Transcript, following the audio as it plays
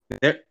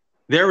There,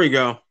 there we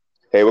go.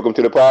 Hey, welcome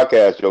to the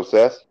podcast,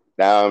 Joseth.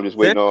 Now I'm just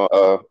There, waiting on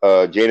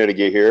Jayna to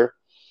get here.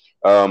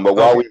 But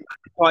while okay.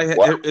 we,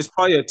 while, It's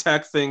probably a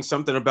tech thing.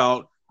 Something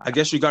about. I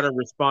guess you got to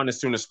respond as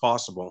soon as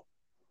possible.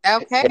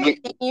 Okay, hey,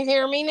 can you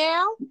hear me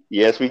now?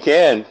 yes, we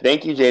can.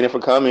 Thank you, Jayna, for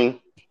coming.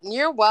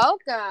 You're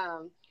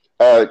welcome.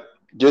 Uh,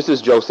 this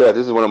is Joseph.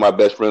 This is one of my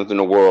best friends in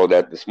the world.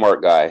 That the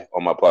smart guy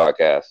on my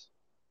podcast.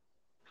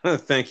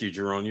 Thank you,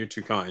 Jerome. You're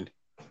too kind.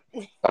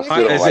 I Hi, still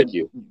don't is it like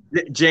you.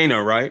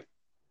 Jayna? Right.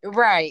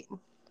 Right.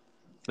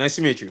 Nice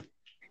to meet you.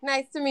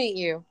 Nice to meet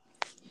you.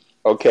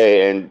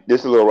 Okay, and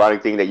this is a little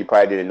ironic thing that you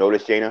probably didn't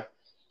notice, Jayna.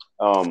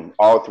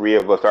 All three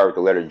of us start with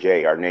the letter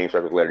J. Our names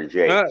start with the letter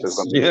J. So it's Yes.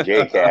 going to be the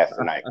Yeah. J cast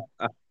tonight.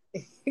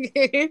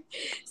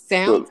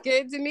 Sounds So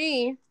good to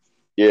me.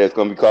 yeah, it's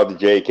going to be called the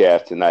J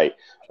cast tonight.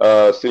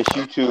 Since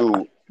you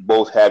two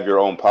both have your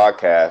own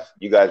podcast,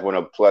 you guys want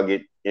to plug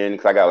it in?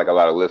 Because I got like a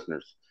lot of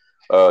listeners.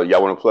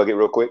 Y'all want to plug it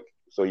real quick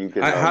so you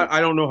can I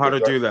don't know how get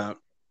to started? do that.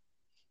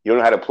 You don't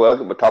know how to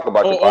plug, but talk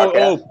about your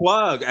Oh, podcast.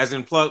 plug, as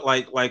in plug,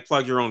 like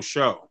plug your own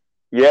show.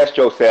 Yes,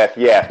 Joseph.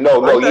 Yes.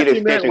 No, I no. You thought need an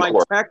you meant extension like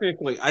cord.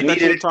 technically. I You need thought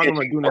you an were talking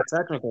about extension doing a cord.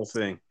 technical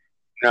thing.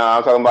 No,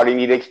 I'm talking about you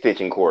need an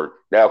extension cord.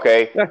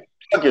 Okay.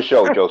 Plug your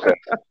show, Joseph.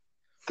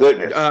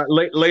 Goodness.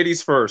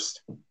 Ladies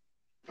first.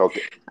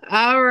 Okay.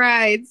 All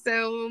right.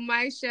 So,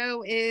 my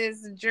show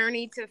is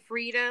Journey to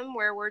Freedom,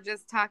 where we're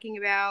just talking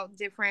about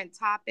different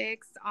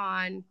topics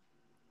on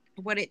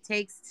what it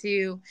takes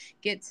to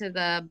get to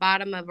the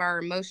bottom of our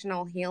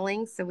emotional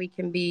healing so we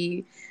can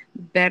be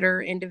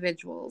better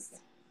individuals.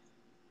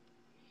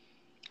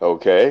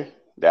 Okay.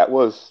 That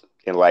was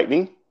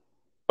enlightening.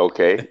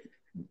 Okay.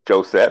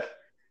 Joseph.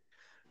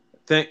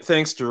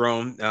 Thanks,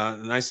 Jerome.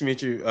 Nice to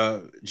meet you,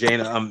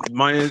 Jayna.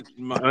 My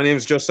name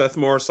is Joseth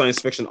Moore, science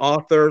fiction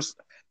author,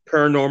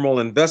 paranormal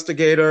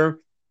investigator.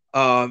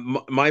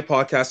 My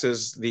podcast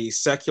is the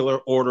Secular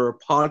Order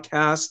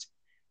Podcast.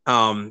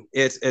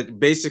 It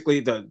basically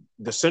the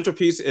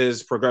centerpiece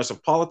is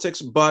progressive politics,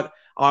 but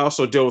I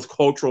also deal with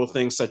cultural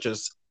things such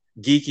as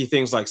geeky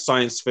things like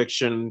science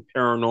fiction,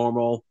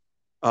 paranormal,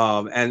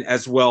 and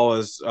as well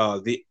as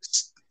the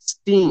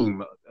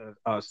STEAM,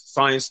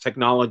 science,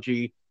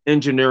 technology,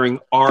 engineering,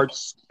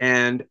 arts,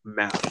 and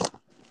math.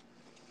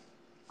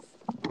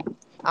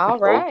 All Oh,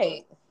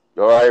 right.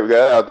 all right. We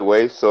got that out the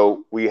way.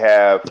 So we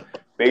have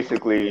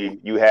basically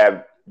you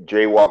have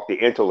Jaywalk the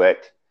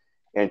intellect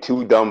and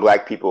two dumb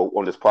black people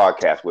on this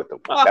podcast with them.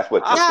 That's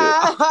what this is.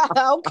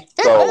 Okay.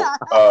 So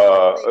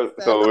I don't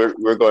think so.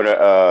 we're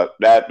gonna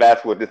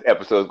that's what this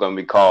episode is gonna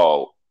be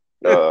called.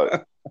 Uh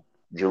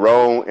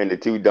Jerome and the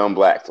two dumb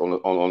blacks on the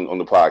Oh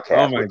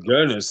podcast my with them.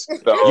 goodness,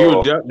 So you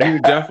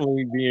would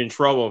definitely be in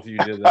trouble if you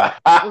did that.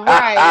 Right.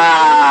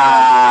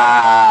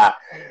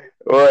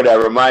 Very much so.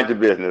 whatever, mind your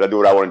business. I do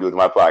what I want to do with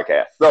my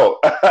podcast. So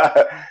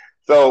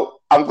so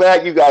I'm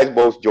glad you guys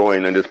both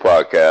joined in this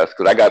podcast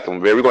because I got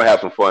we're gonna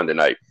have some fun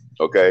tonight.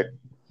 Okay.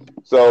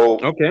 So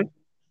Okay.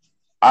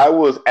 I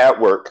was at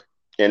work,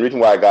 and the reason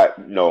why I got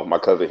my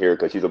cousin here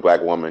because she's a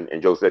black woman,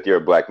 and Joe said you're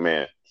a black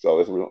man. So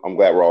I'm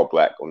glad we're all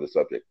black on the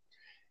subject.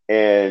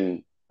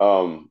 And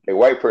a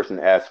white person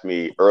asked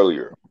me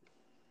earlier,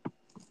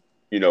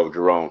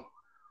 Jerome,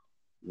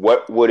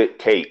 what would it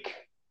take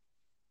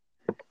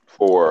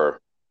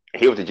for?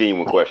 Here was a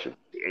genuine question,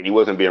 and he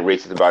wasn't being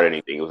racist about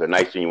anything. It was a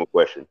nice, genuine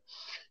question.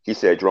 He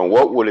said, Jerome,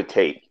 what would it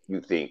take, you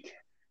think,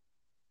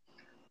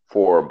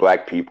 for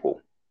black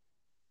people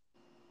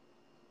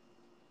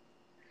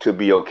to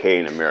be okay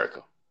in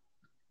America?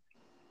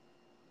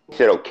 He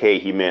said okay,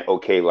 he meant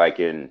okay like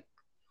in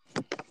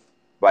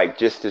like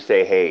just to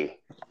say, hey,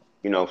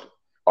 you know,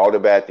 all the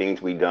bad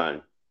things we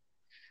done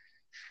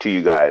to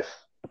you guys,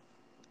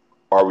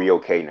 are we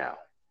okay now?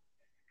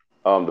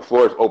 The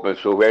floor is open,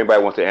 so if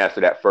anybody wants to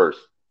answer that first.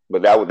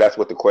 But that's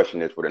what the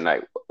question is for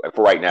tonight.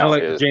 For right now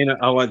is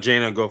I'll let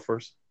Jayna go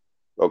first.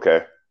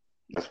 okay.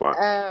 That's fine.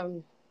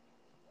 Um,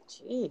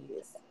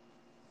 Jeez.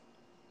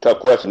 Tough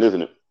question,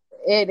 isn't it?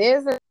 It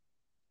is.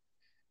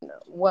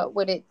 What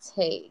would it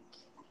take?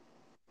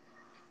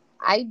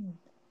 I.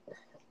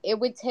 It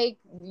would take,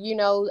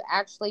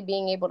 actually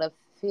being able to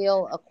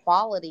feel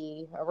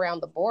equality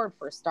around the board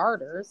for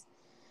starters.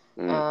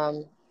 Mm,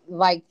 Um,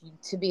 like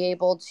to be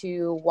able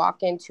to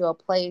walk into a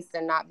place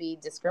and not be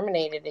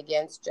discriminated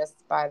against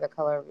just by the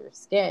color of your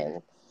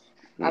skin.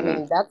 I mm-hmm.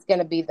 mean, that's going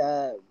to be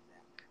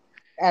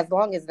as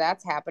long as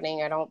that's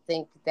happening, I don't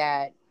think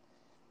that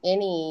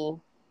any,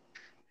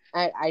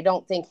 I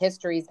don't think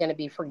history is going to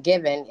be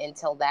forgiven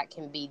until that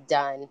can be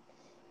done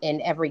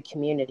in every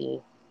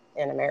community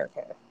in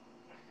America.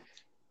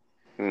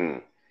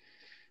 Mm.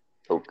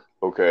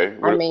 Okay. I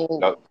What? mean,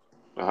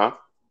 Uh-huh.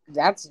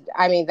 that's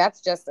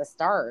just a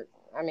start.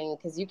 I mean,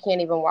 because you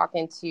can't even walk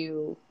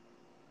into,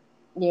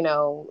 you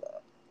know,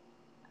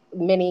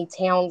 many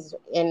towns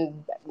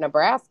in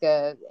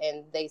Nebraska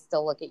and they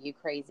still look at you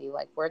crazy.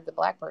 Like, where'd the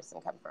black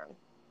person come from?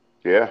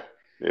 Yeah.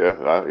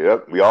 Yeah.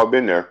 Yep. We all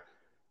been there.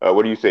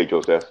 What do you say,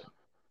 Joseph?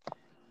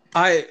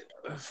 I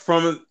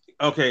from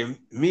okay,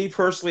 me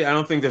personally, I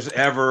don't think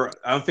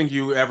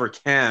you ever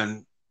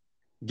can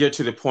get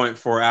to the point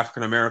for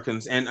African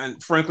Americans,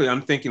 and frankly,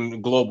 I'm thinking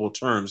in global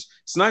terms.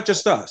 It's not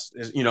just us.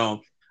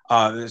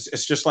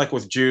 It's just like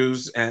with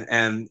Jews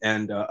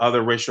and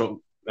other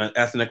racial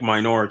ethnic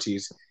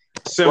minorities.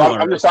 Well, Similar.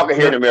 I'm just talking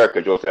here in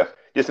America, Joseph.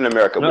 Just in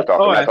America, we're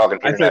talking. Oh, We're not talking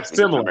I said international. Just in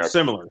similar, America.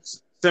 similar,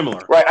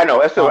 similar. Right. I know.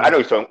 That's still, I know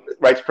Um, you're saying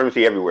white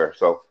supremacy everywhere.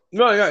 So.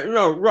 no, yeah,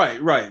 no,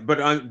 right, right.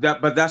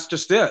 But that's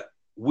just it.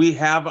 We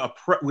have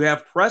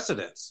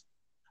precedents.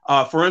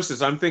 For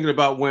instance, I'm thinking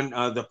about when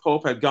the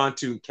Pope had gone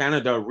to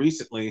Canada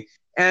recently,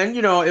 and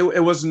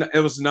it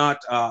was not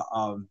uh,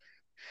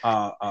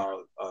 uh, uh,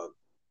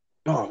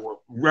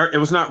 it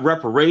was not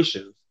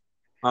reparations.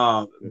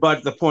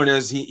 But the point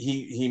is,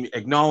 he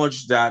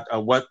acknowledged that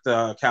what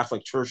the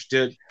Catholic Church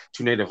did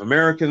to Native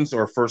Americans,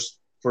 or First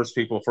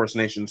People, First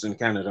Nations in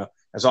Canada,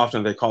 as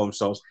often they call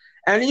themselves,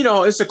 and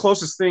it's the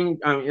closest thing.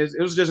 I mean,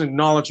 it was just an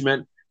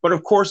acknowledgement, but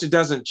of course, it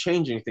doesn't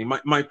change anything.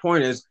 My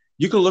point is,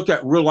 you can look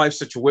at real life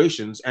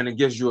situations, and it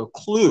gives you a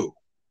clue.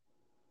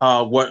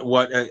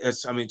 What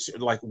it's, I mean,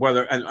 like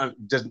whether, and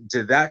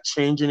did that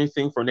change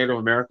anything for Native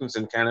Americans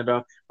in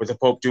Canada with the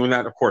Pope doing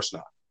that? Of course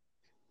not.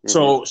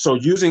 Mm-hmm. So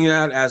using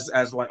that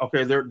as like,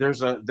 okay,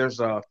 there's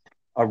a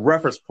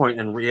reference point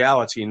in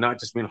reality, not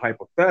just being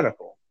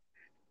hypothetical.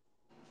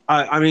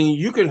 I mean,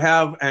 you could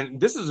have, and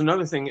this is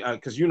another thing,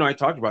 because you and I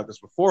talked about this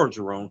before,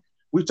 Jerome.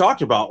 We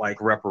talked about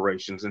like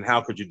reparations and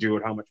how could you do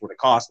it, how much would it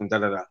cost, and da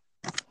da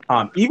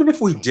da. Even if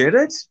we did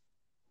it,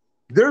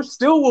 there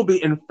still will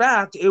be, in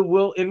fact, it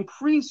will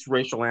increase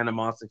racial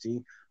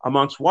animosity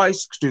amongst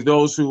whites to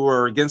those who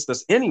are against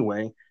us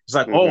anyway. It's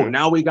like, oh, Mm-hmm.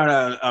 now we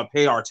gotta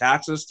pay our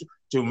taxes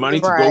to money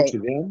to go Right. to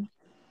them.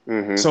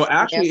 Mm-hmm. So Yep.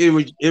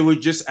 actually, it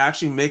would just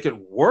actually make it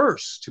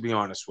worse, to be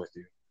honest with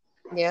you.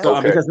 Yep. So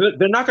Okay. because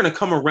they're not going to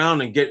come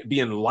around and be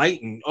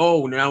enlightened.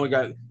 Oh, now we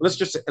got. Let's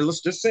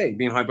just say,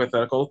 being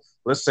hypothetical.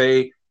 Let's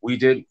say we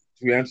did.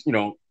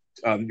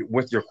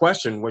 With your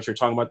question, what you're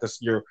talking about,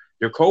 this your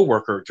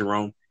coworker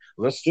Jerome.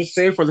 Let's just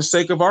say, for the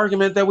sake of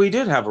argument, that we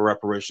did have a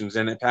reparations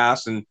and it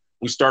passed, and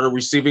we started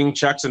receiving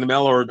checks in the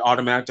mail or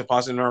automatic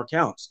deposit in our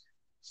accounts.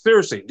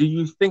 Seriously, do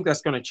you think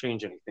that's going to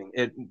change anything?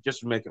 It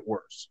just make it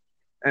worse.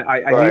 And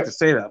I hate Right. to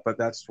say that, but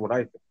that's what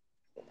I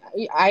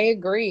think. I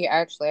agree.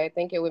 Actually, I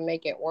think it would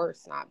make it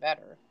worse, not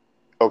better.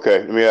 Okay.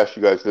 Let me ask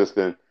you guys this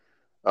then.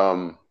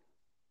 Um,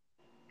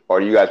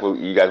 or you guys will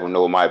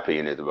know what my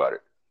opinion is about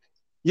it.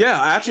 Yeah,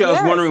 actually, I was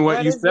Yes. wondering what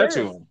What you is said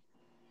to yours? him.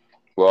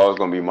 Well, I was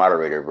gonna be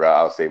moderator, but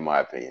I'll say my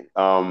opinion.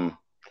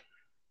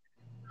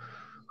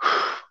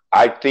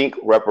 I think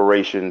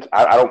reparations.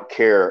 I don't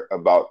care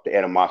about the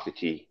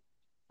animosity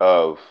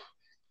of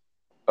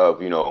of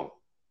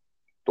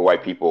the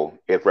white people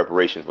if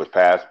reparations was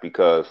passed,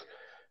 because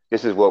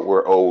this is what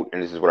we're owed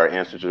and this is what our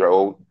ancestors are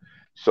owed.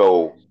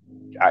 So,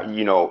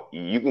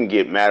 you can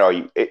get mad all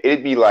you.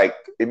 It'd be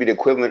the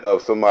equivalent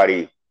of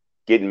somebody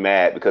getting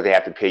mad because they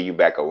have to pay you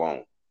back a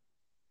loan.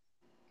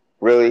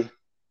 Really?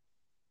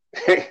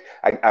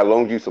 I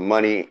loaned you some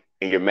money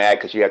and you're mad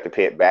because you have to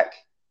pay it back.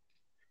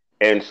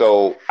 And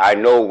so I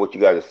know what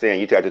you guys are saying.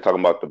 You guys are talking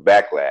about the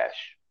backlash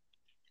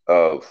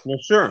of Yeah,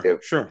 sure,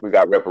 if sure. we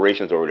got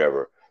reparations or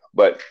whatever.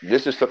 But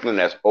this is something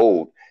that's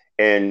old.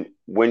 And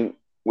when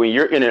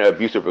you're in an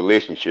abusive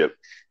relationship,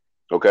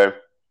 okay,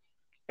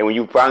 and when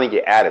you finally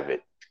get out of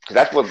it, because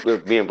that's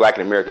what being black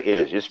in America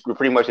is. You're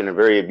pretty much in a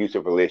very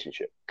abusive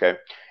relationship, okay.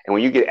 And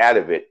when you get out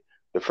of it,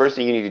 the first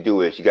thing you need to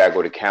do is you gotta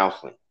go to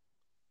counseling.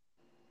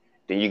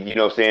 Then you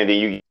know what I'm saying.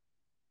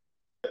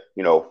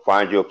 Then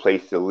find you a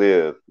place to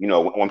live. I'm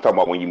talking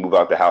about when you move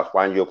out the house,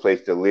 find you a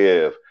place to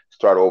live,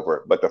 start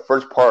over. But the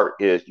first part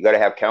is you got to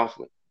have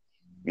counseling.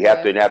 You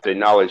have Yep. to have to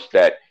acknowledge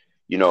that,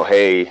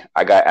 hey,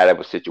 I got out of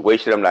a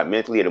situation. I'm not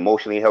mentally and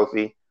emotionally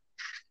healthy.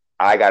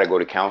 I got to go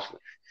to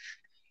counseling.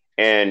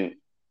 And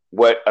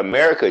what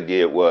America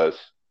did was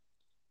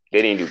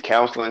they didn't do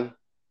counseling.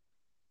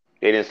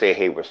 They didn't say,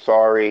 hey, we're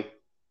sorry.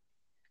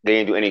 They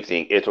didn't do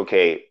anything. It's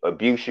okay.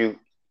 Abuse you.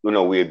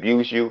 We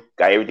abuse you.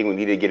 Got everything we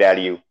needed to get out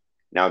of you.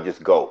 Now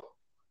just go.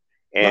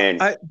 Well,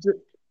 And oh,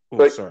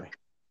 but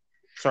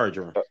sorry,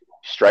 Jerome.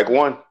 strike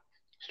one.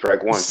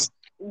 Strike one.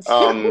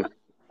 Um,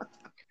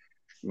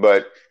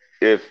 but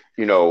if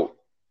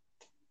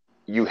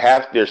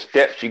there's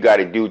steps you got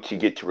to do to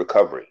get to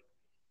recovery.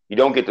 You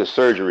don't get the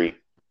surgery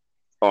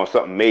on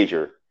something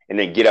major and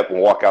then get up and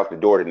walk out the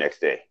door the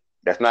next day.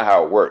 That's not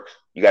how it works.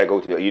 You got to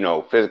go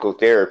to physical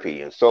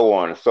therapy and so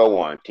on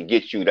to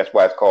get you. That's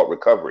why it's called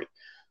recovery.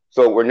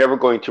 So we're never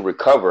going to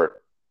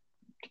recover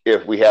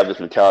if we have this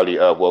mentality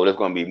of, well, there's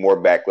going to be more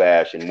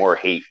backlash and more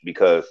hate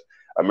because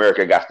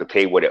America got to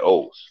pay what it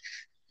owes.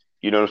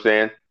 You know what I'm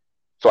saying?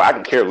 So I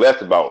can care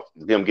less about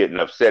them getting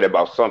upset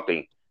about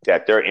something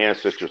that their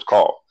ancestors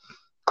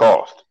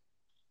caused,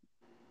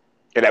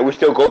 and that we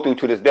still go through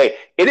to this day.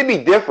 It'd be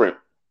different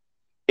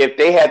if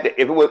they had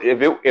if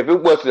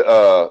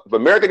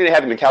America didn't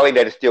have the mentality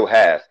that it still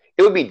has.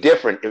 It would be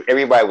different if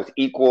everybody was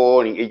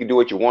equal and you could do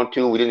what you want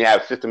to. We didn't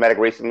have systematic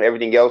racism and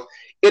everything else.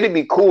 It'd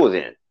be cool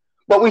then.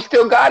 But we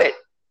still got it.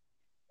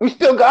 We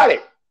still got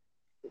it.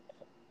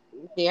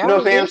 You Yeah, know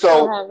what we I'm do saying?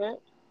 still So have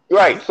it.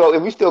 Right. So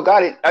if we still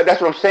got it,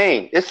 that's what I'm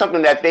saying. It's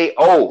something that they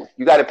owe.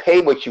 You got to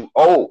pay what you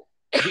owe.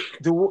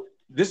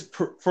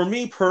 For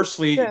me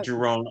personally,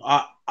 Jerome,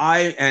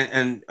 I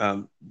and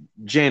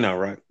Jayna,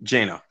 right?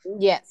 Jayna.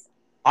 Yes.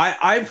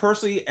 I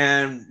personally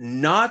am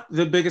not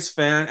the biggest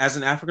fan as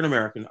an African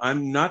American.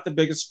 I'm not the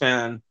biggest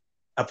fan,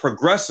 a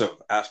progressive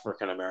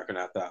African American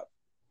at that.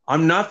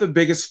 I'm not the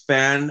biggest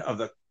fan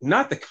of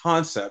not the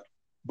concept,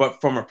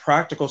 but from a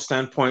practical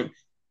standpoint.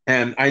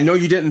 And I know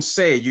you didn't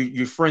say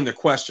you framed the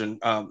question.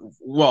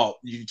 Well,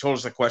 you told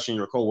us the question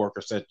your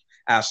coworker said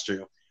asked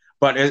you,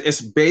 but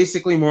it's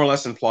basically more or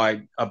less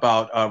implied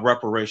about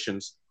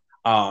reparations,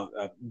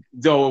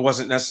 though it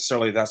wasn't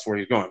necessarily that's where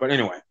you're going. But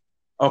anyway,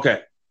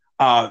 okay.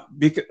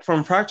 From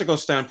a practical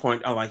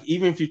standpoint, like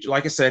even if you,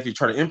 like I said, if you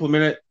try to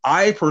implement it,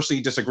 I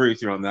personally disagree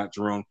with you on that,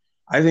 Jerome.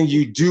 I think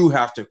you do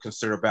have to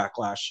consider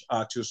backlash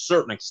to a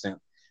certain extent,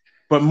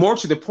 but more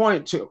to the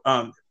point,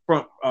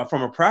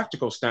 from a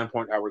practical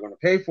standpoint, how we're going to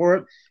pay for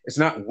it. It's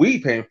not we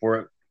paying for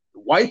it.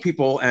 White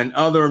people and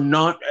other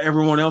not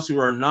everyone else who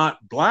are not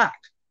black.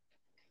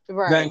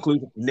 Right. That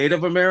includes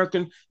Native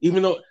American,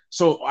 even though.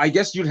 So I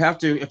guess you'd have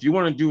to, if you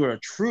want to do a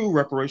true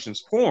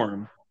reparations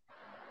form,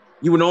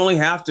 you would only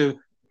have to,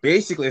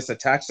 basically it's a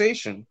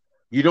taxation.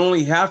 You'd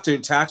only have to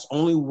tax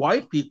only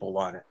white people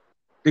on it,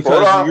 because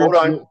Hold on. Hold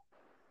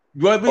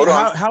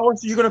on. how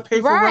else are you going to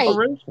pay for Right.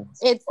 reparations?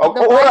 It's hold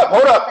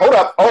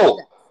up. Oh,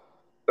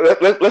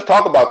 let's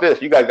talk about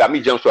this. You guys got me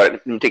jump started.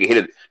 Let me take a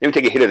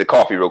hit of the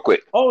coffee real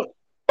quick. Oh,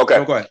 okay.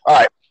 No, go ahead. All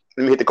right.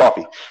 Let me hit the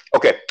coffee.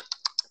 Okay.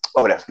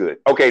 Oh, that's good.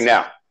 Okay,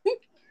 now.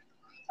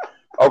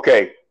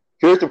 Okay.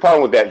 Here's the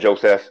problem with that,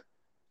 Joseph.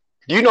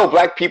 Do you know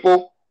black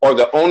people are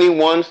the only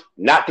ones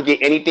not to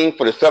get anything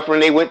for the suffering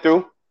they went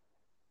through?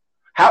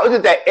 How is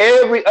it that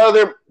every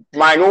other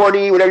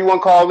minority, whatever you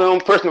want to call them,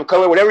 person of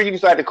color, whatever you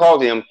decide to call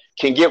them,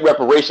 can get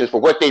reparations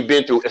for what they've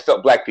been through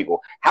except black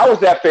people? How is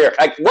that fair?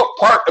 Like, what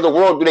part of the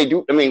world do they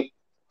do? I mean,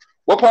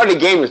 what part of the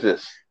game is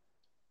this?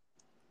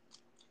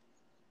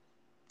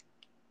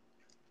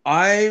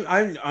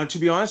 I to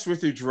be honest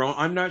with you, Jerome,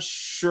 I'm not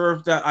sure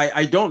if that.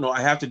 I don't know.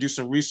 I have to do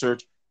some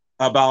research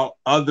about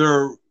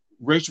other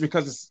racial,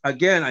 because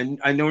again,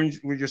 I know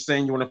what you're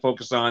saying. You want to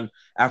focus on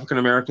African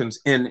Americans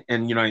in the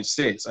United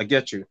States. I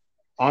get you.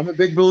 I'm a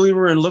big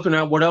believer in looking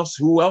at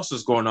who else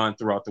is going on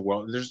throughout the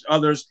world. There's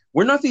others.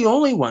 We're not the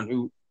only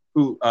one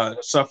who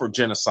suffered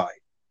genocide,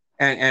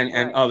 and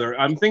Right. other.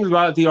 I'm thinking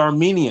about the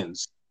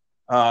Armenians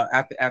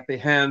at the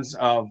hands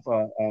of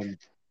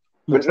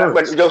But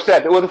Turks.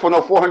 Joseph, it wasn't for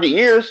no 400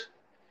 years.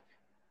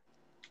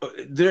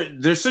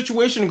 Their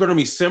situation is going to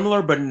be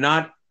similar, but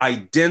not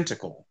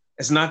identical.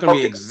 It's not going to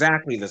be Okay.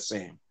 exactly the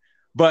same.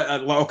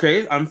 But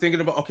okay, I'm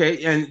thinking about,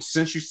 okay, and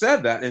since you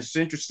said that, it's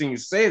interesting you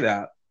say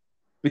that,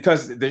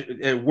 because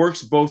it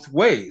works both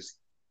ways.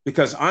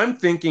 Because I'm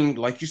thinking,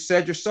 like you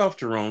said yourself,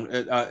 Jerome,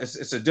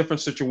 it's a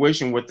different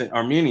situation with the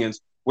Armenians,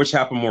 which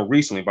happened more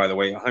recently, by the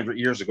way, 100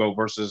 years ago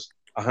versus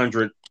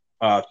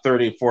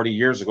 130, 40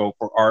 years ago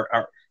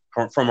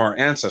from our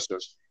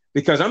ancestors.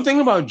 Because I'm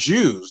thinking about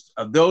Jews.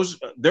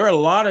 There are a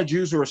lot of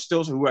Jews who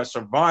have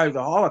survived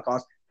the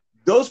Holocaust.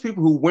 Those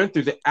people who went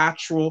through the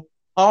actual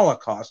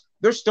Holocaust,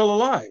 they're still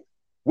alive.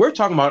 We're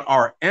talking about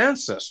our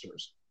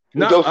ancestors,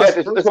 not us.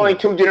 Joseph, it's only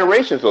 2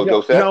 generations, though, Yeah,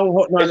 Joseph.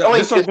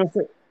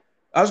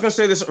 I was going to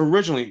say this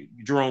originally,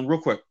 Jerome, real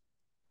quick.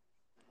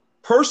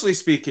 Personally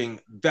speaking,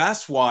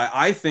 that's why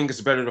I think it's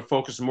better to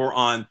focus more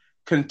on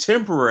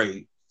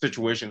contemporary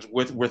situations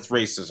with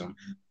racism.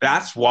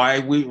 That's why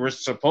we were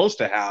supposed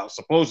to have,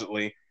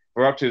 supposedly,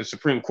 we're up to the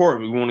Supreme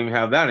Court. We won't even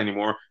have that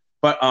anymore.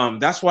 But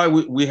that's why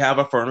we have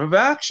affirmative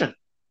action.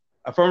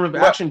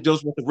 Affirmative action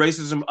deals with the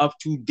racism of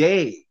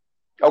today.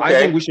 Okay. I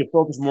think we should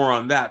focus more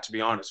on that, to be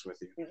honest with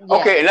you. Yes.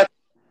 Okay, and that's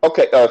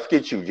okay.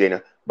 Skid you,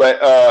 Jayna. But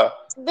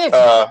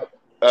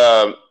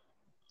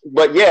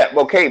but yeah,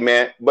 okay,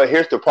 man. But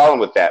here's the problem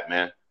with that,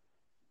 man.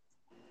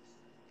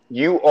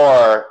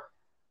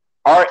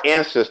 Our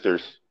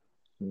ancestors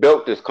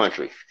built this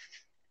country.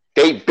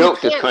 They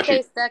built this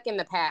country. Stay stuck in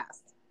the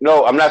past.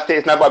 No, I'm not saying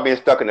it's not about being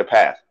stuck in the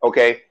past.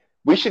 Okay,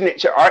 we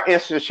shouldn't. Our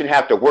ancestors shouldn't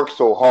have to work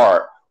so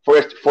hard for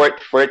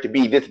it to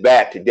be this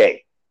bad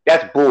today.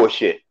 That's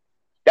bullshit.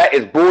 That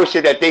is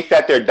bullshit. That they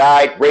sat there,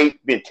 died,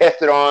 raped, been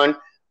tested on.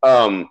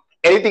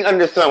 Anything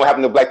under the sun will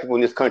happen to black people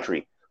in this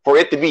country. For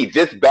it to be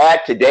this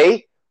bad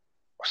today,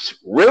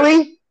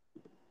 really?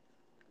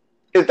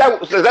 Is that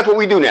what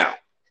we do now?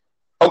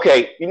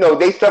 Okay,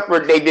 they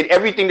suffered. They did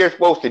everything they're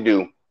supposed to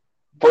do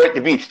for it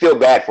to be still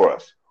bad for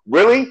us.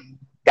 Really?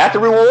 That's a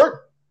reward?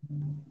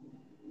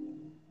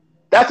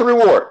 That's a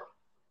reward.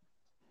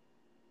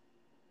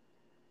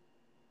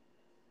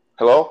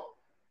 Hello?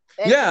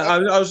 Yeah,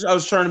 I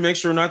was trying to make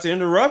sure not to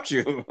interrupt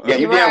you. Yeah,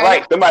 you're damn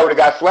right. Somebody would have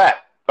got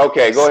slapped.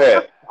 Okay, go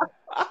ahead.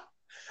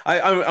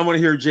 I want to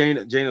hear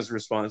Jayna's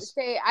response.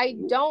 Say, I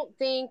don't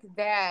think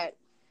that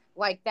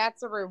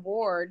that's a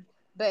reward,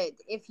 but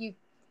if you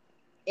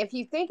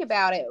think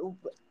about it,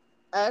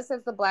 us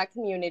as the black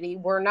community,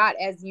 we're not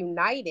as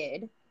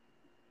united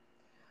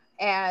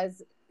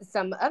as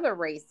some other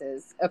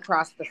races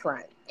across the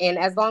front. And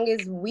as long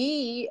as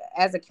we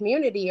as a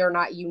community are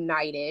not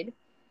united,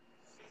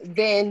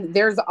 then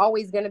there's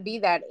always going to be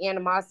that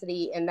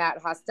animosity and that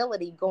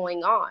hostility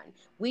going on.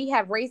 We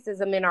have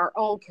racism in our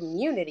own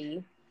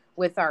community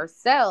with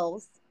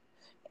ourselves,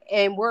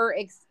 and we're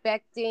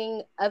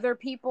expecting other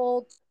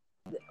people,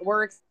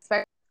 we're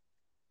expecting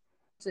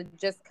to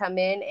just come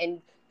in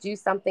and do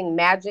something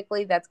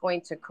magically that's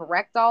going to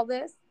correct all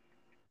this.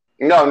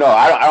 No,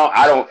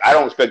 I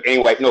don't expect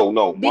any white.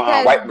 No.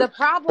 Because White, the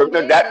problem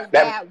is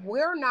that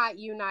we're not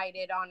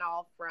united on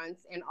all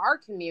fronts in our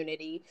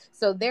community.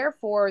 So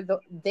therefore,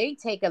 they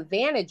take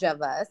advantage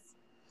of us,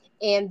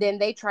 and then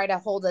they try to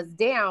hold us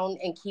down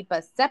and keep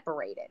us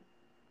separated.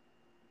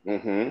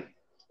 Mm-hmm.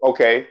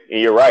 Okay,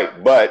 and you're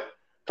right. But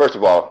first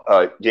of all,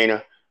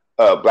 Jayna,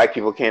 black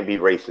people can't be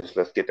racist.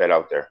 Let's get that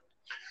out there.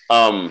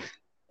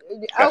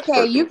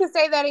 Okay, you can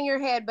say that in your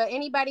head, but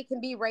anybody can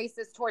be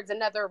racist towards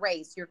another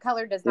race. Your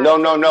color does not.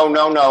 No,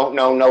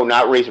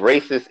 not race.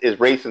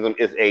 Racism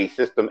is a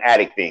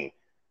systematic thing.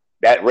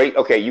 That race.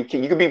 Okay, you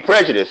can be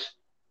prejudiced,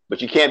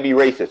 but you can't be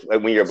racist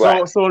when you're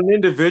black. So an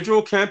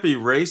individual can't be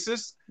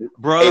racist,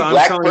 brother. A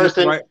black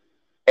person. Right,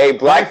 a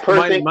black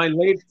person. My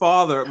late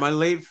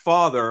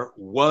father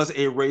was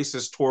a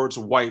racist towards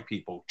white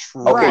people.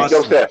 Okay,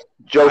 Joseph.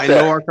 I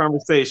know our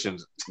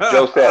conversations.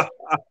 Joseph.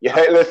 Yeah,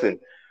 hey, listen.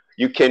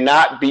 You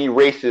cannot be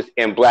racist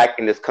and black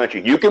in this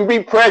country. You can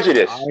be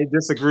prejudiced. I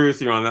disagree with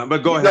you on that,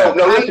 but go ahead.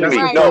 No, listen to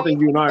me.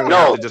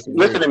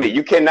 Listen to me.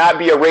 You cannot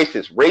be a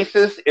racist.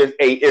 Racist is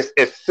a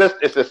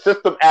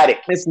systematic.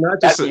 It's not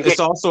just. It's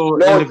also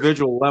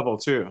individual level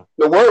too.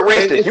 The word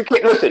racist. You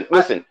can't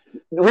listen.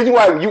 The reason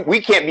why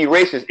we can't be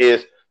racist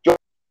is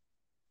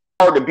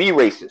hard to be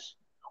racist.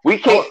 We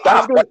can't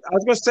stop. I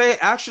was going to say,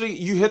 actually,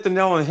 you hit the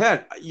nail on the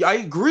head. I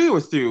agree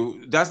with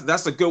you.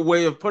 That's a good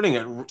way of putting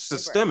it.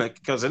 Systemic,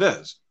 because it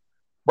is.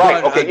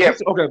 Right. But, okay. Yeah.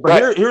 Okay.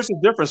 But here's the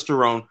difference,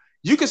 Jarone.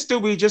 You can still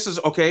be just as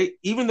okay,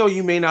 even though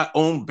you may not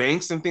own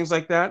banks and things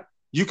like that.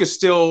 You could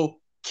still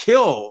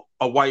kill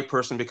a white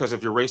person because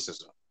of your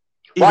racism,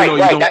 even though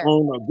you don't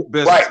own a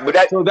business. Right. But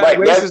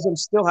racism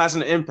still has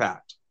an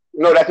impact.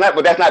 No, that's not.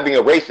 But that's not being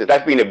a racist.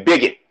 That's being a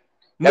bigot.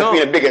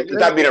 Being a bigot. It's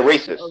not being a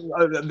racist.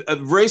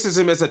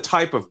 Racism is a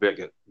type of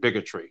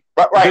bigotry.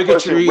 Right.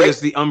 Bigotry is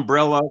the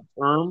umbrella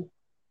term.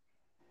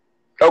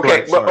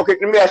 Okay, but okay.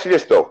 Let me ask you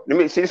this though. Let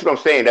me see. This is what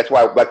I'm saying. That's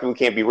why black people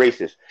can't be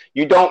racist.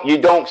 You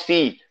don't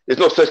see. There's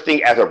no such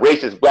thing as a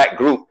racist black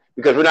group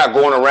because we're not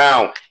going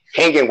around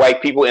hanging white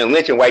people and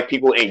lynching white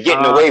people and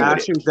getting away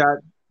with it.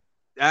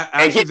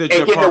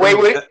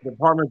 The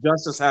Department of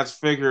Justice has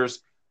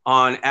figures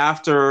on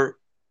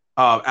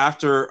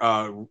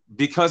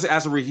because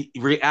as a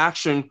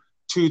reaction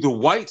to the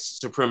white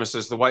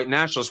supremacists, the white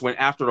nationalists, when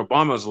after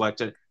Obama was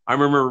elected. I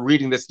remember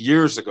reading this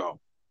years ago.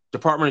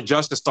 Department of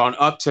Justice saw an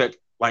uptick.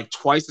 Like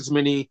twice as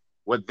many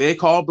what they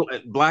call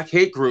black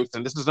hate groups,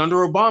 and this is under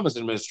Obama's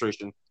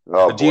administration.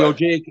 The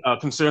DOJ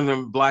considering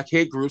them black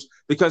hate groups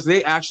because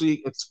they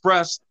actually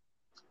expressed,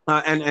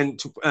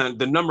 and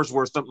the numbers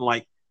were something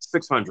like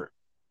 600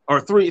 or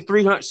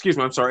 300. Excuse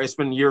me, I'm sorry, it's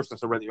been years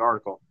since I read the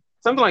article.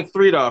 Something like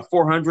 300 to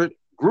 400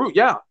 group,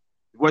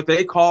 what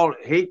they call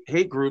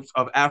hate groups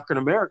of African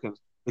Americans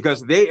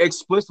because they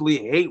explicitly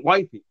hate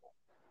white people.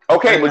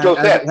 Okay, but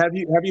Joseph, have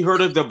you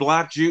heard of the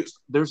Black Jews?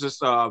 There's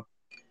this.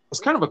 It's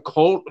kind of a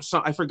cult.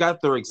 So I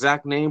forgot their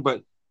exact name,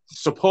 but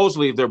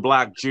supposedly they're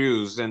black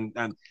Jews, and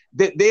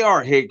they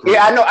are hate groups.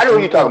 Yeah, I know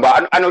what you're talking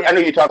about. I know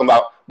you're talking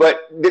about.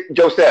 But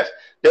Joseph,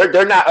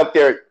 they're not up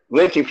there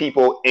lynching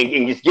people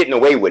and just getting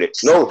away with it.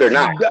 No, they're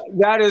not.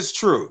 That is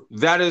true.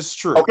 That is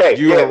true. Okay,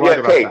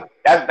 about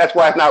that. That's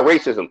why it's not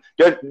racism.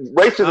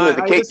 Racism is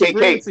the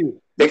KKK.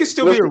 They can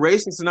still be a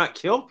racist and not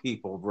kill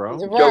people, bro.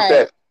 Right.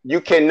 Joseph, you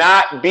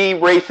cannot be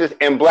racist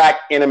and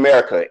black in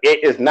America.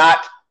 It is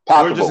not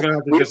possible. We're just gonna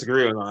have to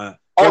disagree on that.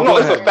 Oh no,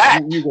 it's a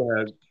fact. You go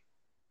ahead.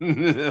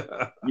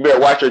 You better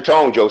watch your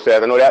tone,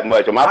 Joseph. I know that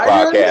much on my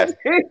podcast.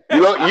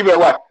 You better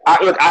watch.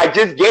 Look, I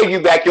just gave you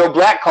back your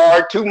black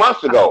card 2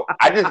 months ago.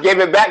 I just gave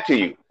it back to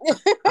you.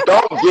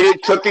 Don't get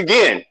it took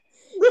again.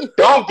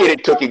 Don't get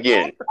it took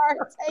again.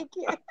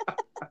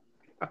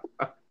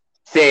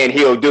 Saying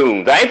Hill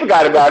Dooms. I ain't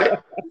forgot about it.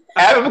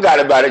 I haven't forgot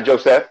about it,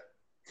 Joseph.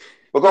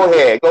 But go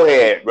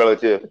ahead,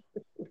 relative.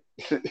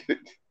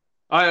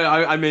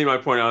 I made my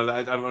point on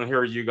that. I want to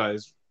hear you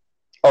guys.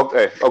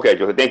 Okay,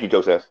 Joseph. Thank you,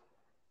 Joseph.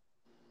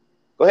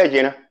 Go ahead,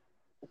 Jayna.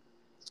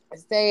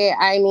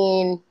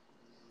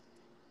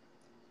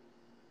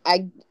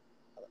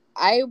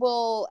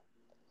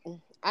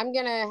 I'm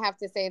gonna have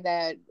to say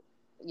that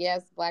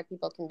yes, black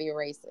people can be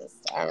racist.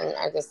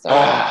 I just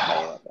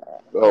don't.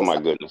 Oh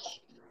my goodness.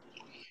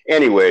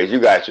 Anyways,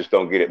 you guys just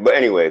don't get it. But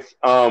anyways,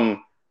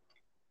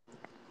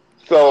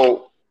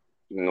 so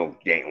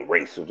gang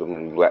racism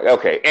and black.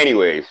 Okay.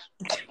 Anyways,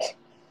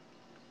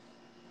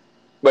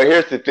 but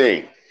here's the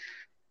thing.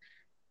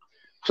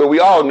 So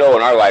we all know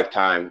in our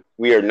lifetime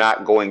we are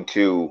not going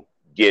to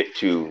get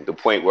to the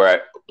point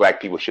where black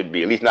people should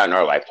be. At least not in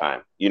our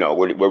lifetime.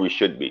 Where we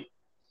should be.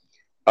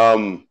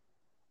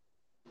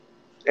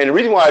 And the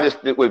reason why I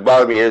just would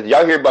bother me is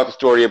y'all hear about the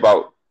story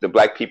about the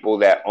black people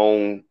that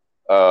own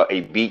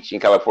a beach in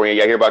California.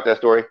 Y'all hear about that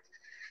story?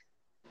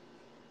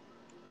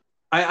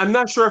 I'm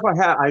not sure if I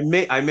have.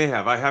 I may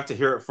have. I have to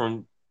hear it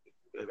from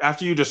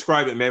after you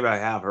describe it. Maybe I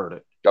have heard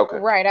it. Okay.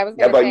 Right. I was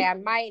Yeah, gonna but say I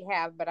might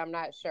have, but I'm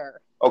not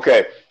sure.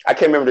 okay, I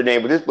can't remember the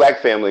name, but this black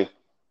family,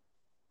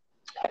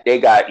 they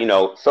got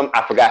some.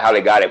 I forgot how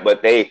they got it,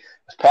 but they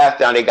was passed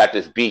down. They got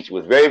this beach. It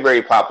was very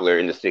very popular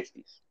in the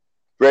 '60s.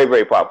 Very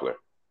very popular,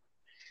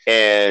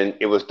 and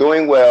it was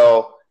doing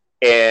well.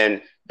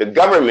 And the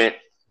government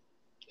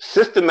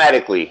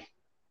systematically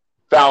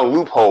found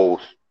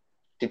loopholes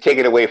to take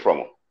it away from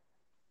them.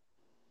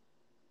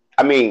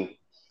 I mean,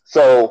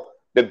 so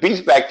the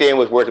beach back then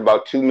was worth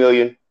about 2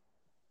 million,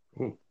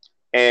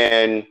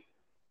 and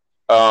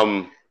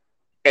um,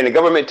 and the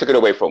government took it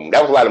away from them.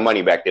 That was a lot of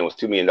money back then. Was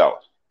 $2 million, and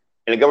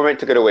the government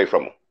took it away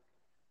from them,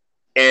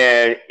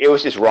 and it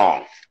was just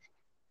wrong.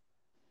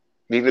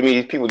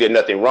 These people did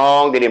nothing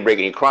wrong. They didn't break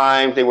any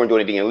crimes. They weren't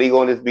doing anything illegal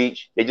on this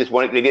beach. They just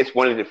wanted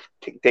to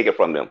take it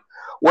from them.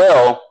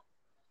 Well,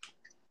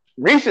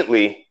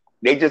 recently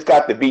they just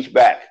got the beach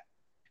back,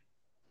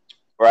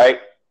 right?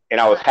 And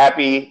I was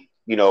happy,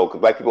 because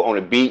black people own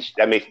a beach.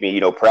 That makes me,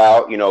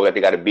 proud, that they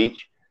got a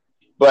beach.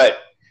 But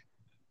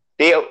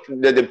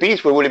the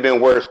beach would have been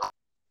worth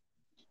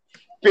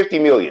 50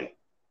 million.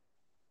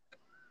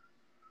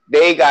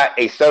 They got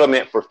a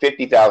settlement for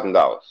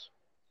 $50,000.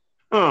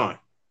 Oh,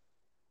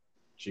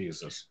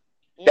 Jesus.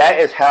 That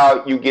is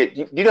how you get.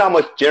 You know how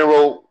much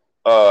general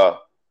uh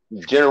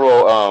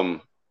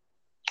no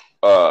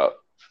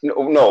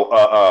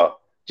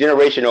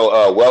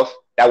generational wealth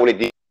that would have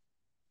did,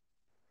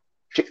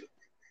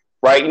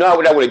 right? You know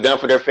what that would have done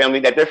for their family?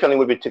 That their family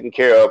would have been taken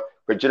care of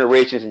for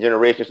generations and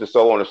generations and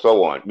so on and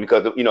so on,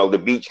 because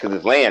the beach, because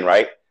it's land,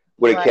 right?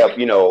 Would have kept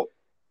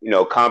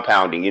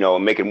compounding,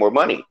 and making more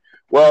money.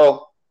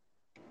 Well,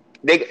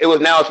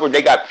 it's where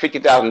they got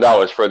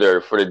 $50,000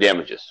 for the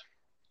damages.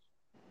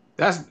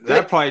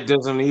 That probably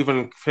doesn't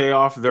even pay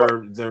off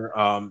their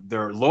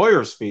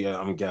lawyer's fee.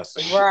 I'm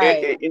guessing.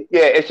 Right.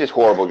 Yeah, it's just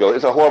horrible, Joe.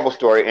 It's a horrible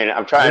story, and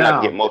I'm trying not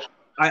to get emotional.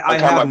 I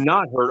have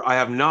not heard. I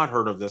have not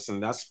heard of this,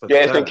 and that's yeah,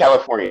 it's in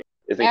California.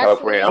 It's in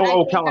Actually,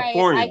 California.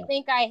 California. I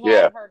think I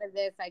Yeah. have heard of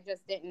this. I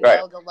just didn't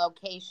know the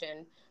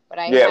location, but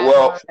I Yeah, have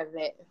well, heard of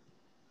it.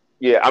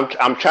 yeah,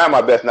 I'm trying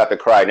my best not to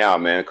cry now,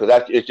 man,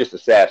 because it's just a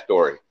sad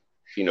story,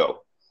 you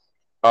know.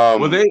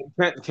 Well,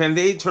 can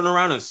they turn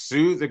around and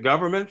sue the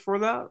government for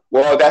that?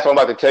 Well, that's what I'm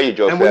about to tell you,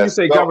 Joseph. And when you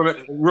say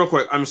government, real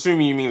quick, I'm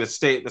assuming you mean the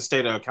state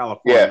of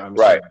California. Yeah,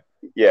 right.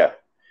 Yeah.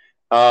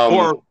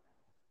 Or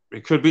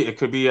it could be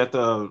at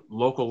the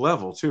local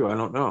level too. I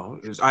don't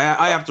know.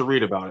 I have to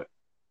read about it.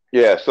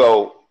 Yeah.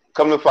 So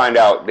come to find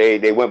out,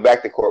 they went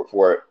back to court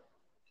for it,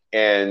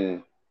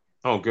 and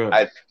oh, good.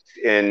 I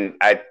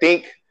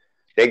think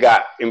they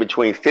got in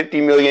between 50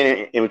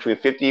 million, in between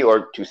 50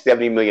 or to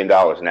 $70 million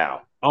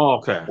now. Oh,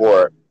 okay.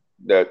 For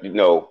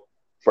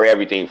for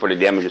everything, for the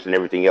damages and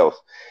everything else.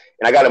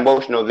 And I got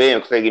emotional then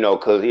because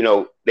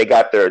they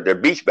got their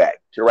beach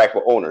back to the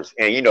rightful owners,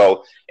 and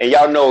and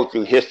y'all know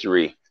through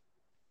history,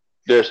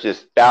 there's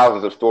just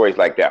thousands of stories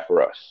like that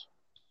for us.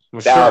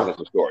 Well, thousands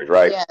of stories,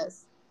 right?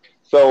 Yes.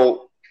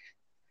 So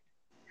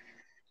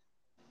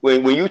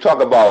when you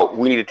talk about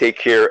we need to take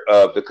care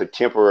of the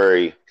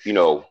contemporary,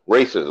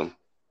 racism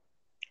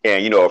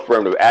and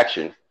affirmative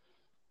action,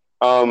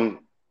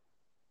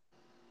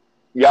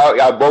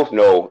 y'all both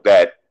know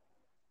that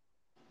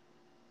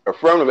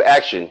affirmative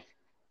action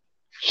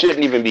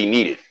shouldn't even be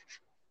needed.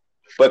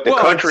 But the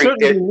country,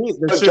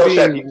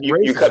 Joseph,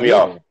 you cut me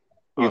off.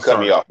 You cut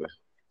me off.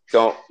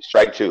 Don't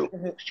strike two.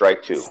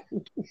 Strike two.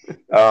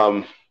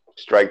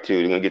 Strike two.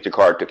 You're gonna get your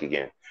card took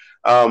again.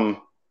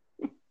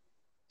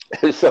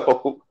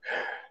 So,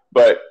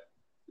 but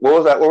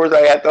what was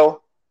I at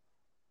though?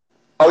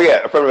 Oh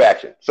yeah, affirmative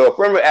action. So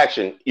affirmative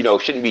action,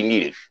 shouldn't be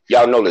needed.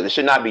 Y'all know that it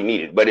should not be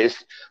needed. But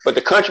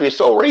the country is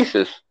so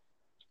racist,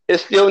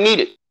 it's still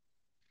needed.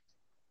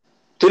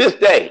 To this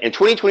day, in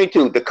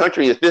 2022, the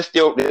country is this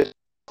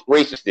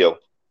racist still,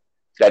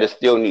 that is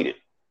still needed.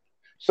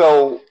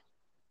 So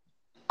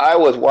I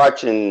was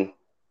watching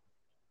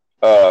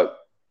the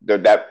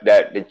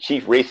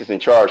chief racist in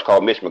charge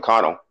called Mitch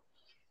McConnell,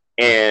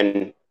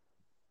 and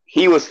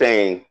he was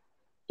saying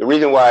the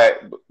reason why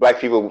black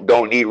people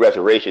don't need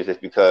reservations is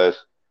because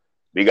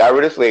we got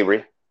rid of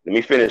slavery. Let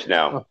me finish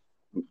now.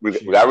 We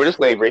got rid of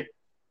slavery.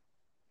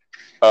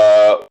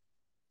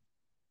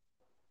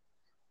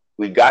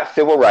 We got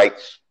civil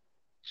rights.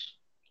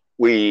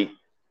 He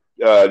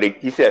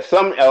said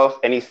something else,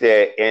 and he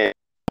said, and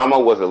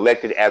Obama was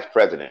elected as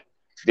president.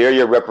 There are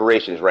your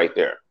reparations right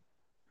there.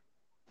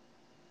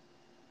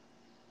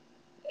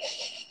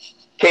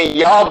 Can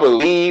y'all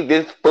believe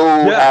this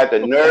fool had the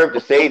nerve to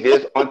say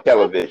this on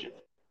television?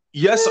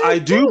 Yes, I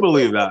do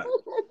believe that.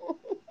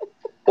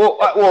 Well,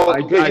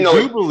 I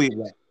do believe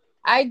that.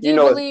 I do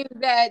believe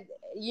that,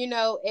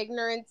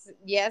 ignorance,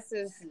 yes,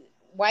 is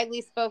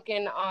widely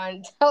spoken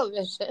on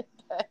television.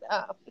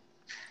 But,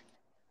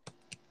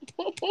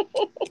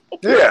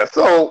 yeah,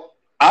 so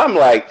I'm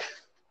like,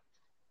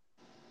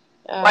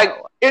 Like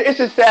Oh, it's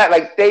just sad.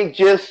 Like they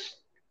just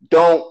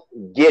don't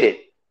get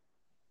it.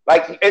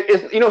 Like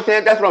it's you know what I'm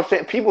saying. That's what I'm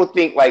saying. People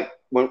think like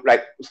when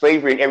like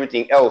slavery and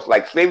everything else.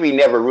 Like slavery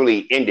never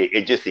really ended.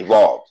 It just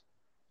evolved.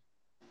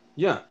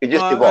 Yeah. It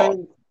just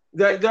evolved.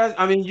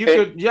 I mean, you And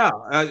could, yeah,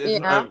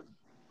 yeah,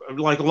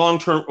 like long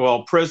term,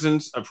 well, prison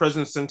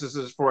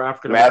sentences for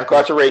African mass Americans.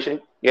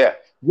 incarceration. Yeah.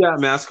 Yeah,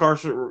 mass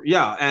incarceration.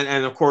 Yeah,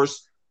 and of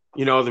course,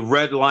 the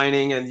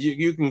redlining, and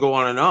you can go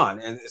on and on.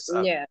 And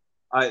yeah.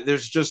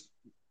 there's just,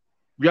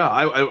 yeah,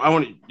 I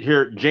want to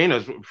hear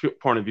Jayna's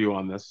point of view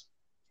on this.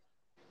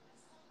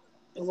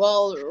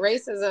 Well,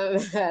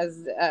 racism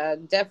has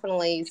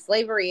definitely,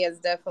 slavery has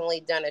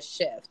definitely done a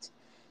shift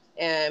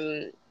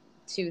um,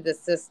 to the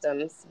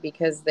systems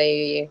because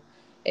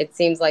it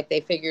seems like they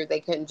figured they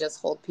couldn't just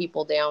hold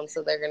people down,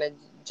 so they're going to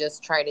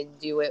just try to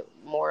do it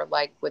more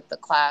like with the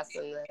class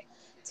and the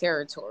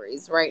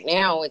territories. Right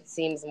now, it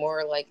seems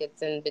more like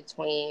it's in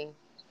between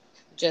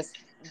just,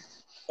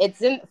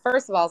 it's in,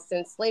 first of all,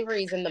 since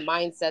slavery is in the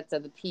mindsets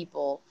of the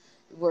people,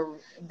 where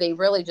they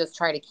really just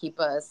try to keep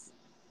us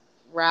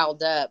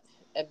riled up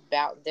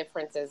about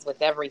differences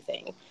with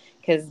everything,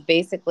 because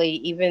basically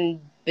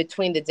even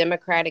between the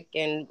Democratic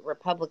and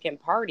Republican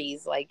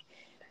parties, like,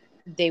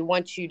 they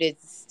want you to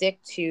stick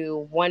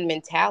to one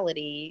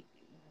mentality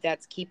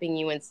that's keeping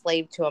you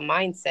enslaved to a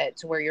mindset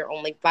to where you're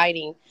only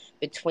fighting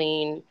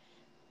between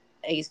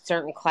a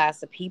certain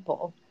class of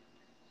people.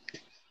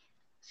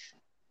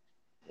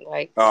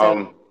 Like, so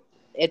Um.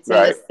 it's in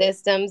the Right.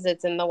 systems,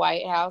 it's in the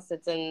White House,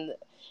 it's in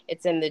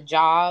the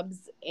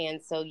jobs.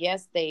 And so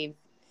yes, they've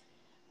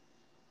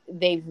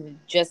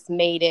just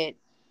made it,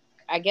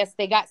 I guess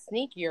they got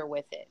sneakier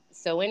with it.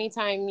 So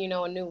anytime,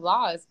 a new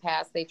law is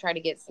passed, they try to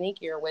get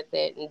sneakier with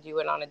it and do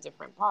it on a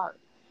different part.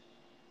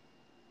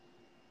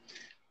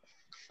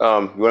 You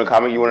want to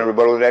comment? You want to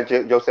rebuttal to that,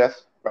 Joseph?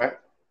 Right.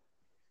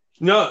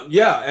 No,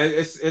 yeah,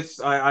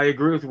 I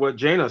agree with what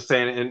Jayna's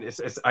saying,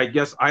 and I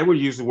guess I would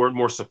use the word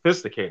more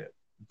sophisticated.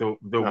 The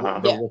the Uh huh.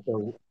 the Yeah,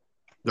 the,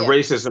 the yeah,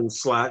 racism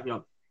slash,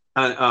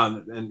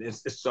 and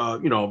it's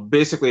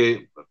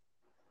basically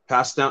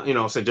passed down,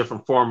 it's a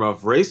different form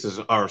of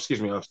racism, or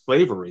excuse me, of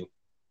slavery.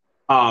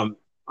 Um,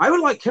 I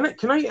would like,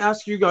 can I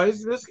ask you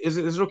guys this? Is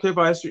it okay if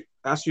I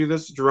ask you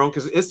this, Jerome?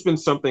 Because it's been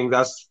something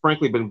that's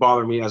frankly been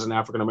bothering me as an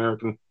African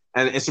American,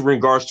 and it's in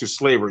regards to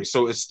slavery,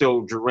 so it's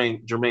still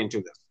germane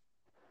to this.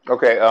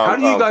 Okay. How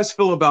do you guys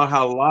feel about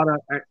how a lot of,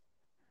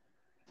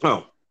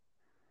 oh,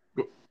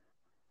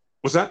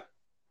 what's that?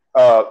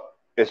 Uh.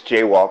 It's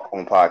Jaywalk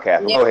on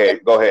podcast. But yeah, go yeah.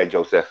 ahead. Go ahead,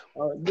 Joseph.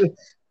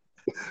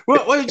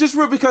 Well, just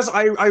real, because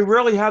I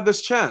rarely have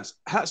this chance.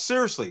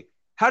 Seriously,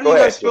 how do Go you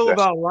ahead, guys feel Joseph.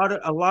 about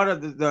a lot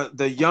of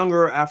the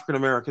younger African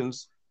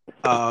Americans,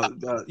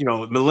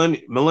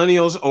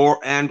 millennials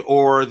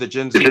or the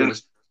Gen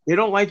Zers? They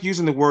don't like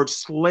using the word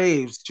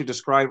slaves to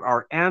describe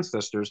our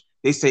ancestors.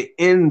 They say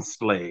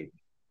enslaved.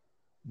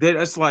 That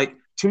it's like,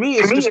 to me,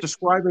 it's just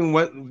describing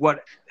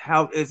what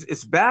how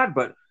it's bad,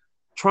 but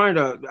trying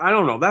to, I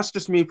don't know. That's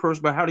just me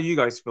personally. But how do you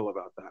guys feel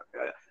about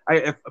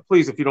that?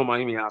 Please, if you don't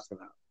mind me asking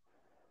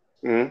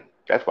that.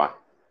 That's fine.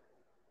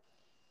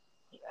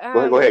 Go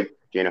ahead. Go Um, ahead,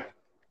 Gina.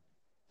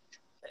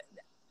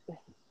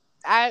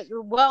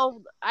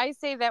 I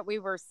say that we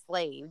were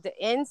slaved.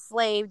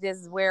 Enslaved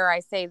is where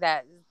I say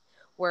that,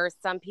 where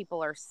some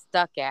people are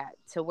stuck at,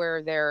 to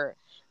where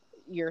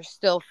you're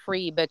still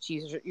free, but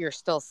you're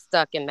still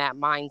stuck in that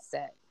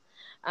mindset.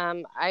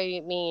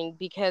 I mean,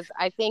 because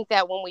I think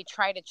that when we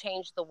try to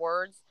change the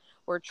words,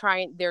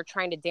 they're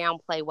trying to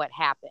downplay what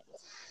happened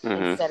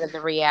Mm-hmm. instead of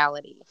the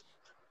reality.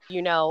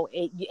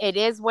 It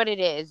is what it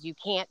is. You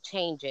can't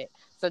change it.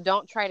 So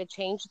don't try to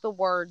change the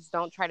words.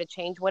 Don't try to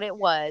change what it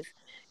was,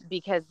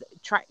 because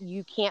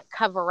you can't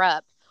cover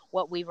up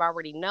what we've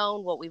already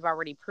known, what we've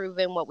already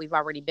proven, what we've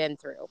already been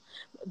through.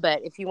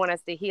 But if you want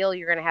us to heal,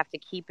 you're going to have to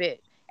keep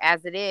it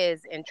as it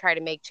is and try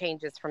to make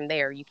changes from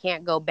there. You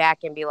can't go back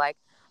and be like,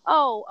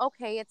 oh,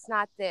 okay, it's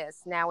not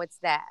this. Now it's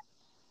that.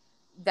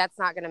 That's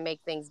not going to make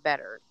things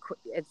better.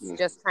 It's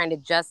just trying to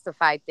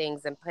justify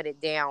things and put it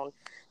down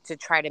to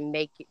try to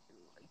make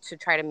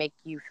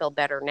you feel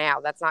better now.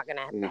 That's not going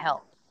to Mm-hmm.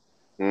 help.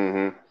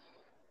 Mm-hmm.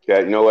 Yeah,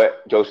 you know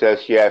what?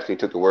 Joseph, she actually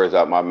took the words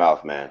out of my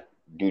mouth, man.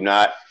 Do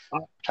not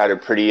try to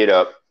pretty it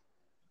up.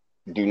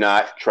 Do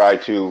not try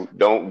to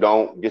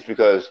don't just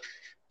because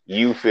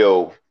you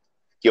feel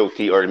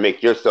guilty or to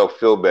make yourself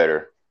feel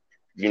better,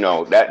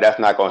 that's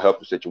not gonna help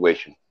the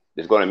situation.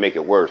 It's gonna make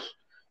it worse.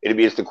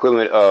 It's the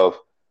equivalent of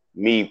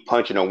me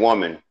punching a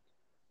woman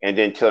and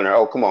then telling her,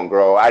 "Oh, come on,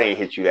 girl, I didn't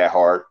hit you that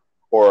hard,"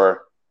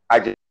 or I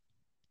just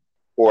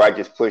I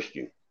just pushed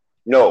you.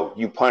 No,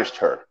 you punched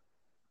her.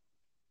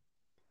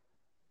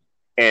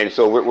 And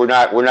so we're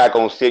not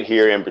going to sit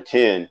here and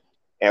pretend,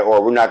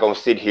 or we're not going to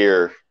sit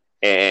here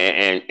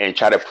and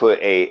try to put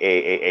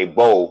a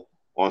bow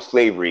on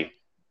slavery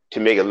to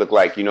make it look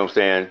like, you know what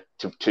I'm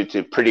saying,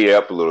 to pretty it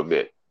up a little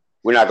bit.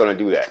 We're not going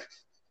to do that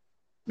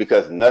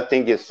because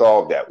nothing gets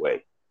solved that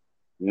way.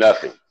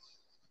 Nothing.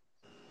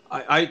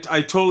 I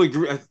totally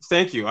agree.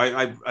 Thank you.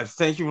 I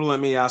thank you for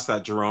letting me ask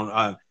that,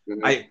 Jerome.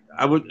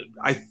 Mm-hmm.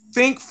 I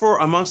think for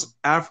amongst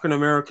African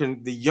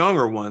American, the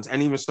younger ones,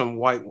 and even some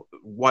white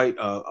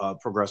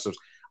progressives,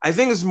 I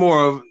think it's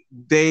more of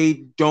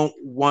they don't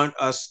want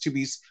us to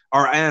be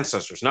our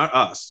ancestors, not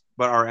us,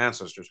 but our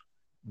ancestors.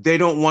 They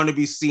don't want to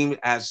be seen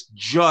as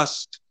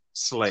just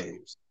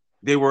slaves.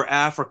 They were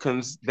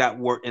Africans that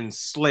were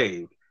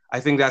enslaved. I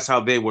think that's how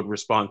they would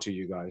respond to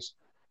you guys.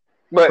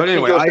 But But see,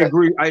 anyway, I Joseph,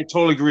 agree. I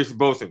totally agree with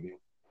both of you.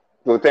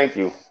 well, thank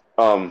you.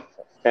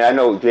 And I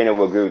know Jayna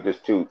will agree with this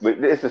too. But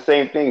it's the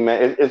same thing,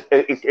 man.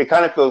 It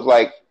kind of feels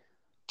like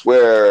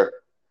where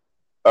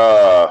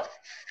uh,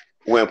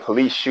 when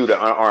police shoot an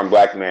unarmed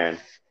black man,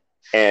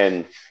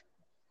 and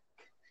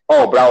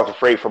oh, but I was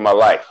afraid for my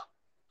life,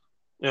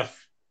 Yeah.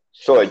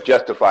 so it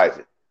justifies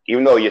it,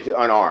 even though you're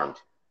unarmed.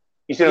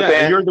 You see what I'm Yeah,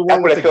 and saying? you're the That's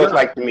one what with it the feels gun.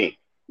 like to me.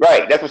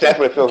 Right. That's what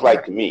it feels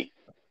like to me.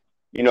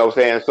 You know what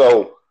I'm saying?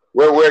 So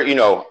we're you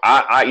know,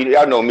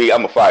 y'all know me,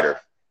 I'm a fighter.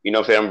 You know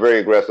what I'm saying? I'm very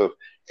aggressive.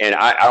 And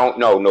I don't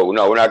no,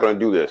 we're not gonna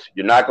do this.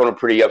 You're not gonna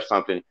pretty up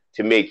something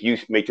to make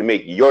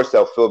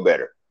yourself feel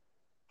better.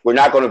 We're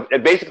not gonna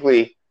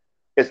basically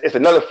it's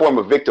another form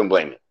of victim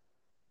blaming.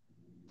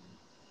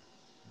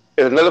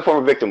 It's another form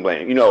of victim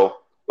blaming. You know,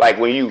 like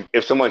when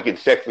if someone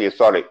gets sexually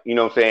assaulted, you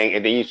know what I'm saying,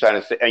 and then you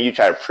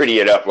try to pretty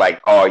it up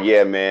like, oh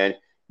yeah, man,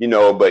 you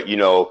know, but you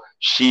know,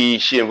 she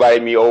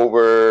invited me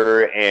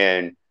over,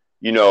 and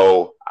you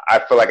know, I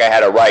feel like I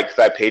had a right because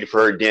I paid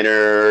for her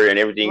dinner and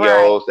everything Right.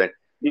 else, and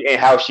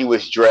how she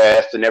was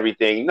dressed and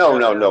everything. No, Yeah,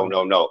 no, yeah. no,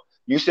 no, no.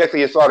 You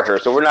sexually assaulted her,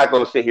 so we're not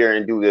going to sit here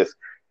and do this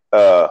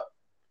uh,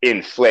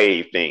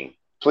 enslaved thing,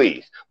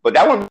 please. But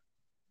that one,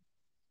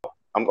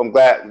 I'm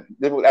glad.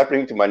 That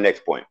brings me to my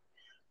next point.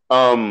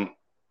 Um,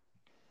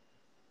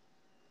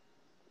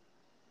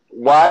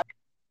 why?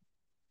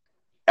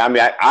 I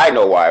mean, I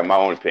know why. In my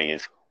own opinion,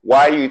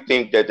 why do you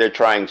think that they're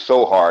trying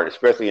so hard,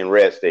 especially in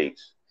red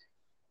states,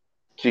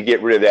 to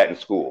get rid of that in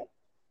school?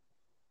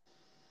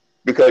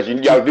 Because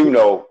y'all do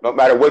know, no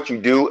matter what you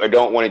do or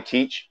don't want to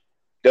teach,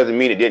 doesn't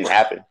mean it didn't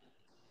happen.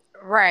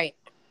 Right.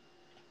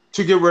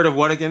 To get rid of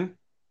what again?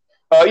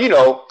 You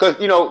know, because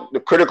you know the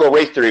critical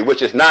race theory,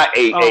 which is not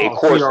a Oh,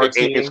 course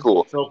in CRT,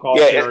 school. so-called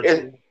Yeah, CRT.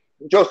 it's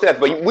Joseph,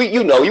 but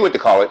you know, you went to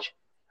college.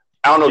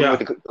 I don't know if you Yeah.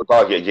 went to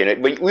college yet,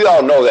 Janet, but we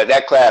all know that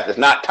that class is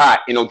not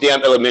taught in no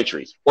damn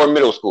elementaries or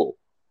middle school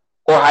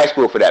or high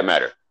school for that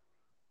matter.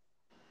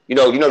 You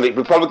know, the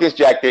Republicans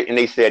jacked it and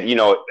they said, you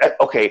know,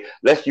 okay,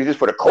 let's use this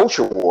for the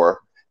culture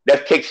war.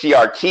 Let's take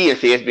CRT and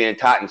say it's being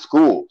taught in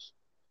schools.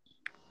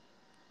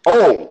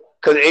 Oh,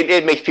 because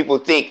it makes people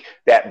think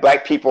that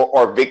black people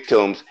are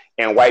victims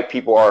and white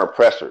people are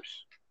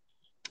oppressors.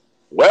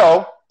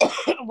 Well,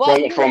 Well,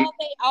 from you know, from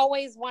they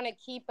always want to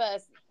keep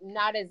us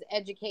not as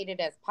educated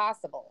as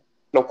possible.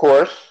 of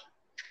course,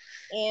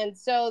 And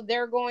so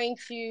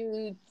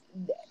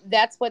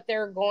that's what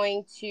they're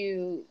going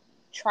to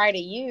try to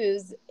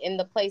use in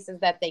the places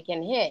that they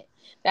can hit.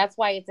 That's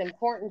why it's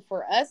important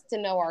for us to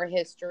know our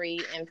history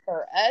and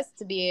for us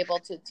to be able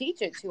to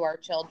teach it to our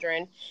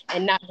children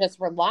and not just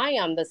rely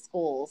on the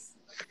schools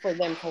for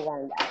them to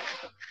learn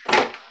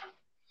that.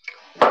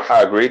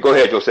 I agree. Go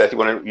ahead, Joseph. You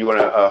wanna talk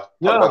about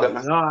No, that,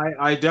 man? no,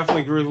 I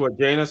definitely agree with what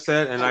Jayna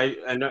said,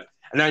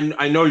 and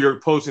I know you're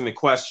posing the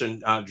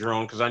question,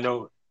 Jerome, because I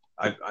know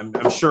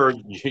I'm sure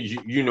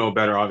you know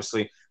better,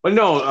 obviously, but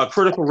no,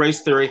 critical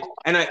race theory,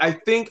 and I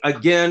think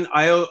again,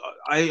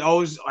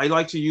 I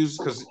like to use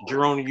because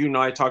Jerome, you and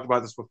I talked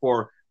about this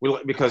before,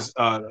 because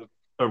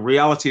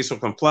reality is so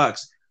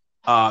complex,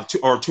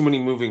 or too many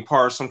moving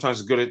parts. Sometimes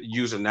it's good to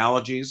use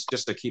analogies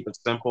just to keep it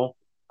simple,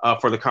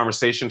 for the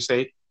conversation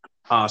sake.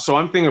 So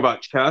I'm thinking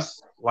about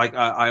chess. Like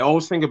I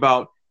always think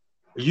about.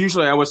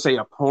 Usually, I would say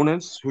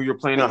opponents who you're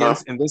playing Uh huh.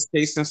 against. In this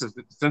case, since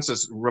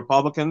it's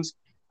Republicans,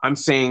 I'm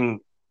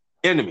saying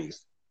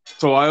enemies.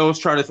 So I always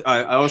trying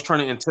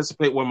to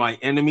anticipate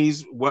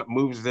what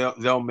moves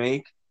they'll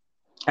make,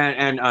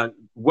 and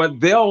what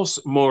they'll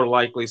more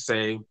likely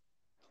say.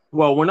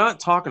 Well, we're not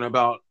talking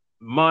about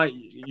my.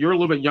 You're a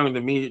little bit younger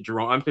than me,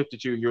 Jerome. I'm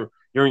 52.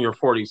 You're in your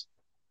 40s.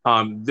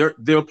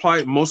 They'll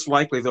probably most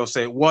likely they'll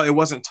say, well, it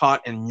wasn't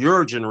taught in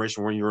your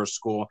generation when you were in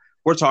school.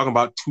 We're talking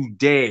about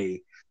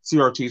today,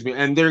 CRTs,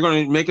 and they're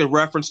going to make a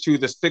reference to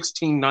the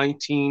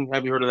 1619.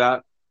 Have you heard of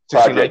that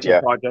Project, 1619 yeah,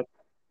 project?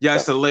 Yeah, yeah,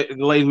 it's the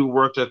lady who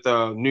worked at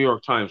the New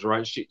York Times,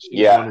 right? She's the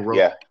one yeah, who wrote.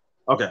 yeah.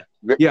 Okay,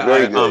 yeah,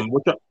 Very good.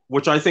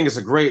 which I think is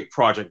a great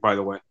project, by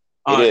the way.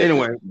 It is.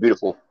 Anyway, It's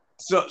beautiful.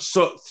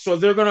 so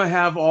they're gonna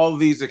have all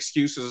these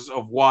excuses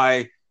of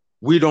why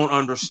we don't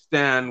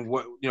understand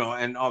what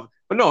and all,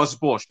 but no, it's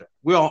bullshit.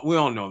 We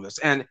all know this,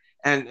 and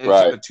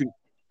Right.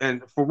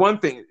 and for one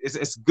thing,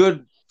 it's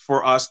good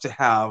for us to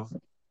have.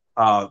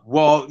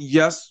 Well,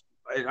 yes,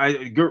 I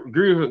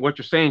agree with what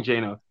you're saying,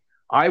 Jayna.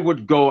 I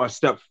would go a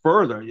step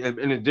further.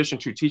 In addition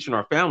to teaching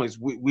our families,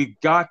 we've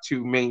got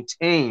to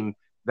maintain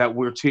that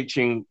we're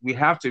teaching. We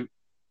have to.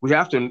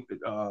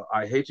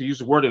 I hate to use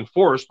the word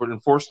enforce, but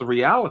enforce the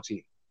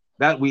reality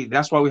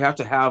that's why we have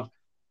to have,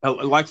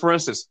 like for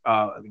instance,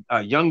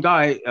 a young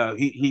guy,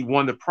 he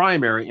won the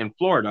primary in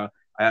Florida.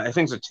 I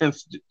think it's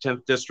the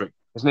 10th district.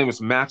 His name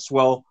is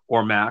Maxwell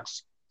or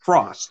Max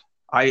Frost.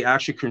 I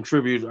actually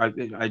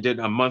contributed. I did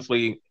a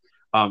monthly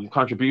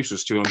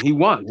contributions to him. He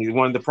won. He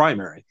won the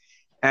primary,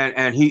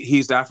 and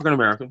he's African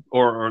American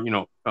or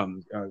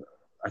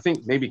I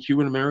think maybe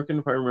Cuban American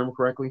if I remember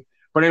correctly.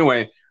 But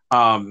anyway,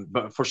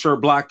 but for sure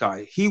black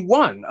guy. He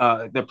won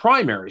the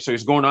primary, so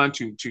he's going on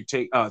to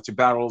take to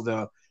battle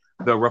the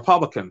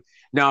Republican.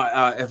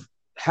 Now, if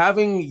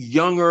having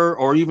younger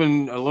or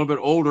even a little bit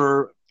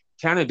older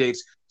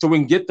candidates, so we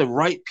can get the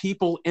right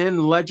people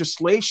in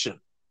legislation,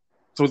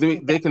 so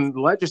they can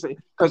legislate,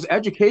 because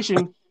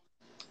education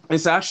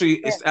it's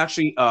actually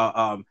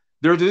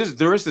there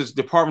is this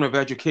Department of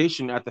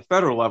Education at the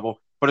federal level,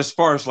 but as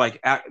far as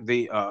like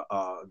the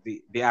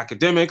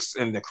academics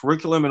and the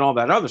curriculum and all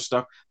that other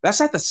stuff,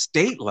 that's at the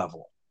state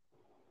level,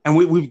 and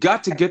we've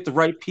got to get the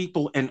right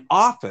people in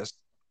office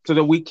so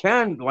that we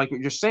can, like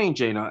you're saying,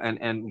 Jayna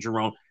and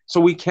Jarone, so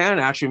we can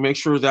actually make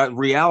sure that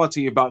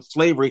reality about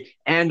slavery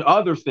and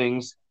other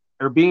things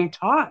are being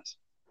taught.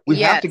 We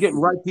have Yes. to get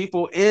right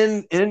people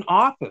in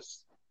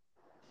office.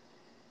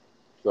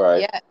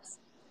 Right. Yes.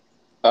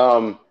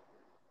 Um.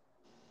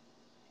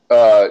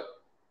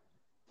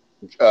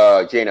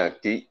 Jayna,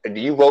 do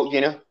you vote,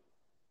 Jayna?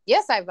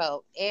 Yes, I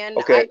vote. And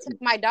Okay. I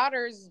took my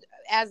daughters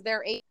as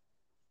their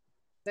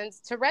agents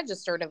to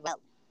register to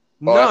vote.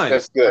 Oh, Nice.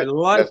 that's I good.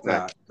 like That's nice.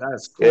 that.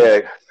 That's cool. Yeah, I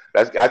think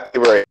that's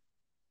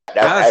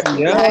That's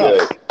actually pretty yeah.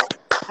 Like, good.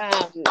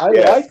 I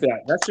Yeah, like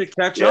that. That should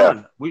catch yeah,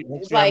 on. We should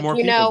have like, more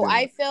people doing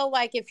I it. feel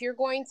like if you're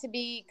going to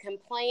be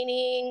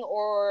complaining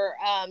or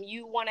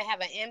you want to have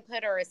an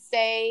input or a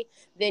say,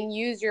 then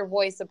use your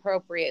voice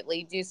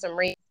appropriately. Do some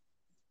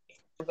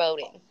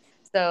voting.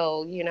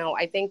 So,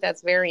 I think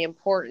that's very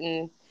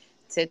important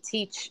to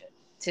teach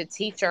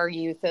our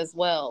youth as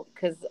well,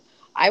 because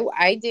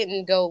I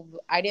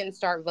didn't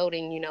start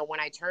voting, when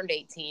I turned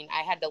 18.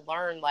 I had to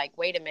learn, like,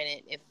 wait a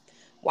minute, if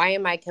why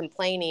am I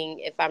complaining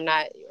if I'm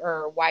not,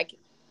 or why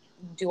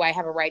do I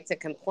have a right to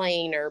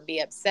complain or be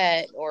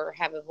upset or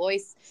have a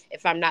voice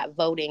if I'm not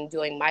voting,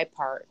 doing my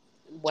part,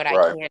 what I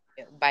right. can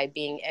do by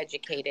being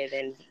educated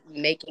and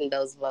making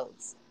those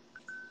votes.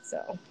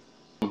 So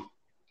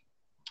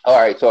All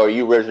right. So, are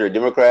you registered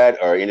Democrat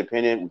or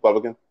Independent,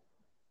 Republican?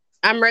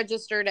 I'm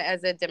registered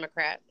as a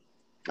Democrat.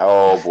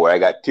 Oh boy, I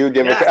got two Yes.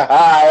 Democrats.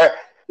 I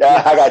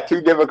Yes. got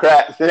two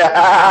Democrats.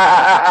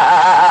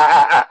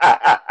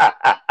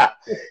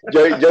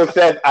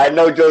 Joseph, I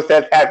know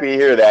Joseph's happy to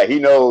hear that. He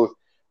knows.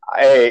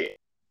 Hey,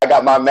 I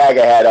got my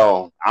MAGA hat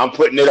on. I'm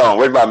putting it on.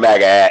 Where's my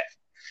MAGA hat?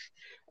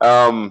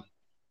 Um,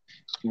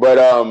 but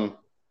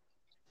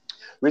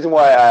reason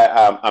why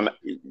I'm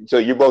so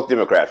you're both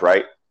Democrats,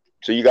 right?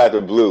 So you guys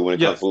are blue when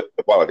it comes Yes.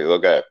 to politics.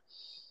 Okay.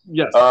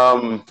 Yes.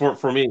 Um.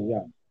 For me,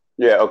 yeah.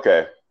 Yeah.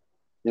 Okay.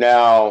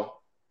 Now,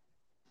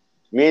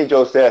 me and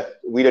Joseph,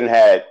 we didn't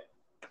had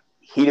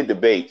heated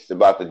debates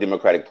about the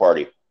Democratic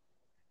Party.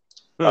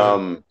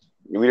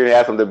 We didn't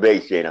have some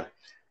debates, Jayna.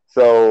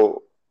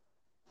 So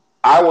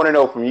I want to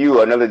know from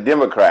you, another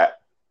Democrat,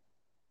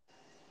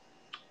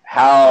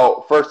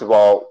 how, first of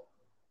all,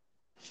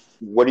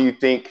 what do you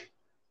think?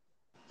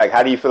 Like,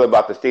 how do you feel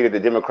about the state of the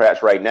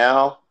Democrats right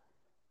now?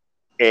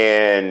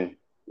 And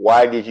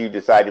why did you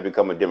decide to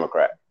become a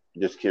Democrat?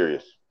 Just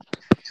curious.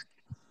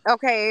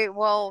 Okay,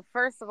 well,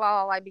 first of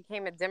all, I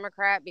became a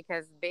Democrat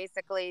because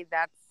basically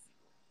that's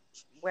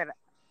what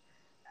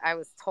I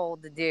was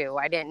told to do.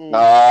 I didn't.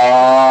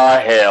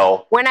 Ah,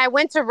 hell. When I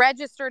went to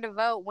register to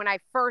vote, when I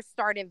first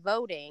started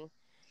voting,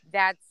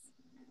 that's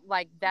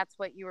that's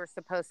what you were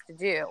supposed to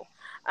do.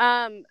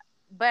 Um,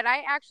 but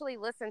I actually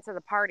listen to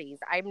the parties.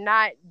 I'm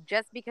not,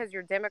 just because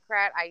you're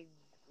Democrat.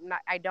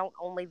 I don't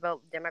only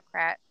vote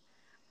Democrat.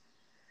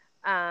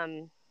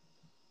 Um,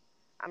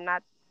 I'm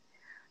not.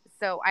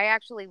 So I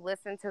actually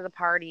listen to the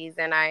parties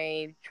and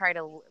I try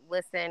to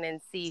listen and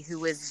see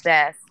who is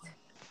best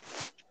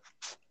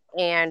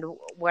and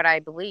what I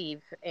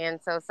believe. And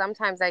so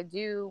sometimes I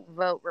do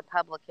vote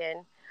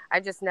Republican. I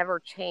just never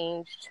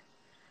changed.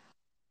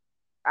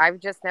 I've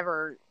just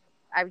never,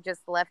 I've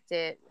just left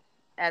it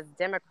as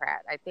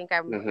Democrat. I think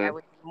I Mm-hmm.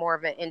 was more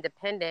of an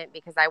independent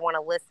because I want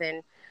to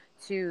listen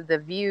to the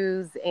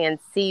views and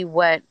see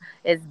what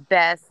is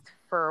best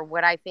for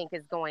what I think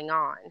is going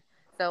on.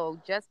 So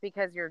just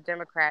because you're a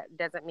Democrat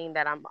doesn't mean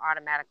that I'm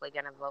automatically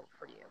going to vote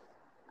for you.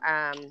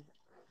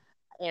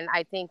 And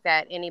I think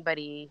that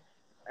anybody,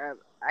 uh,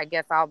 I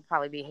guess I'll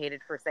probably be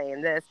hated for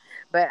saying this,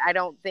 but I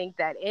don't think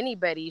that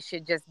anybody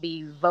should just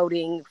be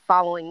voting,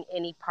 following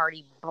any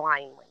party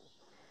blindly.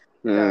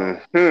 So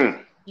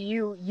Mm-hmm.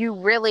 you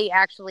really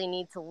actually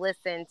need to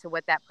listen to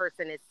what that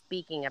person is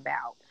speaking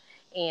about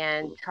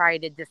and try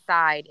to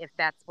decide if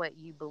that's what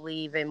you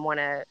believe and want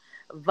to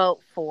vote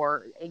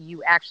for.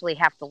 You actually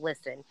have to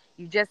listen.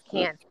 You just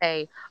can't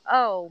say,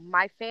 oh,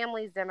 my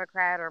family's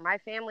Democrat or my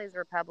family's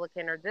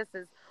Republican, or this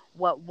is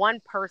what one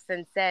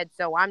person said,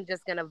 so I'm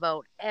just going to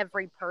vote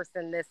every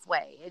person this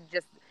way.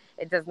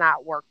 It does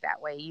not work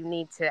that way. You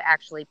need to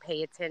actually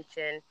pay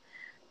attention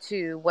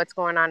to what's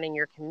going on in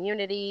your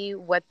community,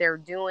 what they're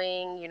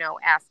doing,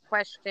 ask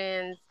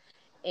questions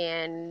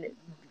and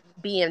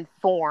be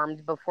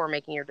informed before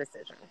making your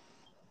decision.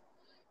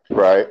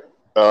 Right.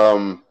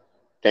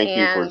 Thank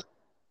you for And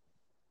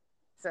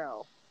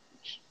so,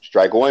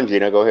 strike one,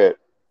 Jayna. Go ahead.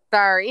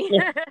 sorry.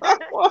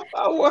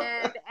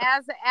 And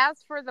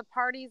as for the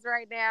parties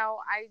right now,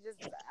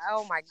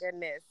 oh my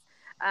goodness.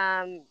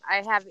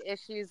 I have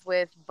issues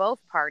with both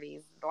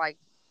parties. Like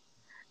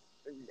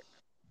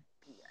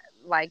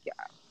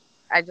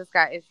I just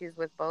got issues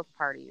with both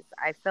parties.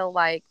 I feel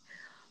like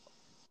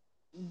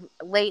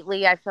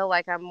lately I'm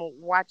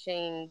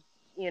watching,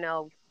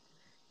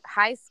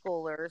 high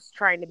schoolers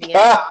trying to be in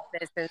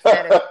office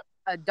instead of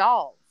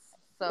adults.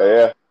 So,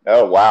 Yeah.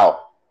 Oh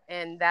wow.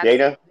 and that's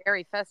Jayna,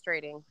 very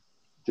frustrating.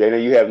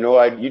 Jayna, you have no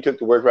idea. You took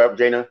the words right up,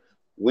 Jayna.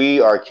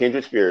 We are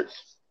kindred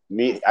spirits.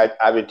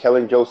 I've been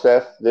telling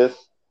Joseph this.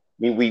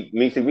 Me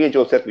and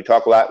Joseph, we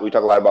talk a lot. We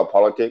talk a lot about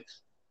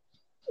politics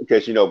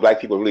because black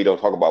people really don't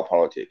talk about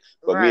politics.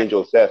 But Right.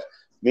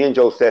 me and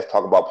Joseph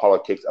talk about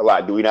politics a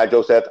lot. Do we not,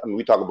 Joseph? I mean,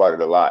 we talk about it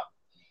a lot,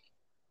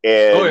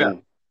 Oh yeah.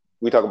 and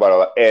we talk about it a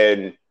lot.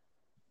 And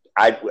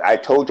I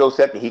told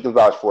Joseph, and he can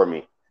vouch for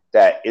me,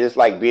 that it is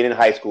like being in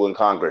high school in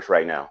Congress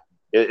right now.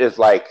 It's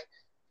like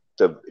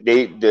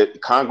the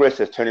Congress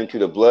has turned into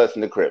the Bloods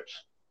and the Crips.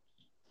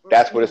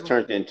 That's what it's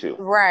turned into.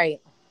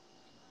 Right.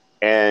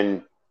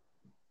 And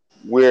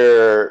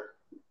we're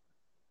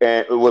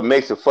and what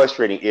makes it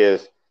frustrating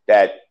is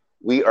that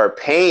we are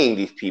paying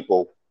these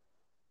people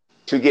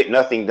to get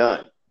nothing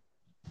done.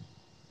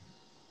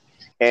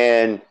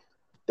 And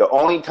the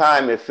only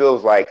time it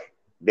feels like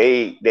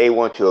they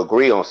want to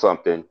agree on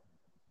something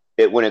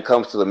is when it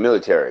comes to the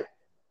military.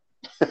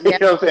 You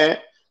know what I'm saying?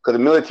 Because the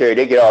military,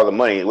 they get all the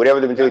money. Whatever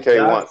the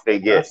military wants, they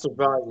get. That's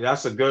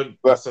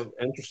But, an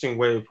interesting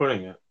way of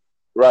putting it.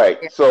 right.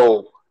 Yeah.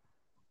 So,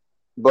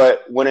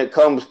 but when it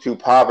comes to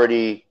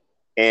poverty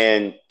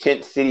and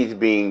tent cities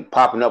being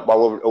popping up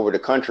all over the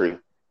country,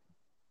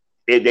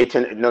 they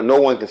tend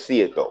no one can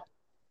see it though.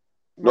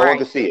 No one Right.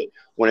 can see it.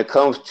 When it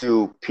comes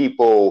to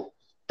people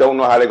don't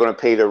know how they're going to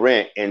pay their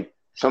rent, and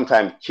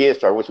sometimes kids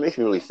starve, which makes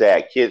me really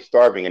sad. Kids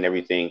starving and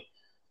everything,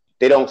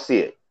 they don't see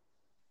it.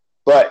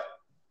 But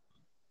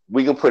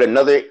we can put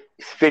another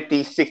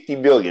 50, 60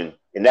 billion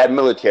in that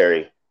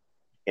military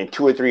in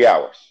 2 or 3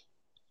 hours.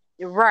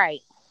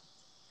 Right.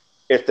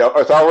 It's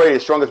already the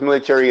strongest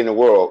military in the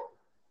world,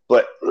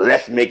 but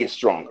let's make it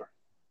stronger.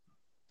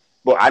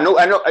 But I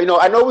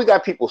know we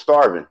got people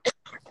starving.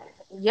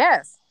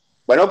 Yes.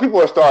 But I know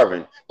people are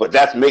starving. But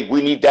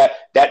we need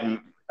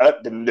the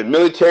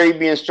military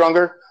being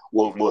stronger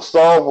will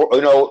solve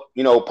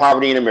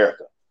poverty in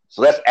America.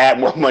 So let's add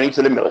more money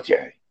to the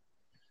military.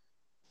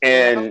 Well,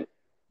 And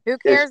who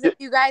cares if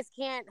you guys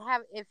can't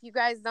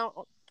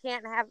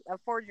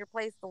afford your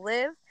place to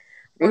live?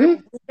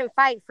 We can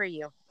fight for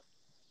you.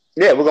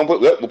 Yeah, we'll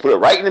put it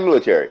right in the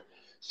military.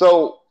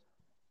 So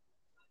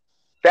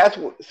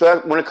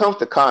when it comes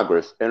to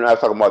Congress, and I was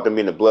talking about them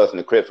being the Bloods and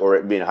the Crips or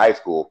it being high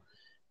school,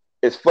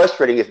 it's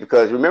frustrating. It's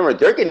because remember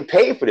they're getting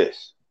paid for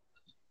this.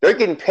 They're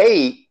getting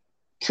paid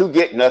to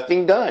get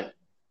nothing done.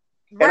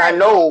 Right. And I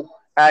know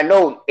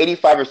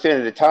 85%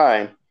 of the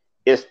time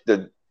it's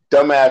the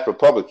dumbass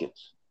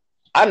Republicans.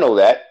 I know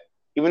that.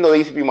 Even though they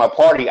used to be my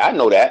party, I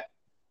know that.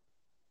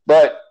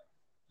 But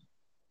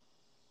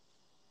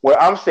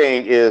what I'm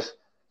saying is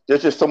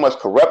there's just so much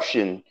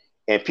corruption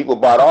and people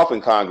bought off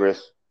in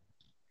Congress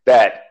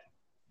that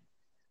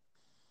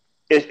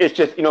it's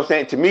just, what I'm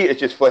saying, to me, it's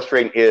just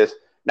frustrating is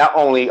not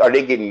only are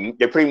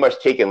they're pretty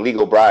much taking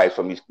legal bribes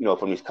from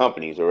these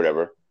companies or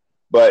whatever,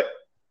 but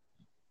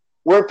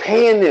we're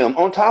paying them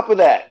on top of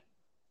that.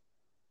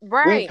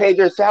 Right. We pay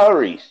their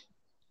salaries.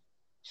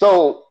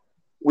 So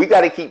we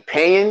got to keep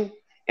paying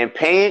and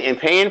paying and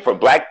paying for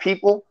black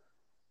people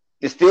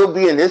to still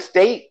be in this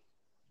state.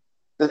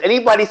 Does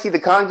anybody see the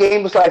con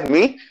game besides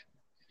me?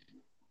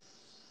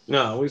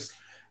 No,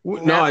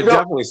 I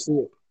definitely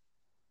see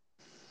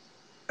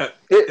it.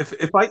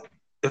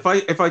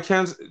 If I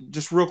can,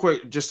 just real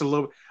quick, just a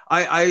little,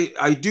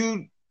 I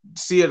do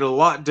see it a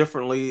lot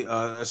differently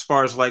as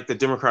far as like the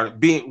Democratic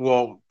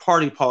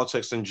party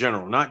politics in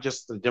general, not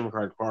just the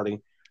Democratic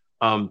Party,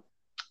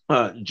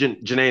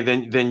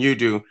 Janae, than you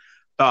do.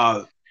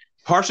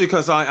 Partially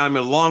because I'm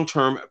a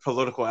long-term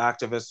political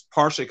activist,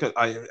 partially because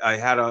I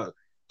had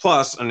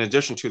in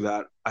addition to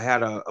that, I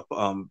had a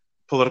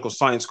political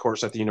science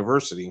course at the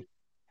university.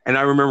 And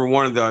I remember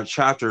one of the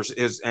chapters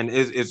is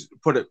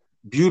put it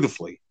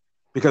beautifully,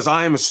 because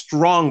I am a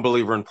strong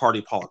believer in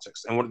party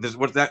politics. And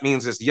what that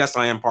means is, yes,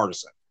 I am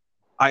partisan.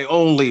 I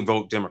only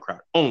vote Democrat,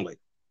 only.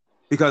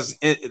 Because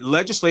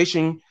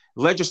legislating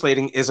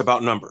is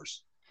about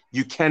numbers.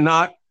 You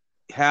cannot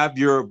have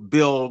your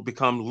bill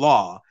become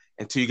law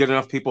until you get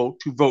enough people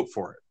to vote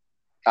for it.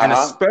 And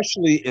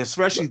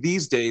especially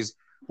these days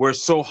where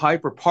it's so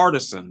hyper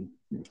partisan,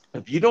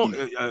 if you don't,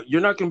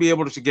 you're not going to be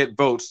able to get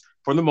votes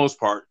for the most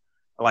part,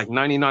 like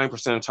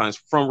 99% of times,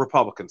 from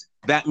Republicans.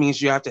 That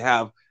means you have to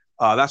have.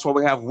 That's why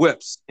we have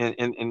whips in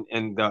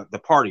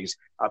the parties,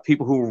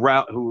 people who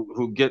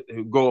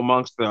go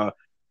amongst the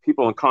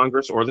people in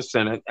Congress or the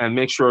Senate and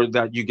make sure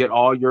that you get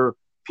all your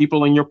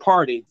people in your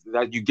party,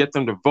 that you get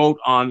them to vote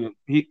on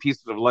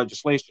pieces of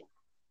legislation.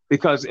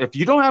 Because if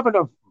you don't have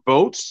enough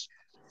votes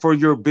for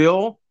your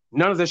bill,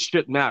 none of this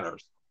shit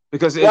matters.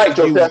 Because Right,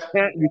 Joseph.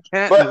 you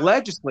can't But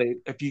legislate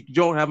if you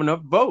don't have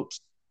enough votes.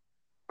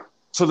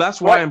 So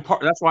that's right. why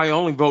that's why I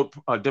only vote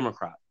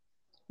Democrat.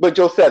 But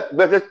Joseph,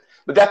 but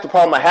that's the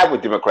problem I have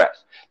with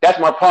Democrats. That's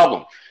my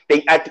problem.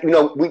 They,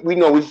 we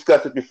know we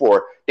discussed it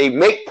before. They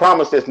make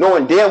promises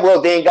knowing damn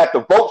well they ain't got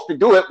the votes to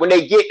do it when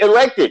they get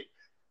elected.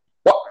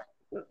 Well,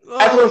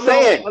 that's what I'm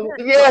saying.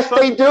 Yes,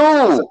 they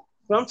do.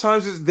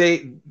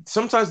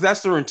 Sometimes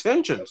that's their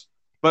intentions,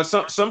 but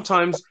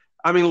sometimes,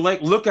 I mean,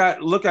 like look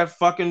at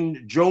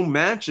fucking Joe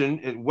Manchin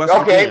in West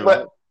Virginia,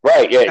 but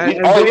right, yeah,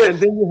 and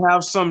then you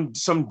have some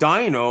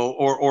Dino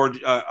or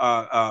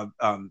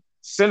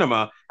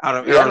Cinema out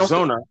of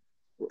Arizona.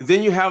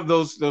 Then you have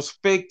those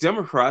fake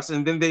Democrats,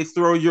 and then they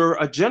throw your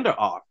agenda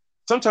off.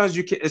 Sometimes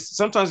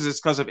sometimes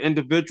it's because of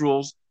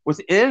individuals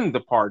within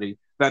the party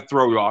that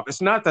throw you off.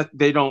 It's not that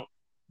they don't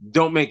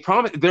make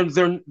promise.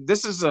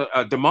 This is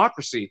a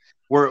democracy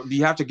where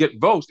you have to get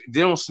votes.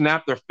 They don't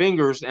snap their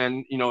fingers,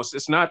 and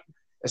it's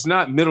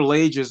not Middle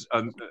Ages,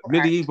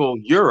 medieval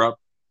Europe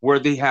where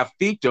they have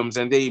fiefdoms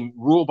and they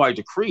rule by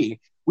decree.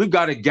 We've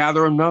got to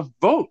gather enough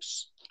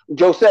votes.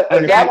 Joseph,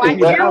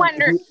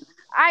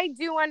 I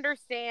do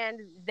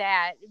understand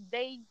that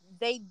they're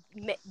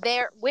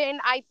when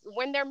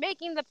they're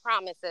making the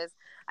promises,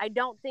 I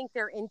don't think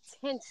they're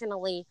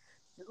intentionally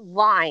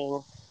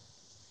lying.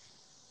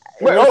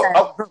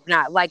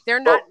 Not like they're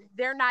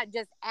not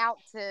just out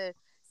to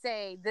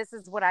say this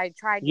is what I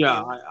tried to do.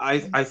 Yeah,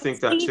 I think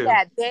that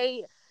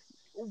too.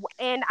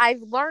 And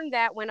I've learned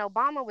that when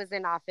Obama was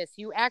in office,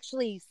 you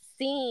actually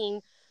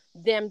seen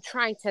them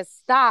trying to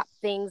stop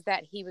things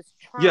that he was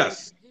trying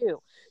to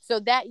do. So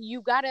that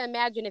you got to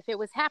imagine if it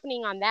was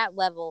happening on that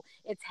level,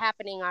 it's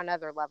happening on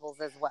other levels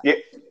as well. Yeah,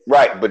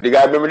 right. But you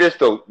got to remember this,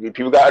 though.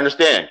 People got to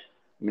understand.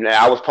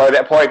 I was part of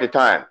that party at the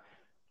time.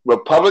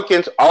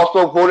 Republicans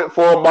also voted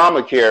for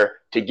Obamacare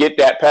to get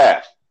that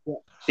passed.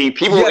 See,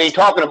 people ain't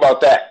talking about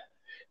that.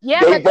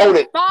 Yeah, they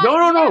voted.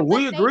 No.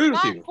 We agree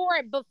with you. For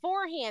it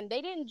beforehand,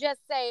 they didn't just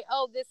say,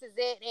 "Oh, this is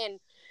it," and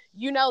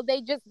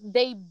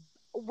they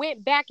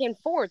went back and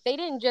forth. They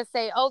didn't just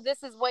say, "Oh,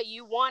 this is what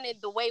you wanted,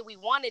 the way we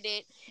wanted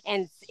it,"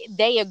 and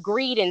they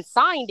agreed and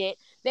signed it.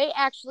 They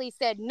actually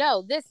said,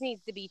 "No, this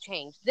needs to be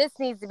changed. This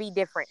needs to be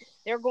different."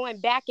 They're going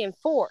back and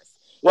forth.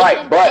 Right,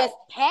 it didn't just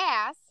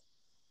pass.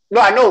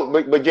 No, I know,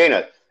 but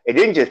Jayna, it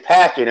didn't just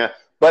pass, Jayna,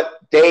 but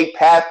they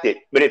passed it.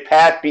 But it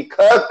passed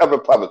because of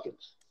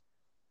Republicans.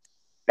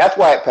 That's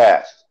why it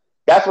passed.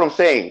 That's what I'm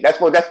saying. That's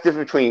the difference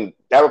between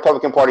that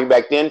Republican Party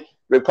back then.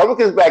 The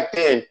Republicans back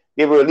then,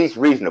 they were at least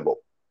reasonable.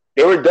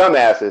 They were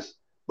dumbasses,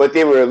 but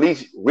they were at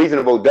least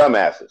reasonable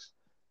dumbasses.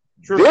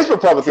 True. This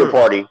Republican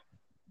Party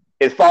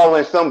is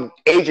following some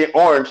Agent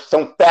Orange,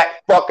 some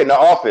fat fuck in the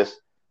office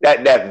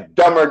that's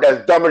dumber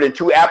than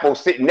two apples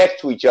sitting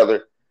next to each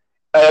other.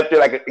 Up there,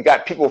 like it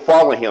got people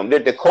following him. They're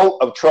the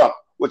cult of Trump,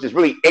 which is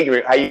really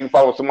ignorant. How you can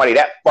follow somebody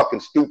that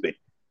fucking stupid?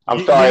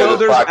 I'm sorry.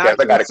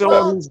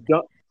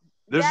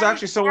 There's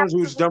actually someone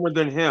who's dumber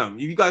than him.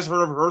 You guys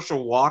heard of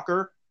Herschel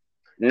Walker?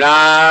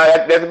 Nah,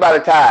 that's about a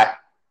tie.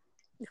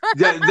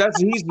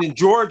 He's in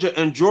Georgia,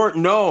 and Georgia.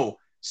 No,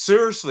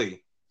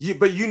 seriously.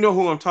 But you know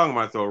who I'm talking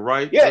about, though,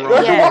 right? Yeah,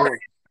 Herschel Walker.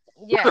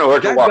 Yeah.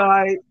 That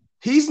guy.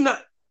 He's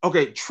not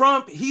okay.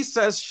 Trump. He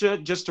says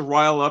shit just to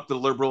rile up the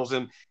liberals,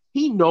 and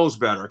he knows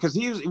better because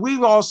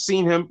we've all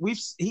seen him.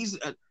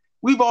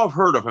 We've all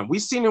heard of him.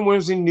 We've seen him when he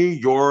was in New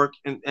York,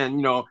 and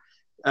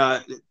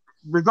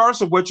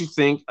regardless of what you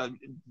think,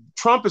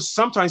 Trump is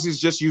sometimes he's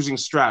just using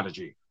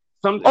strategy.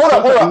 Hold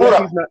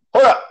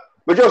up.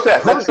 But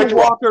Joseph, Herschel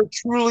Walker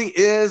truly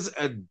is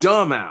a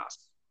dumbass.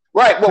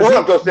 Right. Well, hold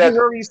up, Joseph. You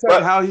heard he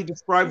said how he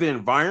described the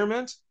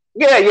environment.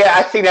 Yeah,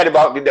 I seen that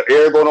about the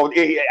air going on.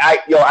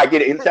 I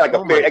get it. It sounds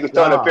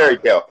like a fairy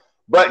tale.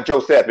 But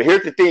Joseph, but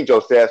here's the thing,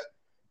 Joseph.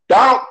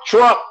 Donald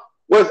Trump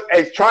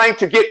is trying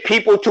to get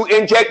people to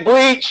inject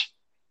bleach.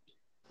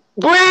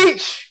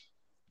 Bleach.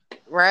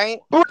 Right.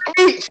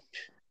 Bleach.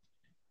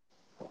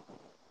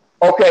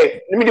 Okay,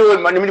 let me do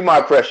my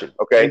impression.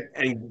 Okay.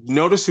 And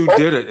notice who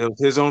did it. It was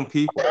his own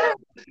people.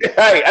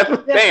 Hey, that's what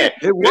I'm saying.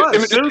 It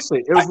was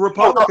seriously. It was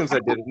Republicans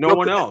that did it. No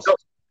one else.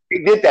 He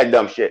did that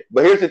dumb shit.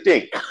 But here's the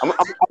thing. I'm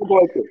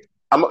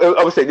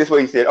gonna say this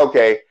way. He said,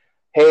 "Okay,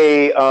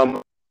 hey,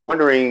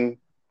 wondering.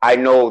 I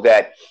know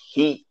that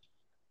heat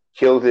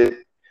kills it,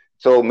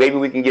 so maybe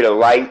we can get a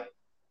light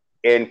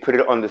and put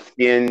it on the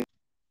skin,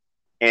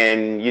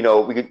 and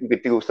we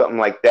could do something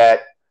like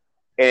that,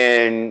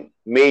 and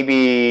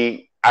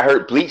maybe." I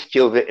heard bleach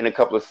kills it in a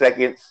couple of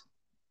seconds.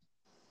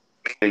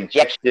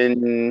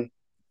 Injection,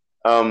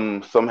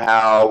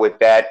 somehow with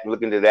that.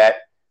 Look into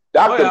that.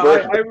 Dr.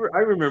 Birch, I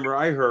remember.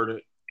 I heard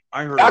it.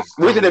 That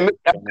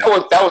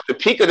was the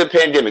peak of the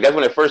pandemic. That's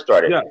when it first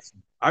started. Yes,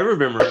 I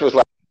remember.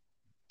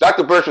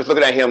 Dr. Birch was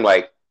looking at him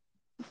like,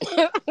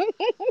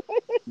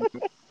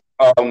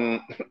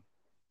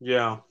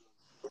 yeah.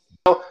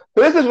 So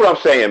this is what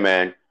I'm saying,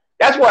 man.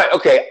 That's why.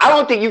 Okay, I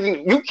don't think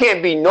you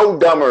can't be no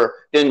dumber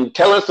than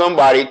telling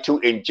somebody to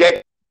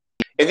inject.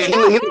 And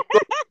then he,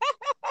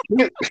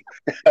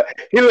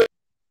 he looked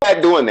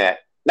bad doing that.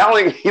 Not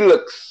only he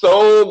looked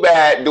so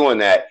bad doing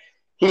that,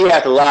 he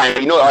has to lie.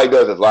 You know, all he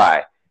does is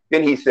lie.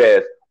 Then he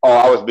says, "Oh,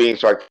 I was being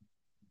sarcastic,"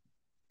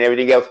 and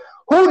everything else.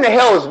 Who in the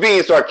hell is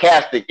being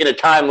sarcastic in a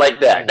time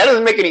like that? That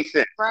doesn't make any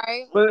sense.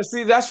 Right. But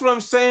see, that's what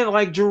I'm saying.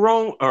 Like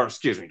Jerome, or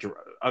excuse me,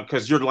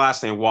 because your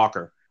last name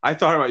Walker. I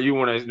thought about you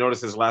when I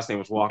noticed his last name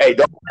was Walker. Hey,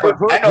 don't. But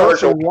I know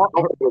Herschel Herschel.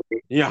 Walker.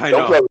 Yeah, I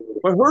Don't play know. with me.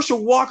 But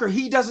Herschel Walker,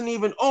 he doesn't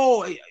even.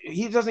 Oh,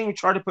 he doesn't even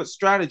try to put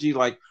strategy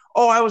like,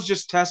 oh, I was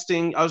just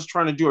testing. I was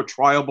trying to do a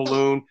trial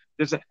balloon.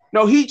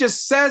 No, he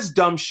just says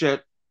dumb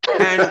shit,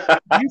 and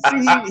you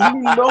see,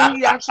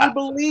 he actually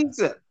believes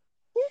it.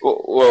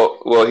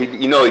 Well,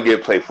 you know he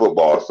did play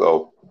football,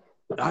 so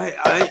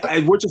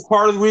Which is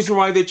part of the reason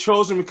why they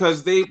chose him,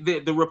 because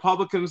the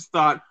Republicans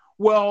thought,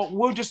 well,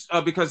 we'll just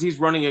because he's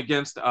running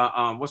against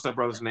what's that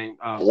brother's name?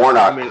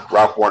 Warnock,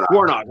 Ralph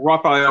Warnock.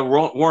 Raphael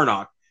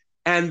Warnock,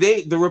 and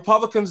the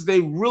Republicans,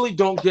 they really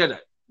don't get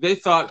it. They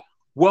thought,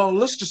 well,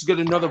 let's just get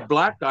another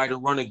black guy to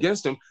run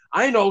against him.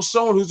 I know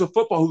someone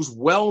who's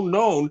well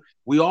known.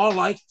 We all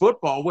like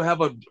football. We'll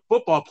have a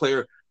football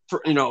player.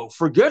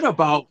 Forget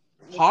about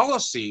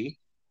policy.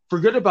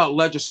 Forget about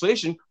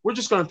legislation. We're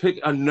just going to pick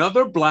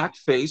another black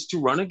face to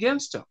run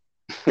against him.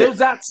 They're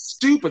that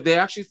stupid. They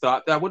actually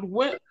thought that would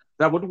win.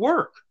 That would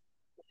work.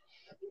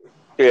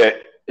 Yeah.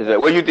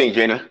 What do you think,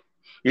 Jayna?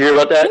 You hear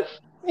about that?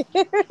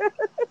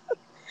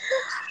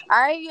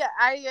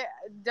 I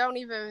don't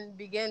even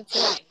begin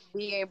to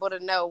be able to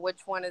know which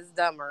one is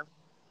dumber.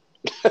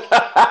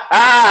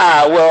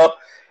 Well,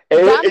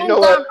 you know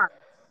what?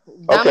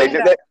 Okay,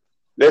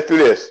 let's do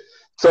this.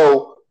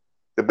 So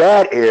the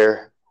bad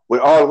air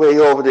went all the way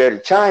over there to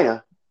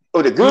China.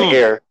 Oh, the good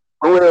air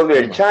went over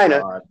there to China,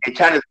 God. And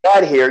China's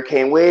bad air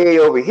came way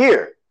over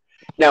here.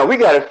 Now we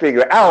got to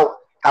figure out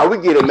how we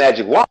get a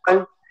magic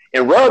wand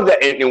and rub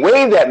that and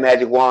wave that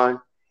magic wand,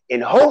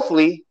 and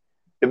hopefully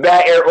the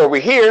bad air over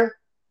here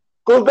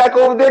goes back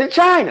over there to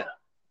China.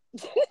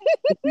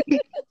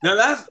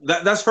 Now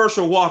that's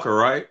Herschel Walker,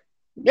 right?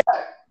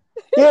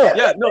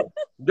 Yeah.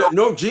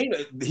 No, Gina.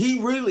 He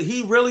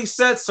really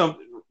said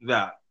something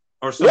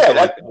or something.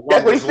 Yeah,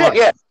 that's what he said.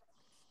 Yeah,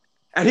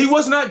 and he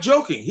was not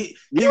joking. He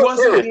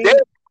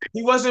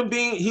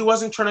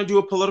wasn't trying to do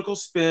a political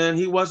spin.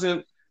 He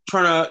wasn't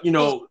trying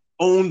to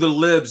own the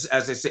libs,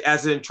 as they say,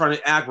 as in trying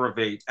to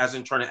aggravate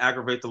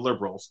the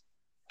liberals.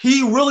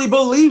 He really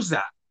believes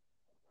that.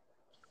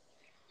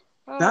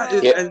 That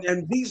is,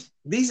 and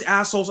these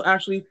assholes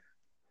actually,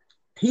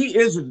 he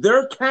is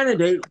their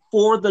candidate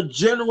for the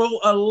general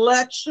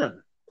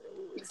election.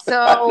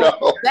 So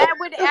that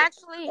would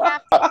actually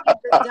have to be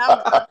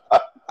the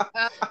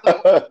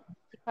dumber,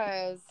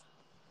 because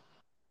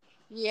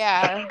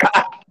yeah.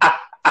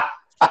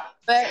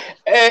 But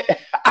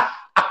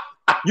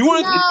you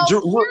want to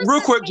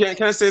real quick, Jane?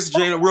 Can I say this,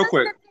 Jayna, real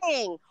quick?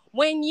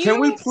 Can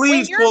we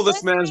please pull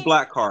this man's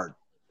black card?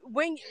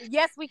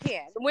 Yes, we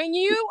can. When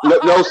you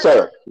no,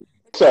 sir.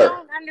 If you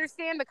don't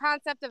understand the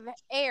concept of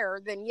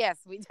air, then yes,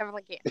 we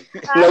definitely can.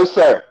 No,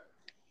 sir.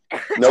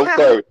 No,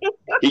 sir.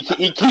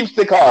 He keeps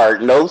the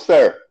card. No,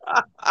 sir.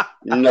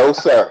 No,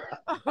 sir.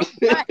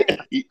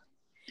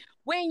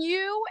 When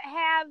you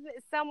have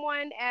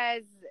someone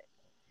as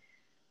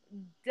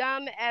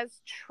dumb as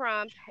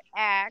Trump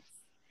acts,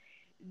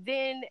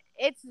 then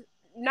it's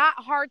not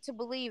hard to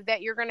believe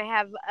that you're going to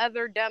have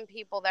other dumb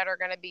people that are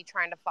going to be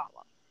trying to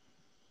follow.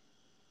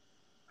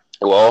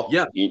 Well,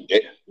 yeah.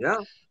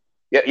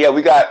 Yeah,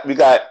 we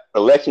got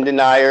election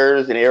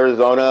deniers in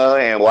Arizona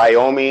and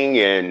Wyoming,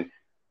 and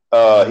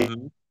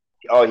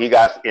he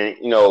got,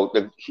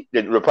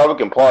 the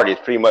Republican Party is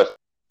pretty much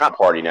Trump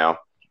party now,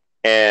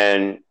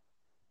 and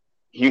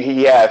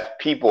he has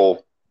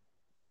people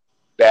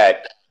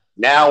that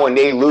now when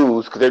they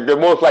lose, because they're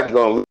most likely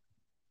going to lose,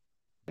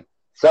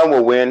 some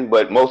will win,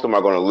 but most of them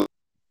are going to lose.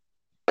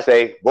 I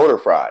say voter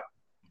fraud,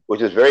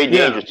 which is very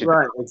dangerous.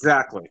 Right,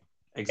 exactly.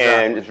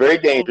 And it's very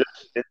dangerous.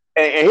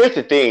 And here's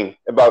the thing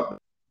about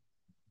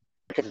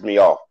pisses me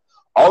off.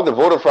 All the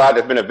voter fraud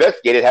that's been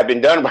investigated have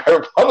been done by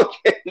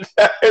Republicans.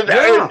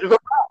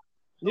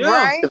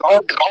 Right.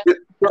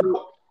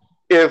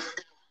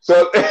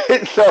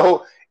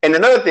 So, and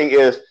another thing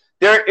is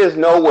there is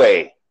no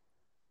way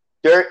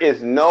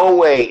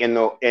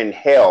in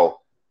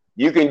hell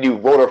you can do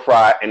voter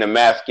fraud in a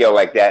mass scale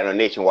like that in a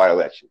nationwide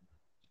election.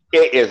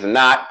 It is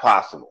not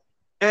possible.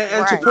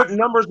 And to put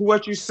numbers to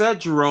what you said,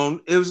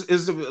 Jarone,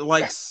 is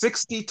like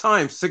 60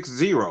 times,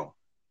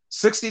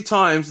 60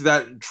 times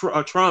that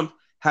Trump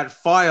had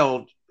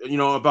filed,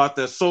 about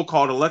the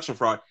so-called election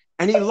fraud,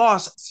 and he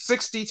lost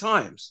 60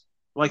 times,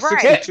 like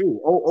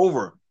 62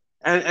 over.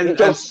 And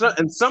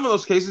some of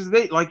those cases,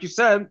 they, like you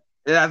said,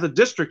 at the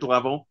district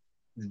level,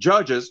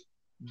 judges,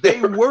 they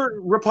were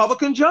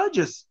Republican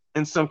judges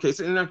in some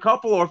cases, and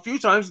a few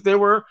times they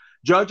were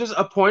judges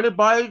appointed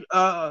by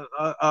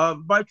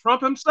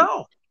Trump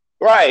himself.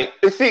 Right.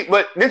 See,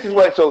 but this is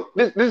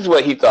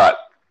what he thought,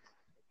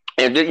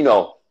 and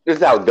This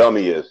is how dumb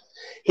he is.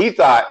 He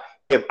thought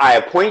if I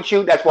appoint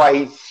you, that's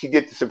why he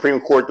did the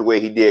Supreme Court the way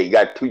he did. You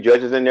got 2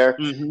 judges in there.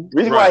 The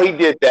reason why Right. he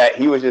did that,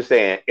 he was just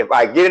saying, if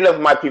I get enough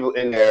of my people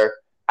in there,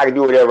 I can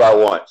do whatever I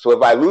want. So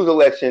if I lose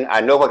election,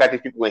 I know if I got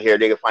these people in here,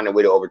 they can find a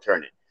way to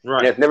overturn it. And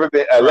Right. it's never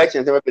been Right.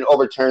 election's never been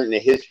overturned in the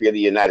history of the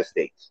United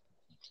States.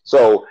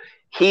 So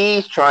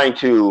he's trying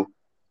to,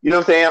 you know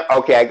what I'm saying?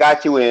 Okay, I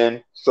got you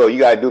in, so you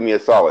got to do me a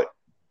solid.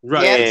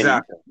 Right. Yep. And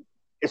Exactly.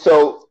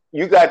 so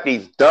you got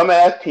these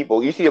dumbass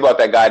people. You see about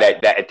that guy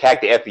that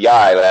attacked the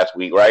FBI last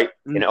week, right?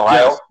 In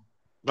Ohio? Yes.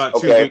 About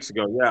 2 Okay. weeks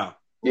ago. Yeah.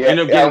 Yeah,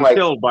 Ended up yeah, I'm getting like,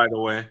 killed, by the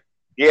way.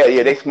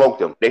 yeah, they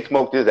smoked him. They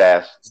smoked his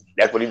ass.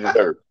 That's what he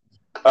deserved.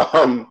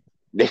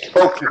 They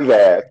smoked his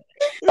ass.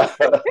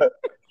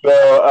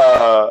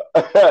 So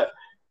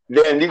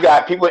then you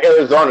got people in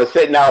Arizona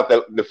sitting out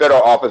at the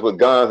federal office with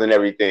guns and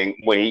everything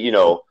when he,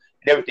 and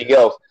everything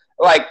else.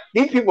 Like,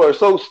 these people are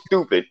so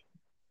stupid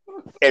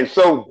and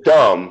so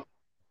dumb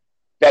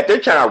that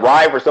they're trying to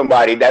ride for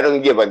somebody that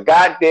doesn't give a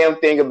goddamn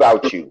thing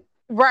about you.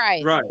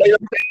 Right. Right.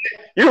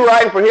 You're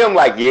riding for him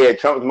like, yeah,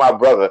 Trump's my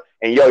brother.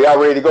 And yo, y'all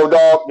ready to go,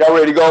 dog? Y'all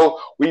ready to go?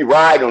 We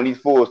ride on these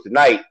fools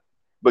tonight.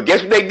 But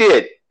guess what they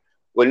did?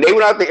 When they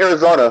went out to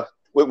Arizona,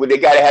 when they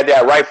got to have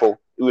that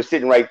rifle, it was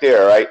sitting right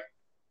there, right?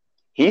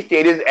 He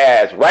stayed his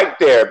ass right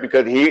there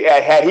because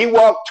had he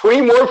walked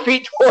 20 more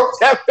feet towards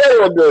that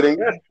federal building,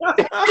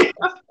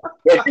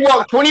 if he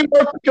walked 20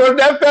 more feet towards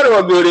that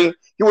federal building,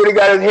 he would have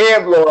got his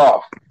head blown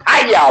off.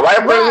 Y'all, right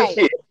in front of his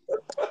kids.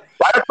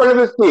 Right in front of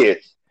his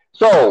kids.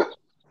 So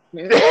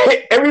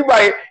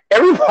everybody's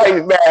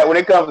mad when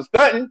it comes to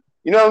stunting.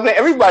 You know what I'm saying?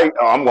 Everybody,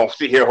 I'm gonna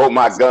sit here and hold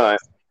my gun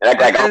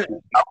and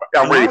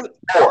I'm ready for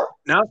war.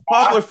 Now it's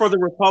popular for the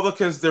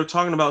Republicans. They're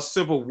talking about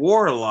civil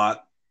war a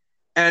lot,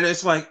 and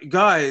it's like,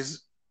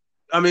 guys,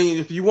 I mean,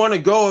 if you want to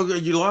go,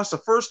 you lost the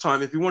first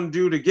time. If you want to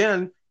do it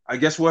again, I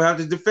guess we'll have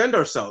to defend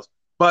ourselves.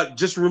 But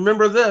just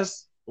remember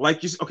this,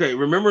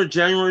 remember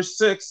January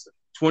 6th,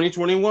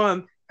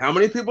 2021. How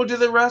many people did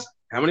they arrest?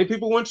 How many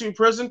people went to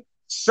prison?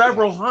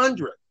 Several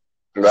hundred.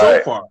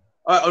 Right. So far,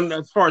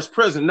 as far as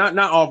prison, not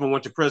all of them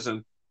went to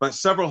prison, but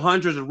several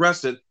hundred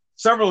arrested.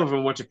 Several of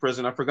them went to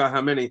prison. I forgot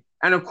how many.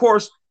 And of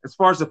course, as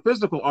far as the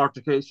physical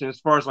altercation, as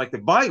far as like the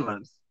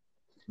violence,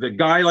 the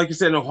guy, like you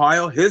said, in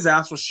Ohio, his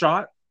ass was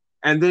shot.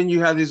 And then you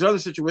have these other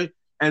situations,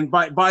 and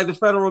by the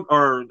federal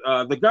or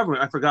the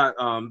government, I forgot,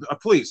 a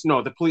police.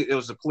 No, the police. It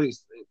was the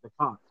police, the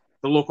cops,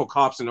 the local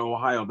cops in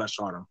Ohio that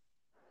shot him.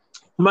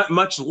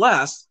 Much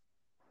less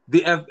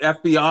the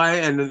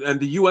FBI and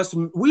the U.S.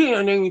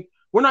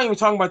 We're not even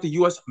talking about the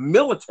U.S.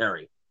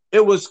 military.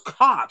 It was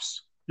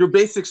cops, your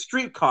basic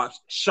street cops,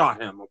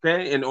 shot him.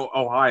 Okay, in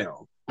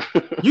Ohio,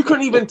 they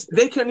couldn't even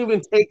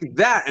take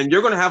that, and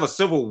you're going to have a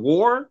civil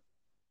war,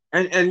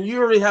 and you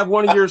already have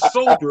one of your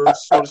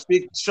soldiers, so to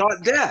speak,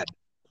 shot dead.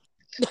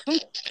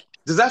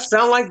 Does that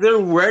sound like they're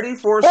ready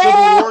for a civil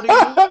war to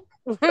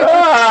you?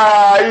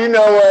 You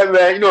know what,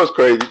 man? You know what's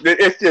crazy?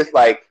 It's just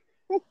like,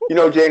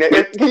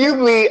 Jayna. Can you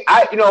believe?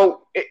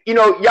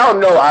 Y'all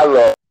know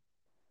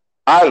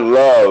I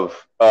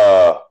love.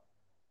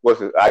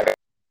 What's it?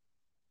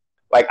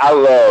 I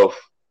love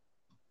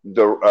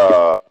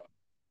the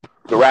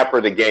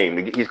rapper, The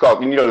Game. He's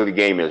called. You know who The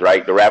Game is,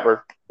 right? The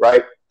rapper,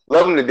 right?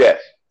 Love him to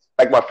death.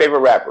 Like my favorite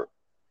rapper.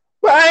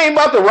 But I ain't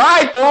about to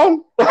ride for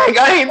him. Like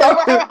I ain't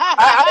about to.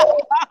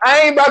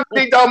 I ain't about to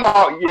be talking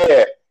about.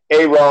 Yeah,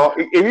 hey, Ron.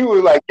 If he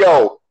was like,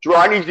 yo, Drew,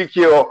 I need you to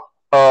kill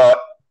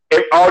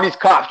all these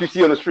cops you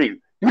see on the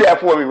street. Do that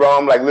for me,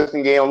 Ron. I'm like,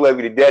 listen, Game, I love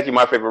you to death. You're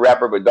my favorite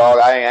rapper, but dog,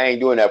 I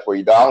ain't doing that for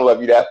you, dog. I don't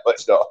love you that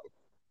much, dog.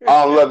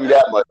 I don't love you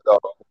that much, dog.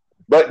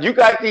 But you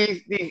got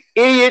these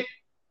idiot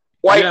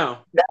white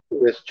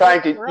activists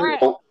trying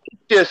to,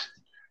 just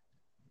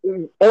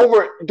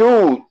over,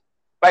 dude.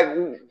 Like,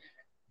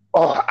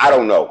 I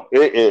don't know.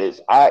 It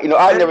is. I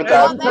never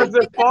thought because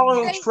they're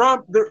following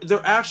Trump.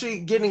 They're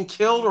actually getting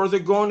killed, or they're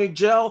going to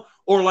jail,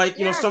 or like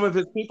some of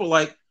his people.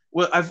 Like,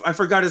 well, I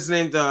forgot his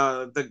name.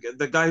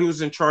 The guy who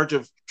was in charge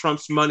of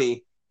Trump's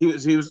money. He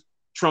was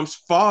Trump's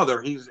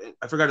father.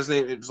 I forgot his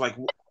name. It was like,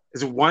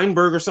 is it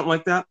Weinberg or something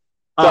like that?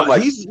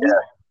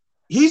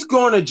 He's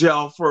going to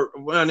jail for.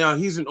 Well, now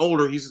he's an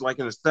older. He's like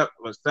in the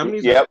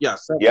 70s. Yep. Yeah,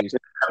 70s.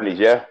 70s.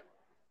 Yeah.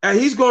 And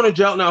he's going to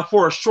jail now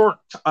for a short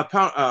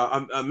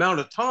amount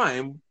of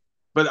time,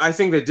 but I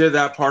think they did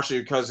that partially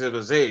because of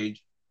his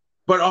age.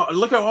 But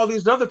look at all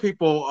these other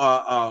people,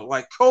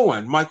 like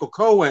Michael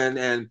Cohen,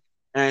 and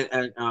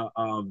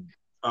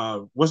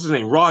what's his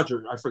name,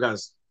 Roger? I forgot.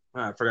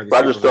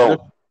 Roger Stone.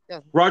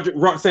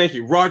 Thank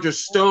you, Roger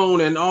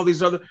Stone, and all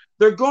these other.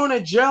 They're going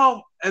to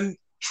jail, and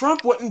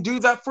Trump wouldn't do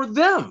that for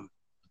them.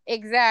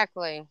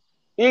 Exactly.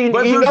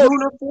 But they're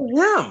doing it for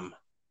him.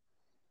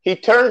 He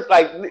turns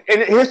and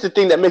here's the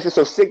thing that makes it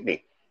so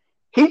sickening.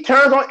 He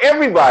turns on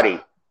everybody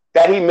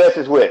that he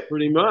messes with.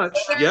 Pretty much,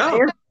 yeah.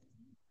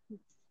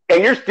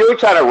 And you're still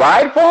trying to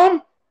ride for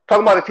him?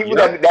 Talking about the people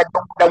that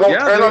won't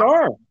turn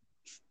on.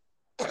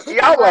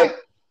 Y'all like,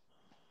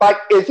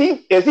 is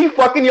he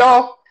fucking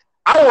y'all?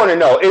 I want to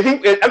know.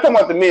 I'm talking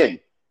about the men.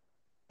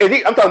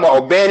 I'm talking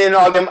about O'Bannon and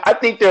all them. I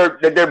think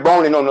they're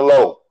boning on the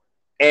low,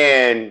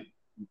 and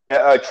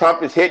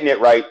Trump is hitting it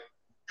right.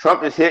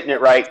 Trump is hitting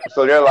it right.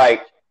 So they're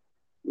like,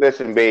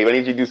 "Listen, babe, I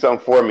need you to do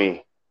something for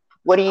me.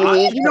 What do you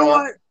need, You know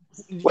Trump?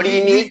 what? What do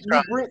you need,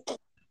 Trump?"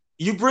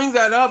 You bring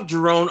that up,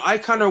 Jarone. I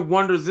kind of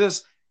wonder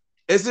this.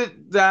 Is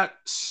it that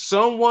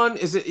someone,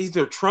 is it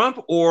either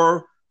Trump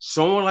or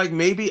someone like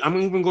maybe,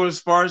 I'm even going as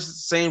far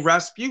as saying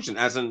Rasputin,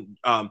 as in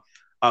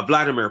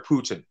Vladimir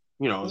Putin,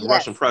 the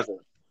Russian Yes.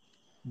 president.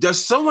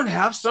 Does someone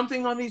have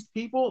something on these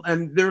people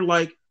and they're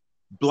like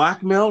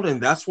blackmailed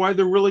and that's why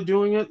they're really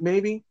doing it?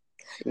 Maybe.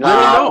 I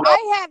don't know.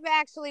 I have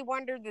actually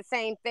wondered the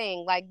same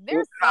thing. Like,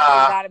 there's something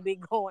got to be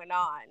going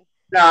on.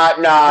 No.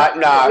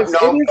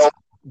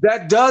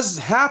 That does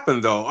happen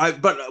though.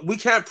 But we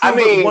can't prove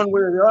it one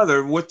way or the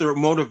other with their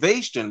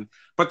motivation.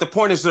 But the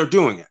point is they're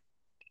doing it.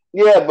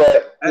 Yeah,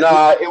 but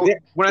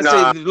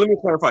let me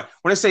clarify.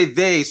 When I say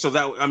they, so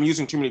that I'm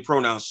using too many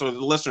pronouns, so the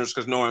listeners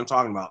know what I'm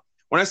talking about.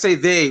 When I say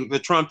they, the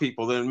Trump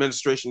people, the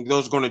administration,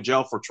 those going to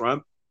jail for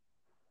Trump,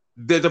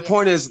 the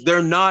point is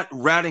they're not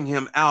ratting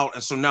him out,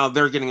 and so now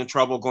they're getting in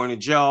trouble, going to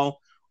jail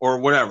or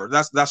whatever.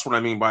 That's what I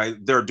mean by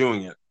they're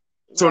doing it.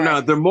 So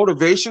now their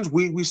motivations,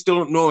 we still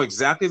don't know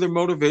exactly their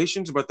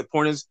motivations, but the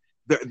point is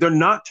they're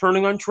not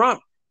turning on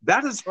Trump.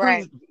 That is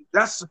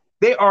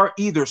they are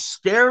either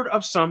scared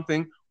of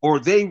something or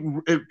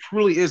it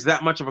truly is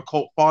that much of a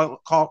cult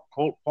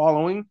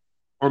following,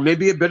 or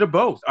maybe a bit of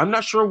both. I'm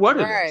not sure what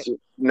it is. It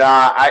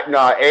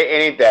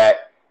ain't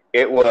that.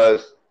 It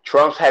was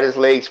Trump's had his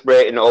legs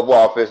spread in the Oval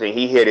Office and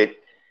he hit it.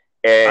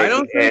 And I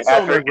don't think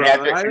so, my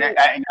brother.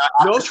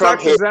 No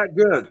sex is that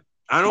good.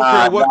 I don't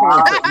care what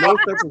kind of sex. No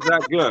sex is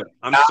that good.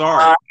 I'm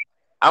sorry.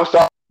 I'm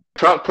sorry.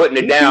 Trump putting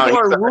it down.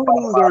 People are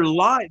ruining their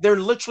lives. They're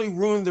literally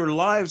ruining their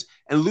lives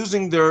and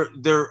losing their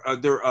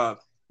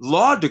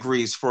law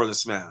degrees for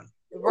this man.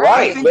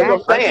 Right. I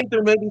think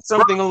there may be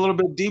something a little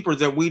bit deeper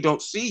that we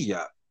don't see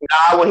yet.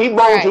 When he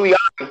boned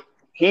Giuliani,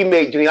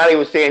 Giuliani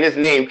was saying his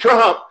name,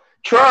 Trump,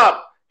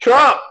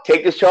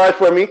 take this charge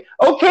for me.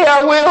 Okay,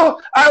 I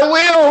will.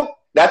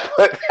 That's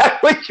what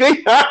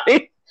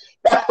Giuliani.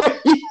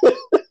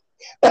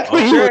 That's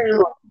what he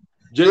was.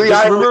 Just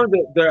remember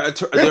that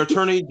the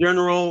Attorney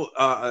General,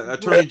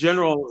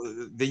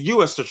 the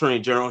U.S. Attorney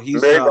General,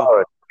 he's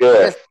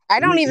good. I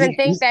don't even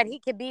think that he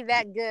could be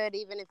that good,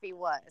 even if he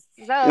was.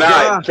 So,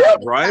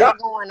 Trump, right?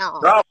 Going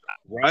on.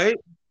 Right?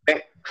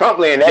 Trump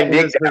laying that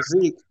dick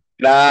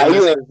down. He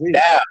laying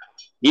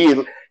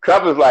down.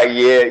 Trump is like,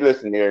 yeah,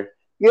 listen here.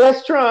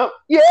 Yes, Trump.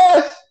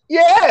 Yes.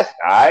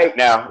 All right,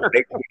 now when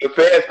the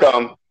feds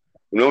come,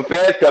 you know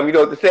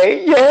what to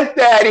say? Yes,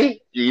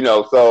 Daddy.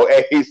 So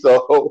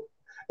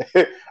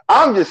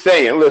I'm just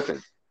saying,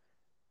 listen,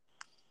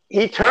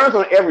 he turns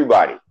on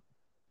everybody.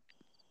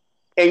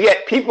 And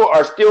yet people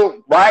are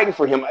still riding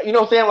for him. You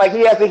know what I'm saying? Like,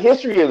 he has a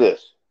history of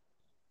this.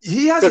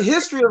 He has a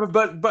history of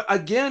it, but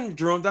again,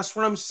 Jerome, that's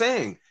what I'm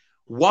saying.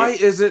 Why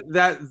is it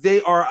that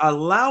they are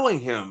allowing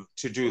him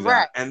to do that?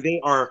 Right. And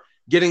they are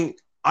getting,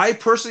 I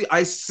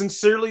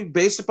sincerely,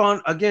 based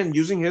upon, again,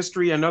 using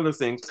history and other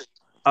things,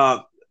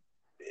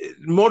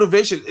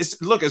 motivation, it's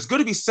good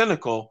to be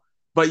cynical,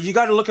 but you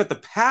got to look at the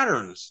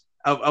patterns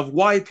of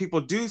why people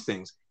do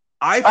things.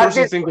 I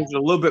personally think there's a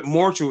little bit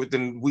more to it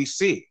than we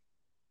see.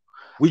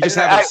 We just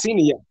haven't seen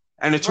it yet.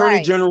 And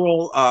Attorney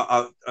General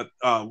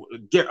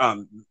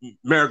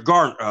Mayor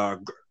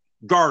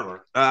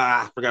Gardner,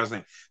 I forgot his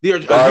name. The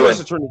U.S.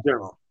 Attorney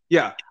General.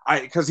 Yeah,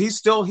 because he's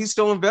still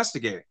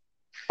investigating.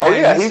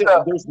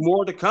 There's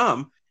more to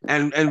come.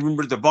 And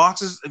remember the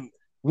boxes.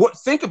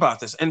 Think about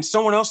this. And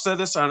someone else said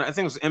this on, I think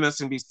it was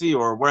MSNBC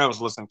or where I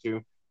was listening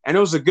to, and it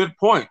was a good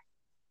point.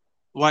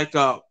 Like,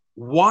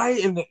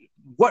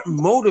 what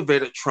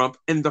motivated Trump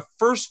in the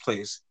first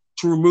place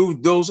to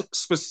remove those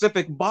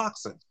specific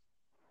boxes?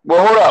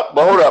 Well,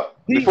 hold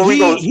up.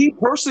 He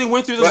personally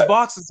went through those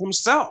boxes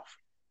himself.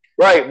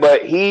 Right,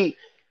 but he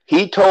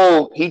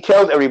tells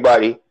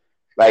everybody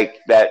like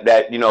that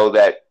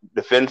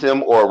defends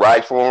him or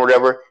rides for him or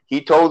whatever.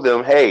 He told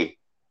them, hey,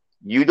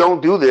 you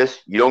don't do this,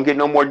 you don't get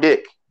no more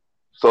dick.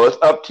 So it's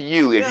up to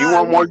you. If you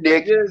want more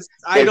dick,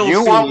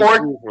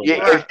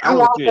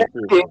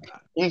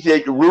 he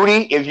said,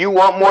 Rudy, if you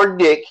want more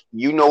dick,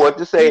 you know what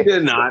to say. He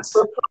did not.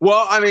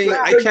 Well, I mean,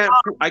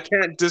 I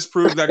can't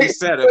disprove that he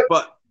said it,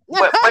 but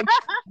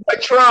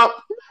Trump,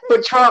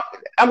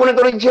 I'm going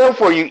to go to jail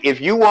for you. If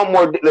you want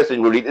more,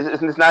 listen, Rudy,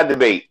 it's not a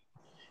debate.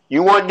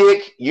 You want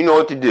dick, you know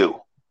what to do.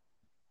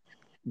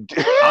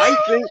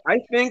 I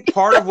think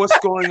part of what's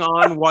going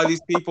on, why these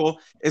people,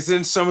 is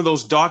in some of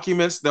those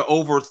documents, the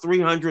over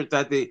 300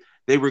 that they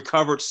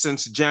recovered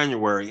since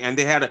January, and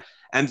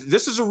and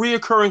this is a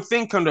reoccurring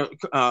thing. Come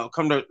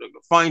to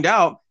find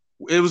out,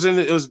 it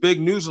was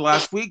big news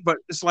last week, but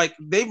it's like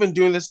they've been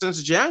doing this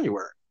since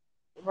January.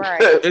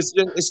 Right.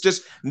 It's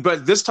just,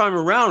 but this time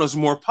around it was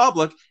more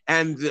public,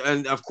 and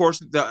of course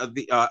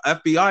the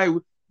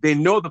FBI, they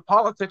know the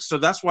politics, so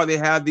that's why they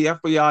had the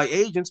FBI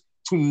agents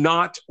to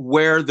not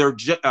wear their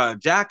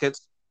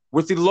jackets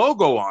with the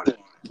logo on it.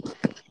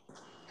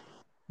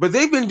 But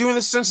they've been doing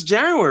this since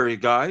January,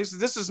 guys.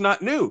 This is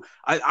not new.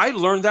 I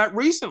learned that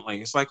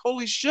recently. It's like,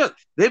 holy shit,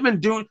 they've been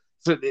doing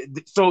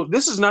so.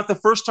 This is not the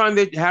first time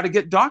they had to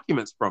get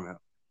documents from him.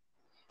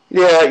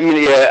 Yeah,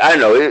 yeah, I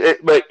know.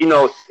 But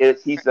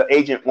he's the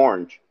Agent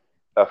Orange,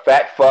 a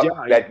fat Yeah,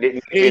 fuck that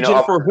didn't get in the agent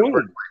office. for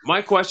whom?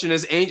 My question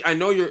is, I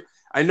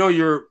know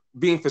you're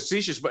being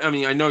facetious, but I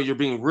mean, I know you're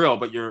being real,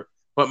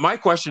 but my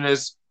question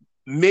is,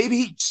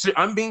 maybe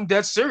I'm being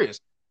dead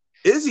serious.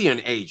 Is he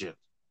an agent?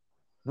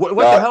 What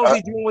the Uh, hell is uh,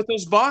 he doing with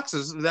those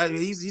boxes? That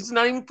he's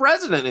not even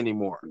president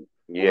anymore.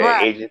 yeah,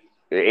 Right.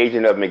 the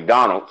agent of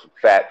McDonald's,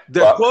 fat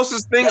The fuck. the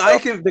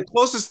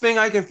closest thing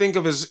I can think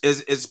of is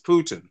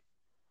Putin.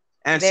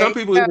 And There you go.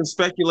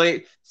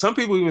 some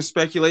people even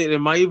speculate it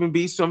might even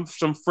be some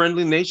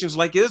friendly nations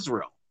like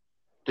Israel.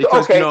 So,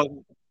 Because okay,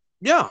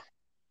 yeah,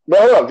 but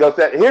hold on,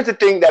 Joseph. Here's the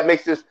thing that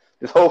makes this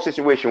whole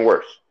situation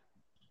worse.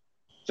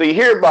 So you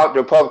hear about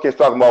the Republicans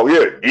talking about,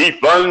 yeah,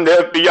 defund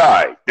the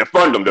FBI, yeah,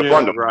 defund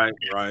them, right.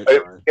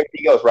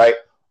 everything else, right?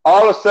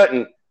 All of a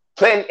sudden,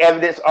 plenty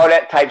evidence, all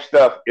that type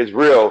stuff is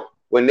real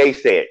when they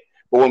say it.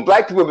 But when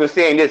black people have been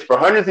saying this for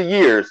hundreds of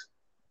years,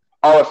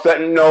 all of a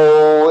sudden,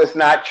 no, it's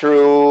not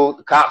true.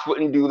 The cops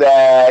wouldn't do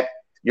that.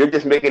 You're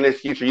just making an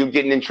excuse for you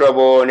getting in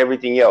trouble and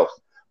everything else.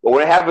 But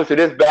when it happens to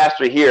this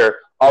bastard here,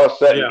 all of a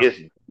sudden Yeah,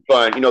 it's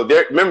fun.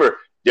 Remember,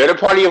 they're the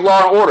party of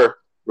law and order.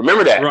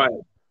 Remember that. right,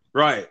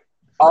 right.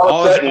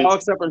 All of a sudden, All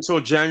except until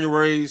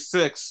January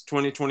 6th,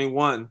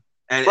 2021.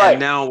 And right.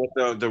 now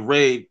with the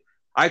raid,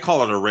 I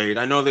call it a raid.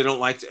 I know they don't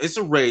like to, it's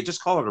a raid.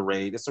 Just call it a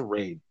raid. It's a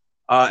raid.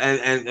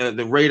 And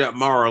the raid at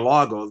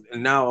Mar-a-Lago,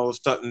 and now all of a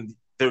sudden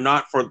they're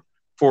not for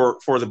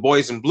the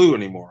boys in blue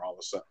anymore. All of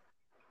a sudden,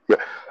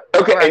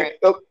 Okay,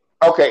 Right.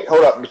 okay,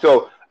 hold up.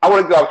 So I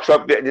want to go off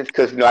truck just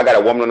because I got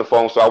a woman on the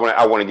phone, so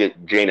I want to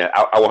get Jayna.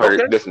 I want her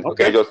okay, to listen.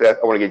 Okay, okay, Joseph,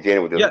 I want to get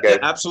Jayna with this. yeah, yeah, Okay,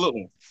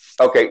 absolutely.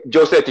 okay,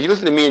 Joseph, did you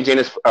listen to me and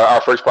Jayna's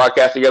our first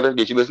podcast together?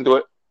 Did you listen to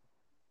it?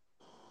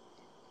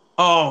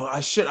 Oh,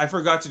 I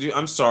forgot to do.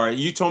 I'm sorry.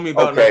 You told me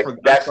about it, and I Okay,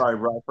 forgot. I'm sorry,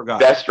 bro. I forgot.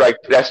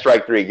 that's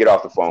strike three. Get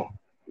off the phone.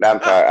 Now I'm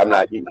tired. I'm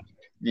not.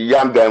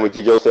 Yeah, I'm done with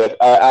you, Joseph.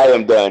 I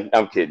am done.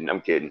 I'm kidding.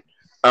 I'm kidding.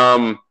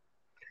 Um,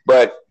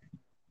 but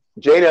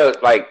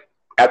Jayna, like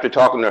after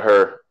talking to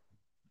her,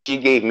 she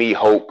gave me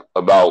hope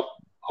about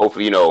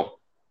hopefully,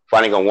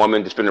 finding a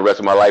woman to spend the rest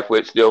of my life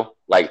with still.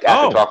 Like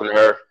after Oh, talking to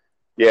her.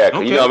 Yeah,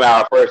 because okay. I'm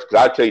out first,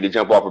 because I'll tell you to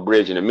jump off a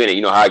bridge in a minute.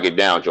 You know how I get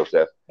down,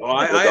 Joseph. Well,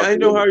 We'll talk I to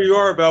know you. how you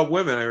are about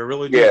women. I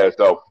really do. Yeah,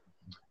 so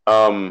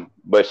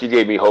but she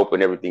gave me hope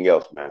and everything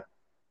else, man.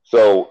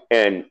 So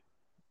and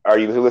are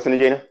you listening,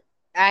 Jayna?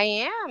 I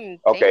am.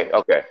 Thank Okay, you.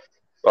 okay.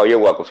 Oh, you're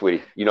welcome,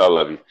 sweetie. You know I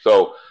love you.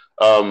 So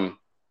um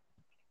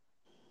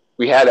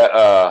we had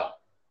a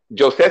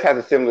Joseph has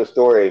a similar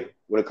story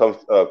when it comes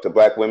to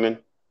black women,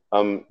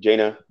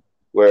 Jayna,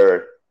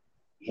 where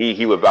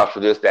he would vouch for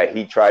this that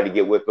he tried to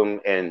get with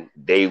them and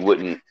they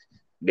wouldn't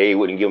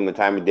give him the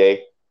time of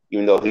day,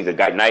 even though he's a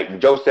guy.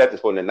 Joseph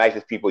is one of the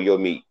nicest people you'll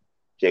meet,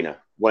 Jayna.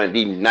 One of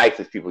the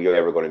nicest people you're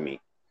ever going to meet,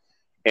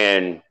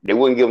 and they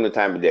wouldn't give him the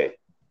time of day.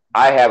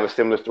 I have a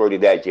similar story to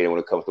that, Jayna, when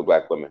it comes to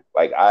black women.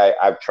 Like I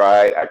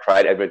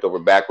bent over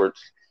backwards.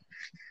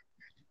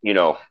 You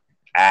know,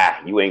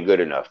 you ain't good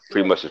enough.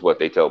 Pretty much is what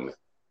they told me.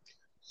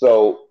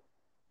 So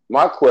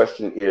my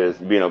question is,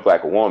 being a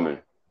black woman,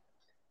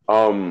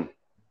 um,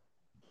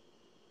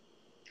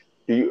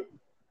 do you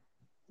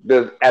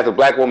as a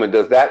black woman,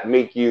 does that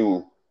make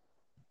you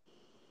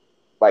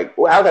like?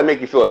 How does that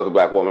make you feel as a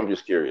black woman? I'm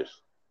just curious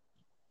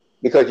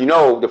because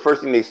the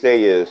first thing they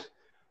say is,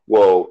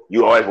 "Well,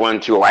 you always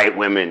run to white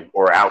women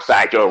or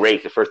outside your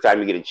race the first time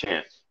you get a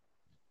chance."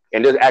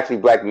 And there's actually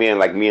black men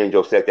like me and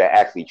Josette that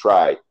actually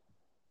tried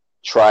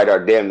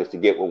our damnedest to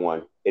get with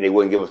one, and they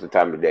wouldn't give us the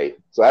time of day.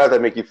 So how does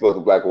that make you feel as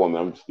a black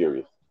woman? I'm just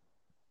curious.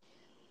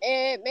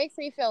 It makes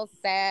me feel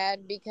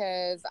sad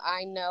because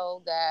I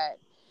know that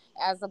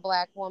as a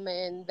black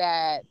woman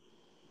that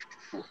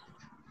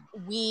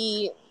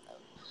we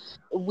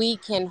we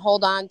can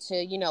hold on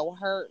to,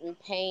 hurt and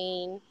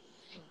pain,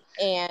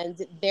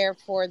 and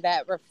therefore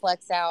that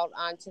reflects out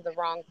onto the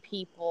wrong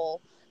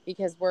people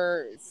because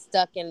we're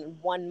stuck in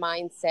one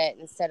mindset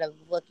instead of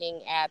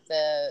looking at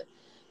the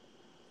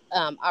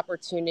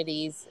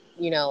opportunities,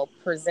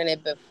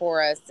 presented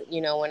before us,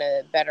 in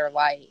a better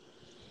light.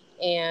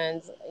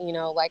 And,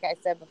 like I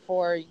said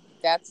before,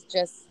 that's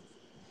just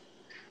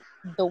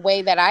the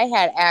way that I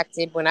had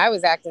acted when I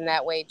was acting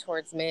that way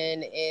towards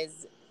men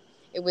is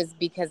it was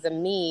because of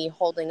me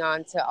holding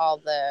on to all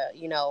the,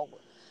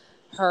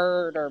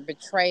 hurt or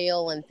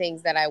betrayal and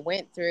things that I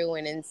went through.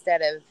 And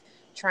instead of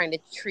trying to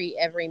treat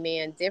every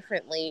man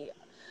differently,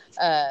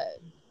 uh,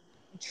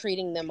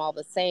 treating them all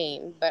the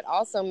same, but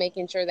also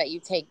making sure that you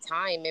take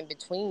time in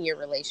between your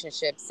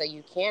relationships so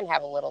you can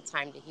have a little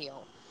time to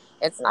heal.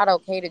 It's not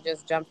okay to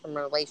just jump from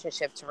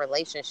relationship to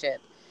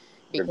relationship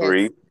because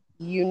Agreed.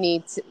 you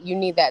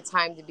need that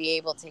time to be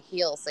able to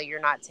heal so you're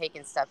not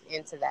taking stuff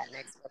into that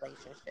next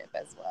relationship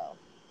as well.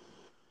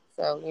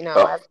 So,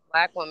 Uh, as a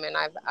black woman,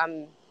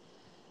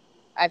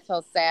 I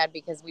feel sad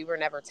because we were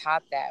never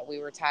taught that. We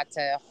were taught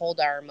to hold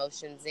our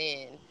emotions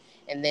in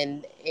and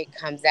then it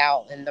comes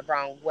out in the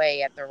wrong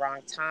way at the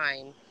wrong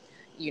time,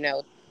 you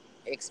know,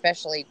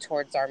 especially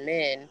towards our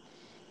men.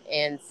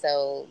 And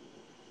so,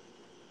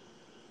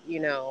 you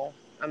know,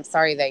 I'm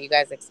sorry that you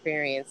guys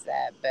experienced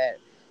that, but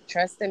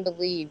trust and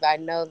believe. I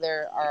know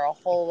there are a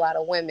whole lot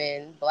of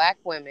women, black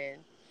women,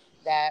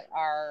 that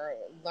are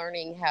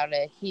learning how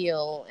to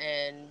heal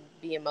and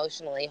be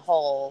emotionally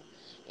whole.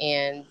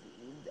 And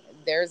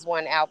there's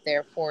one out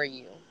there for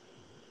you.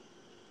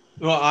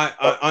 Well,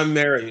 Oh, I'm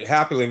married,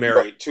 happily no,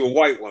 married to a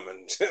white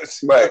woman.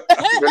 right.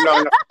 No, no,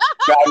 no,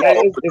 no,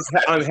 no.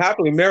 I'm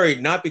happily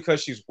married, not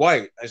because she's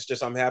white. It's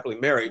just I'm happily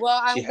married.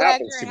 Well, She I'm glad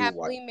happens you're to be white.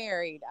 happily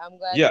married. I'm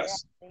glad you're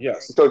Yes, happily married.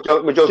 yes.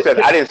 So, but Joseph,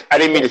 I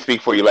didn't mean to So,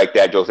 speak for you like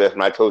that, Joseph.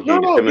 When I told you no,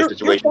 in a no, similar you're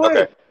situation. fine.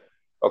 Okay,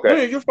 okay. No,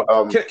 no, you're fine.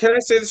 Um, Can I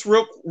say this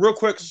real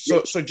quick yeah,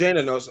 so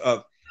Jayna knows?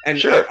 And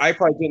sure. I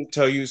probably didn't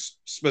tell you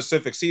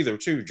specifics either,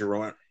 too,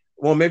 Jarone.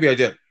 Well, maybe I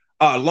did.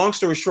 Long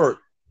story short,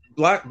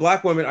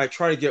 black women I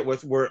try to get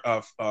with were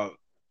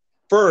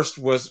first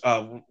was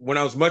when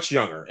I was much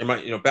younger, in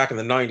my back in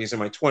the '90s, in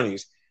my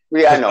 20s,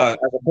 Yeah, I was know.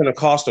 as a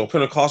Pentecostal.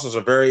 Pentecostals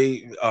are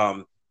very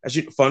as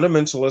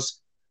fundamentalists.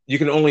 You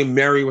can only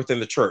marry within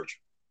the church.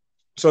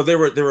 So there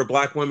were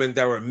black women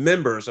that were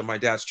members of my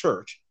dad's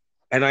church,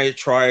 and I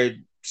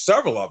tried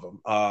several of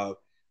them.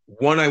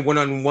 One I went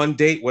on one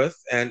date with,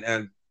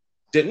 and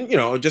didn't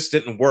it just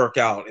didn't work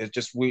out. It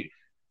just we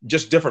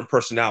just different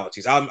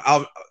personalities. I'm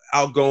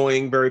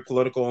outgoing, very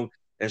political,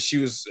 and she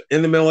was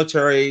in the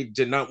military,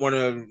 did not want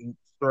to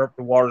stir up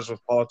the waters with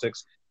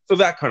politics, so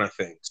that kind of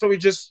thing. So we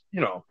just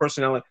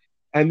personality.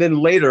 And then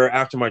later,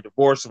 after my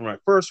divorce from my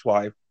first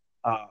wife,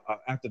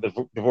 after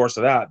the divorce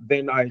of that,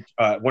 then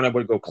when I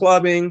would go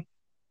clubbing,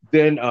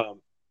 then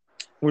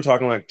we're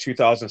talking like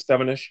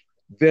 2007 ish.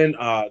 Then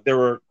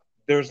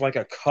there's like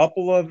a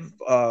couple of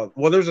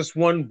well, there's this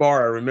one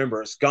bar I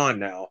remember. It's gone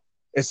now.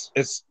 It's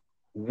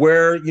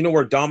where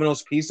where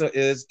Domino's Pizza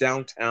is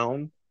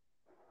downtown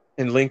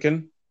in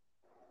Lincoln.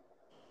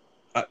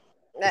 Uh,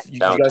 That, you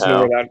guys know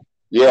where Downtown. that?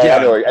 Yeah, I Yeah,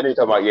 know. I know you're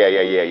talking about. Yeah,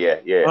 yeah, yeah, yeah,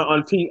 yeah.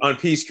 on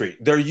P Street.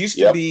 There used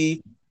to Yep.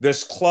 be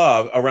this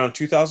club around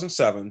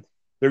 2007.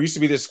 There used to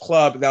be this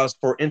club that was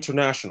for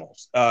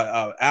internationals,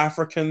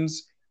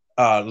 Africans,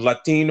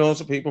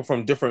 Latinos, people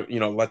from different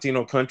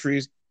Latino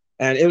countries,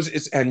 and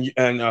it's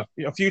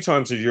a few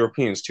times the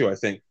Europeans too, I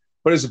think.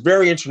 But it's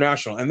very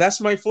international, and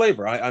that's my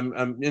flavor.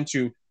 I'm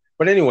into.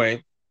 But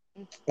anyway,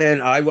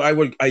 and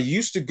I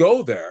used to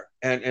go there,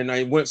 and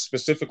I went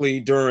specifically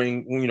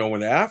during when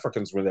the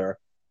Africans were there,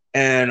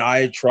 and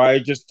I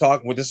tried just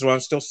talking. Well, this is when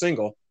I'm still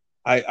single.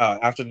 I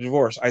after the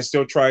divorce, I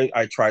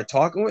tried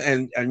talking,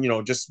 and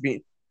just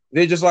be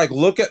they just like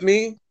look at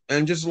me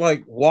and just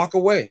like walk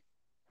away.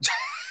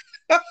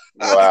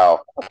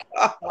 Wow.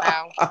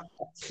 wow.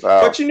 But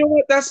Wow. you know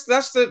what? That's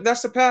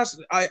the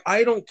past.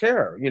 I don't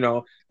care.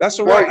 That's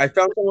all right.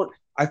 Well,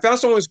 I found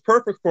someone who's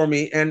perfect for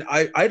me, and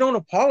I don't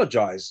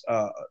apologize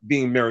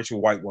being married to a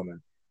white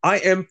woman. I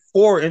am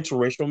for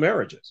interracial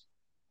marriages,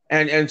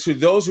 and to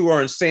those who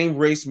are in same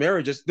race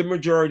marriages, the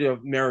majority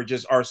of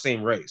marriages are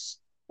same race,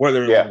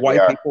 whether yeah, they white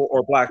are. people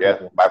or black Yeah,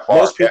 people. by far.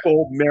 Most Yeah.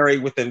 people marry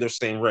within their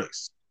same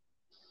race.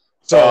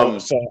 So Um.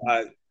 so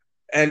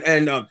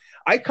and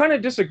I kind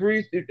of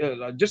disagree.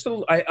 Just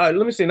let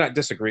me say not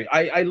disagree.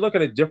 I look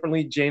at it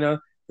differently, Jayna,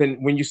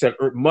 than when you said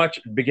much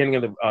beginning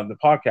of the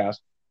podcast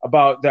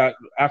about that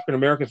African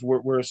Americans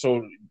were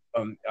so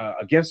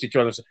against each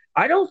other.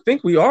 I don't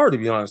think we are, to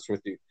be honest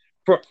with you.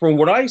 From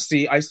what I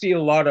see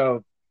a lot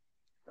of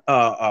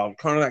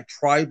kind of like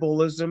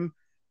tribalism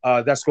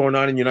that's going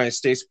on in United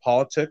States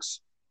politics,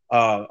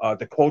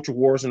 the culture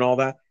wars and all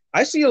that.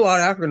 I see a lot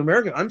of African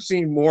Americans. I'm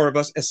seeing more of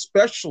us,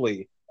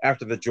 especially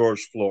after the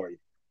George Floyd.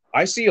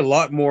 I see a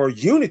lot more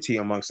unity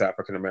amongst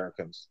African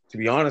Americans, to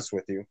be honest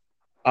with you.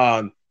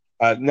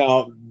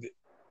 Now,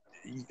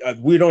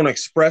 we don't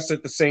express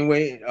it the same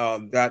way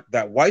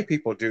that white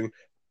people do.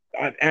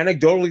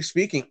 Anecdotally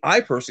speaking,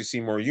 I personally see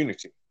more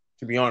unity,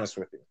 to be honest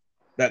with you.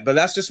 But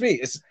that's just me.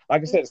 It's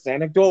like I said, it's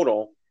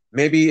anecdotal.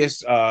 Maybe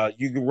it's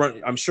you can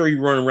run. I'm sure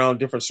you run around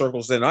different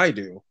circles than I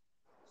do.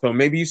 So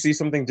maybe you see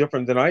something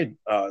different than I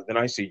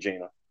see,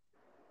 Jayna.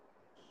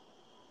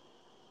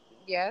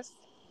 Yes,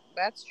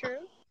 that's true.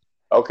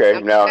 Okay.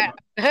 I'm Now.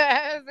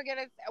 I was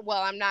gonna.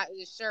 Well, I'm not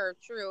sure.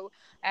 True,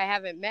 I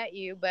haven't met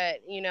you,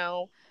 but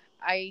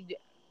I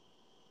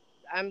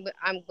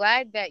I'm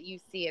glad that you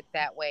see it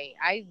that way.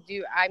 I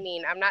do. I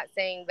mean, I'm not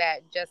saying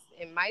that just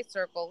in my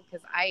circle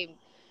because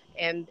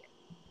am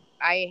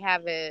I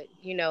have a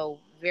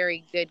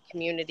very good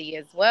community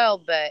as well.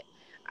 But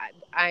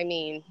I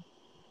mean,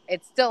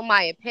 it's still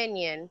my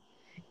opinion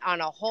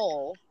on a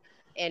whole,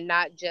 and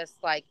not just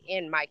like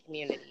in my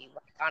community,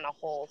 like on a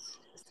whole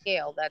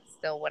scale. That's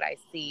still what I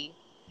see,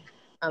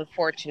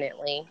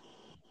 unfortunately,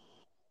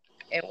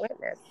 and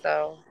witness.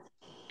 So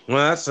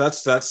Well,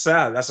 that's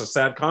sad. That's a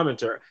sad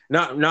commentary.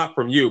 Not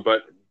from you,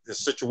 but the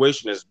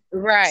situation is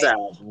right. sad.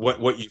 What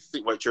you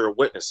see, what you're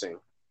witnessing.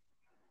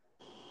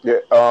 Yeah.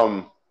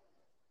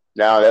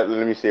 Now let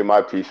me say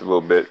my piece a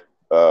little bit.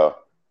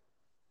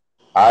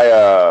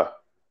 I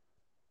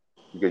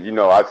because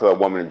I tell a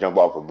woman to jump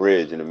off a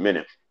bridge in a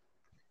minute.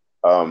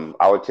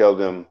 I would tell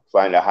them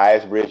find the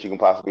highest bridge you can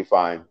possibly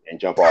find and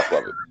jump off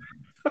of it.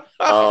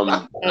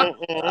 Um,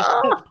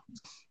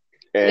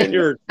 and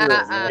You're a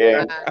trip,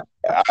 man. and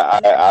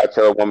I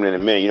tell a woman in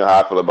a minute. You know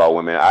how I feel about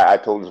women. I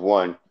told this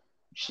one,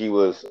 she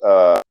was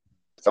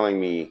telling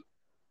me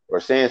or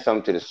saying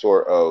something to the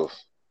sort of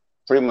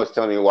pretty much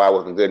telling me why I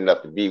wasn't good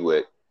enough to be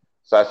with.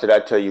 So I said, I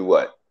tell you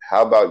what,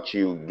 how about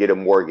you get a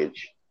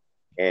mortgage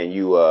and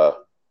you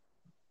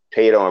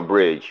pay it on a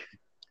bridge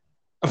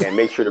and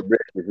make sure the bridge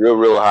is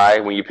real high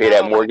when you pay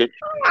that mortgage.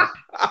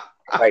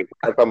 Like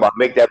I'm talking about,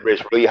 make that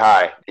bridge really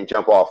high and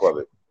jump off of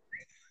it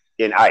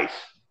in ice.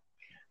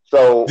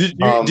 So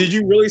did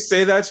you really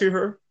say that to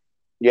her?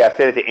 Yeah, I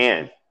said at the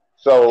end.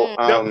 So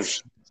No.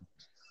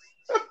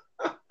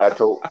 I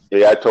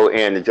told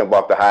Ann to jump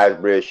off the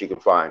highest bridge she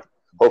could find.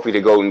 Hopefully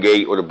the Golden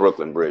Gate or the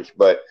Brooklyn Bridge.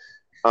 But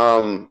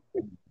my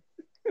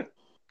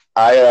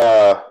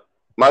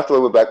story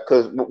was back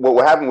because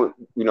what happened with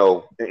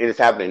and it's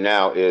happening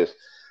now is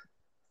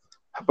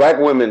black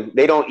women,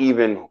 they don't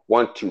even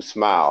want to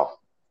smile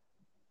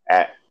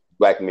at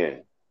black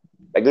men.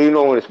 Like they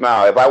don't want to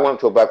smile. If I went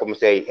to a black woman and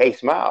say, "Hey,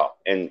 smile,"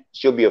 and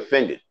she'll be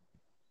offended.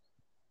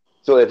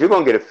 So if you're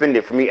gonna get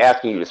offended for me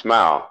asking you to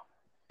smile,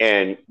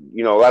 and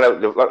a lot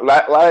of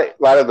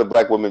the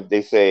black women,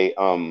 they say,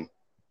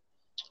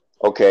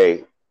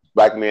 okay,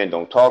 black men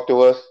don't talk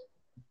to us.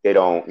 They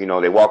don't,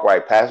 they walk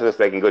right past us.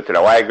 They can go to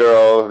the white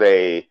girls.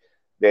 They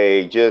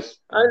just,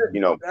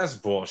 that's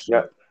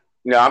bullshit.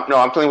 Yeah.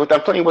 I'm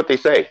telling you what they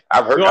say.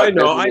 I've heard.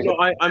 No, I know.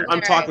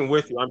 I'm talking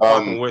with you. I'm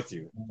talking with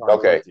you.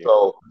 Okay,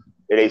 so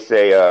they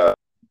say, all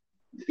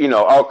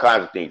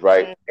kinds of things,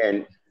 right?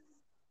 And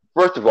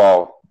first of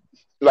all,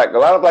 like a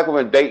lot of black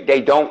women,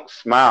 they don't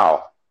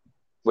smile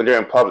when they're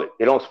in public.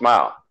 They don't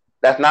smile.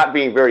 That's not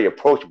being very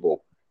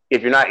approachable.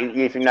 If you're not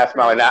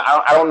smiling. Now,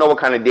 I don't know what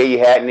kind of day you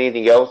had and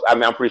anything else. I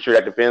mean, I'm pretty sure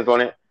that depends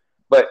on it.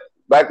 But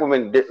black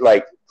women,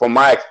 like from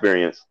my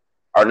experience,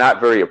 are not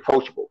very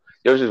approachable.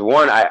 There was this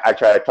one I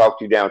tried to talk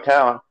to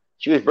downtown.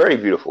 She was very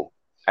beautiful.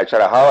 I tried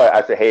to holler.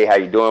 I said, "Hey, how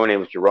you doing? My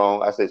name is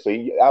Jarone." I said, "So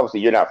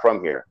obviously you're not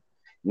from here."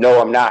 "No,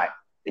 I'm not,"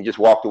 and just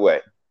walked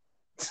away.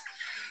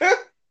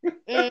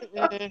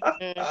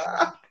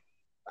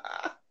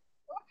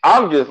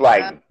 I'm just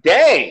like,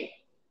 dang.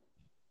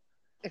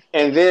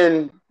 And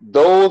then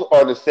those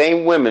are the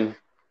same women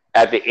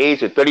at the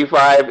age of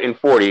 35 and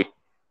 40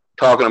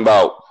 talking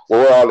about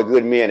where are all the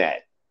good men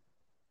at.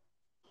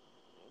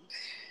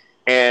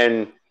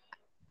 And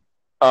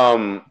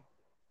I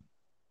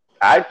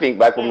think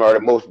black women are the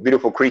most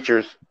beautiful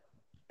creatures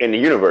in the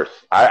universe.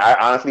 I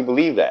honestly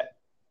believe that.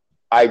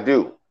 I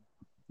do.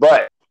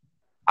 But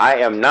I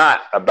am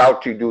not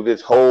about to do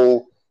this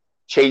whole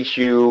chase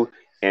you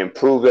and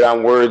prove that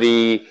I'm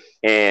worthy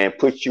and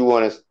put you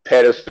on a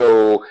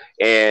pedestal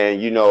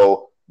and,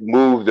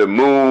 move the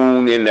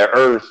moon and the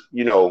earth,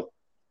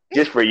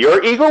 just for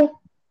your ego?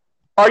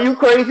 Are you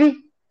crazy?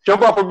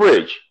 Jump off a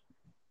bridge.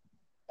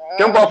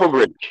 Jump off a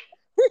bridge.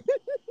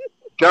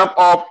 Jump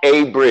off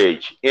a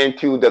bridge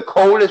into the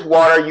coldest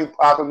water you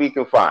possibly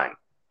can find.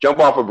 Jump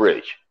off a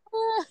bridge.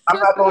 I'm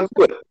not going to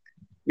do it.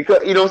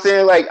 Because, you know what I'm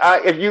saying? Like,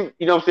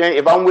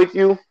 if I'm with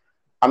you,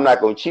 I'm not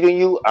going to cheat on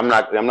you. I'm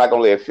not going to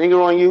lay a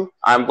finger on you.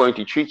 I'm going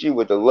to treat you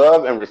with the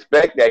love and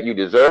respect that you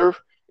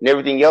deserve and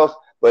everything else.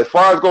 But as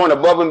far as going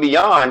above and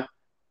beyond,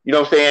 you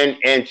know what I'm saying,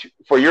 and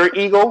for your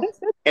ego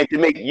and to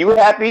make you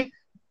happy,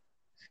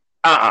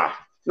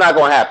 it's not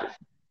going to happen.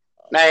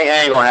 That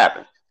ain't going to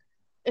happen.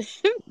 You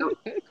know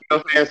what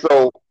I'm saying?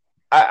 So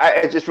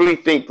I just really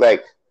think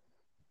like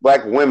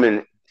black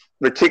women,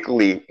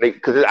 particularly,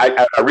 because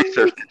I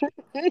researched from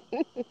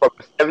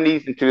the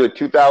 70s into the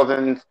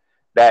 2000s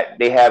that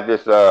they have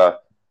this.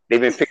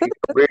 They've been picking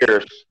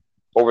careers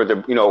over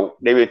they've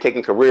been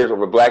taking careers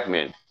over black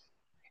men,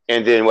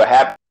 and then what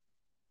happened?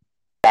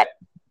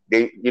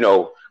 They,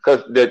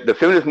 because the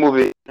feminist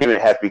movement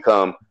has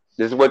become,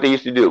 this is what they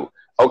used to do.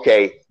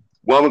 Okay,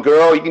 woman,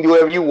 girl, you can do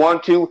whatever you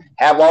want to,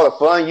 have all the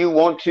fun you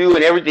want to,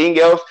 and everything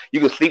else. You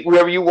can sleep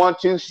wherever you want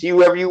to, see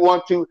whoever you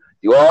want to,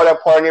 do all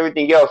that part and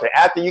everything else. And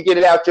after you get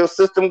it out your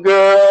system,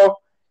 girl,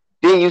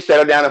 then you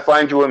settle down and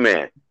find you a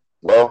man.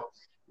 Well,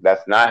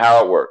 that's not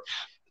how it works.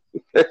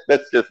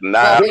 That's just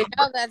not. Well, we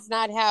know that's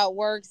not how it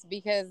works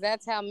because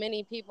that's how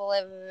many people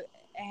have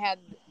had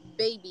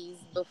babies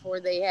before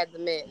they had the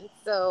men.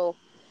 So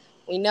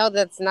we know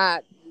that's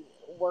not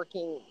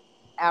working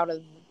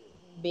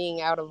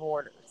being out of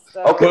order.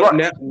 So. Okay,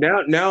 But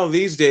now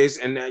these days,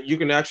 and you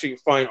can actually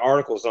find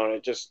articles on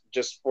it just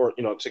for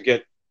to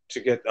get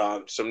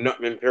some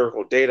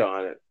empirical data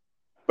on it.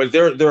 But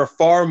there are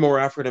far more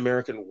African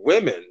American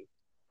women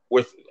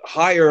with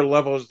higher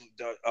levels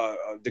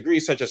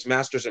degrees such as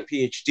masters and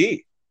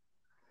PhD,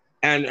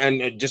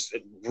 and just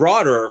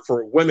broader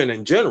for women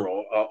in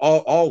general,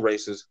 all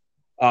races.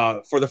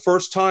 For the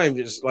first time,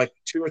 just like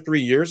 2 or 3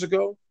 years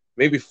ago,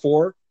 maybe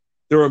 4,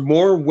 there were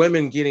more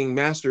women getting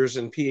masters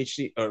and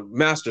PhD,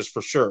 masters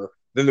for sure,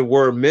 than there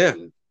were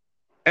men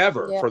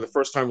ever for the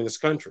first time in this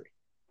country.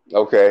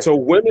 Okay. So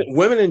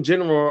women in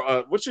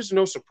general, which is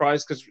no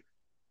surprise because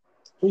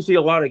we see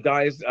a lot of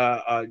guys.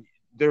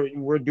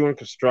 We're doing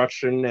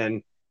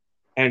construction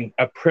and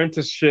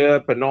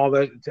apprenticeship and all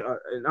that.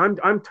 And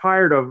I'm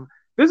tired of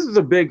this. Is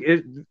a big.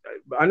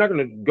 I'm not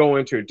going to go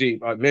into it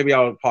deep. Maybe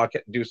I'll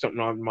do something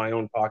on my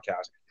own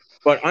podcast.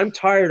 But I'm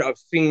tired of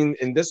seeing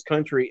in this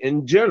country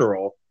in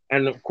general,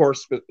 and of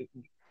course,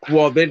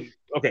 well, then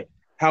okay,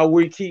 how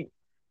we keep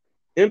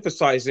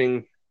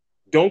emphasizing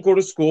don't go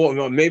to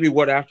school. Maybe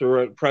what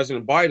after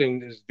President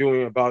Biden is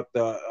doing about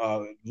the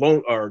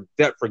loan or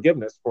debt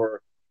forgiveness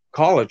for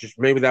college,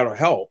 maybe that'll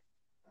help.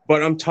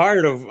 But I'm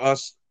tired of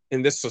us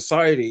in this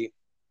society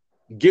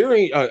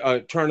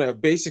trying to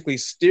basically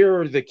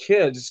steer the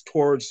kids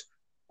towards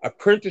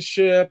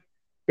apprenticeship,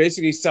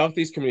 basically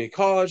Southeast Community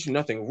College.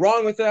 Nothing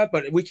wrong with that,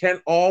 but we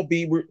can't all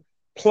be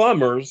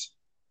plumbers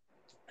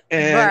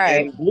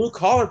Right. and blue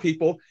collar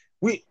people.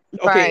 We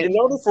okay. Right. In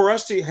order for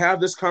us to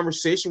have this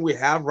conversation we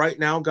have right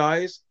now,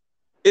 guys,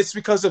 it's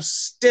because of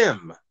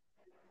STEM,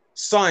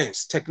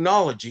 science,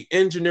 technology,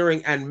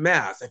 engineering, and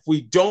math. If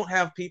we don't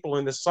have people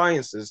in the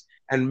sciences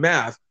and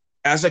math,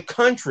 as a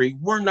country,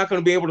 we're not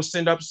going to be able to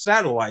send up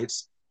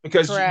satellites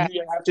because Correct.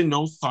 you have to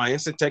know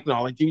science and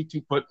technology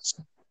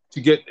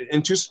to get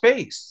into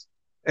space.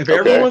 If Okay.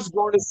 everyone's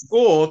going to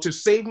school to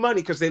save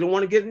money because they don't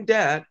want to get in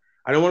debt,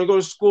 I don't want to go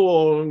to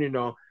school,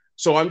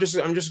 So I'm just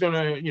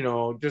gonna,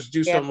 just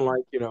do Yep. something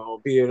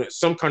like, be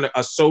some kind of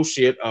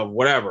associate of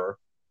whatever.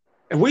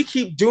 And we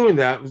keep doing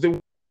that. We're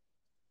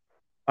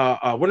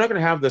not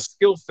going to have the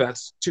skill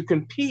sets to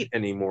compete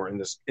anymore in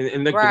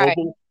the Right.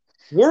 global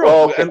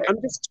world. Okay.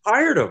 I'm just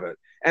tired of it.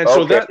 And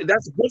so Okay.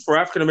 that's good for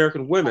African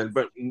American women,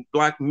 but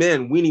black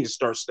men, we need to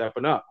start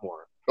stepping up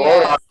more.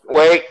 Hold on. Yes.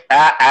 Wait.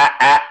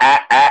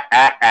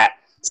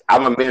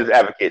 I'm a men's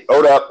advocate.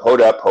 Hold up.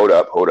 Hold up. Hold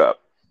up. Hold up.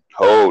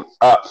 Hold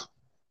up.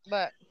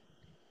 But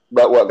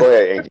But what? Go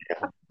ahead, Angie.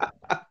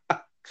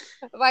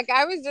 like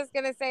I was just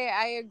gonna say,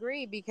 I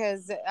agree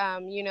because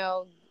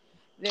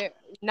they're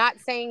not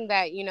saying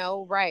that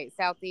right,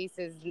 Southeast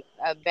is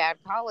a bad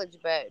college,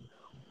 but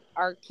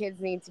our kids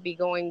need to be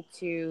going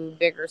to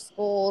bigger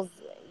schools,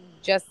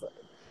 just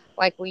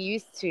like we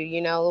used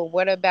to.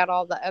 What about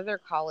all the other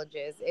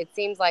colleges? It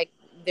seems like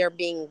they're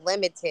being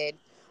limited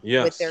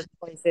with their Yes,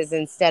 choices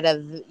instead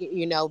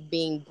of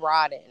being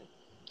broadened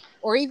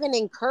or even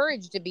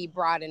encouraged to be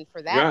broadened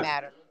for that yeah,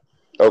 matter.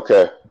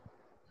 Okay.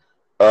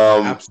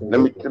 Let me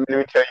absolutely. let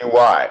me tell you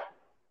why.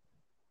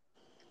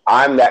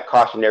 I'm that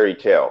cautionary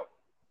tale.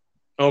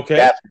 Okay,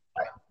 That's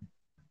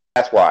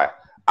that's why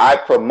I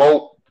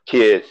promote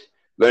kids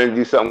learning to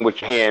do something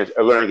with your hands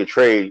or learning a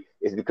trade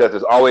is because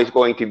it's always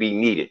going to be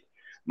needed.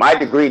 My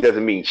degree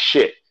doesn't mean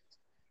shit.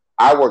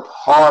 I worked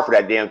hard for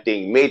that damn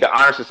thing, made the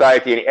honor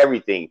society and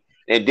everything,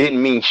 and it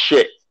didn't mean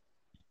shit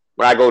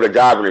when I go to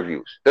job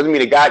interviews. Doesn't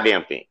mean a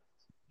goddamn thing.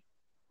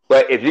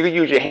 But if you can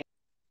use your hands,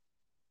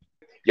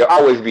 you'll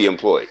always be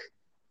employed.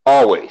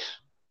 Always.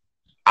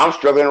 I'm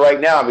struggling right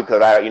now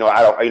because I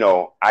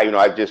don't,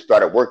 I just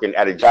started working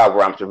at a job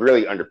where I'm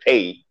severely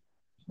underpaid.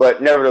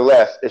 But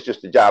nevertheless, it's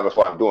just a job. That's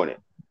why I'm doing it.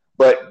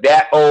 But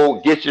that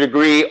old get your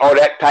degree, all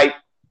that type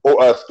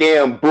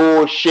scam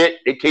bullshit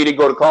they tell you to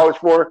go to college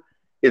for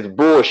is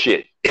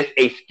bullshit. It's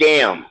a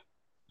scam.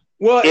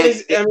 well,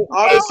 It, it, I mean, Well,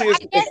 obviously I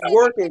guess it's it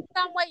working. depends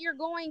on what you're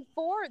going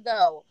for,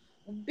 though.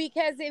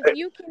 Because if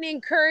you can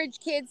encourage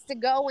kids to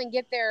go and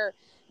get their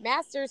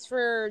masters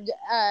for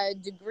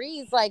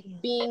degrees, like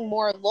being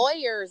more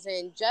lawyers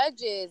and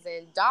judges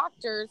and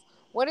doctors,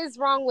 what is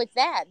wrong with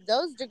that?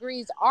 Those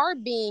degrees are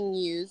being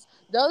used.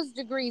 Those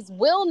degrees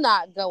will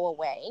not go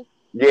away.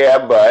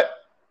 yeah, but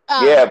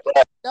Um, yeah,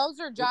 but those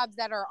are jobs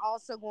that are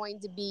also going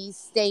to be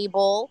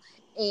stable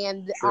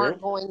and True.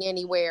 aren't going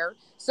anywhere.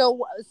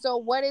 So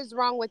what is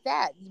wrong with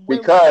that?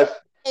 When because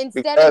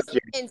instead of because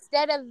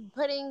instead of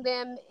putting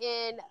them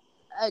in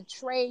a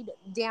trade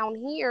down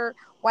here,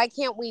 why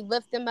can't we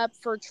lift them up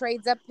for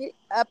trades up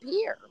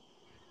here?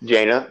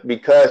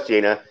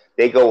 Jayna,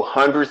 they go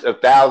hundreds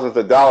of thousands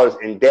of dollars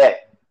in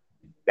debt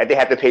that they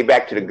have to pay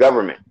back to the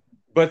government.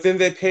 But then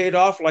they paid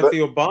off like But the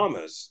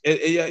Obamas.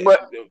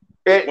 but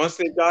it Once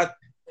they got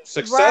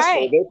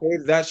successful, Right. they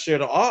paid that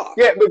shit off.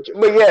 yeah,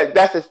 but yeah,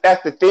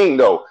 that's the thing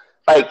though.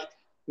 Like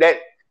that,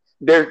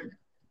 they're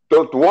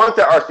the ones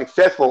that are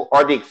successful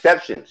are the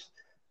exceptions.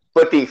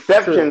 But the True.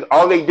 exceptions,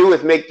 all they do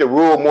is make the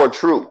rule more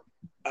true.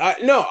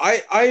 No,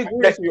 I agree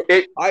That with you.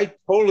 it, I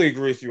totally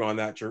agree with you on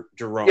that, yeah,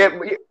 Jerome.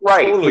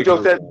 right. Totally But agree with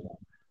Joseph, you on that.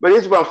 but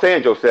this is what I'm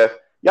saying, Joseph.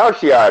 Y'all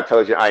see how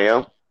intelligent I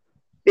am.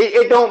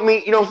 It don't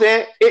mean, you know what I'm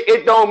saying?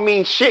 It don't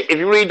mean shit if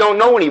you really don't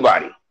know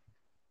anybody.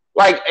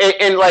 Like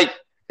and like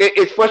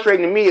it's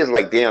frustrating to me. Is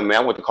like, damn man,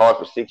 I went to college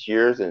for 6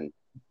 years and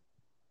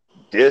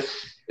this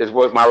is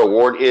what my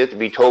reward is to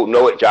be told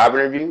no at job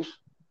interviews.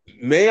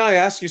 May I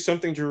ask you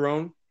something,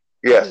 Jerome?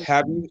 Yes,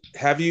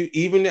 Have you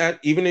even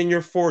in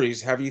your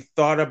 40s, have you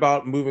thought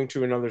about moving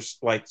to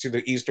like to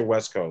the east or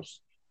west coast?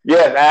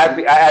 yes.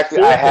 I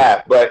Full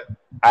have, but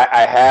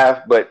I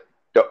have, but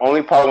the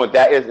only problem with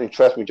that is, and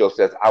trust me, Joe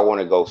says, I want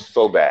to go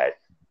so bad.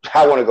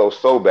 I want to go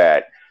so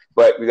bad,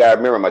 but you gotta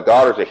remember, my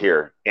daughters are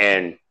here,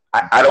 and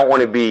I don't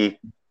want to be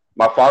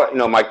my father. You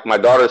know, my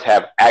daughters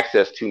have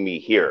access to me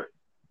here,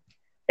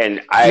 and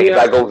if Yeah,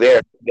 I go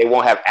there, they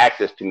won't have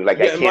access to me. Like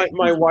I yeah. can't.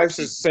 My wife's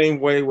the same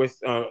way with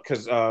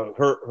because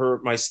her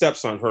my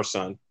stepson, her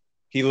son,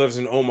 he lives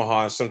in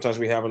Omaha. Sometimes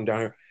we have him down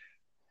here.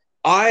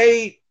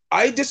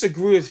 I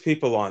disagree with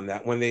people on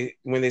that when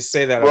they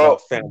say that Well,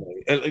 about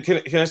family. And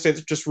can I say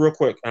this just real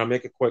quick? And I'll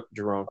make it quick,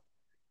 Jerome.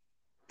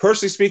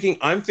 Personally speaking,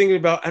 I'm thinking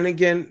about, and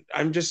again,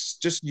 I'm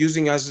just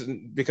using as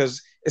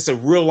because it's a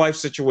real life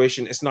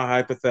situation. It's not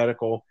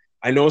hypothetical.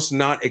 I know it's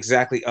not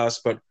exactly us,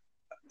 but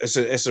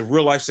it's a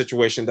real life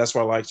situation. That's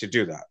why I like to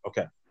do that.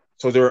 Okay,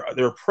 so there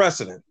are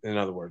precedent. In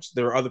other words,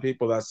 there are other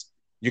people that's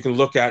you can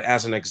look at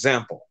as an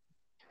example,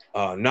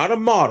 not a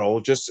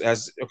model. Just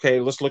as okay,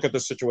 let's look at the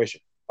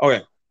situation.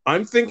 Okay,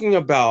 I'm thinking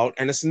about,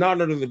 and it's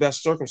not under the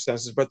best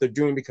circumstances, but they're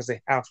doing because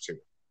they have to.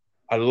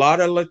 A lot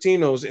of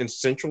Latinos in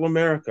Central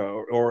America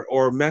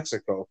or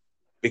Mexico,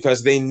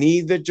 because they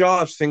need the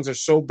jobs. Things are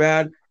so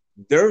bad.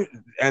 They're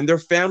and their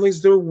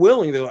families, they're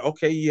willing. They're like,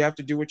 okay, you have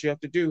to do what you have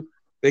to do.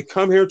 They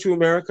come here to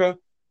America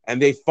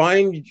and they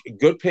find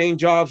good paying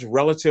jobs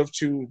relative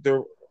to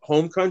their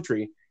home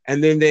country.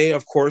 And then they,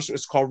 of course,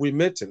 it's called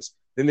remittance.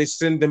 Then they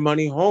send the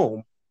money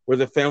home where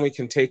the family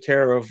can take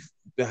care of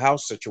the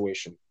house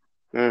situation.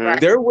 Right.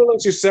 They're willing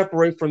to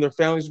separate from their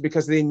families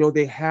because they know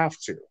they have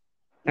to.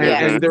 and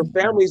Yes. and their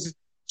families.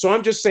 So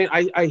I'm just saying,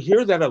 I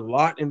hear that a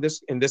lot in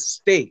this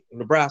state,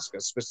 Nebraska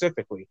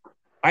specifically.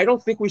 I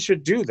don't think we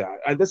should do that.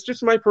 That's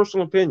just my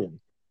personal opinion.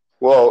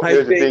 well, I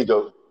here's the think. thing,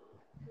 though.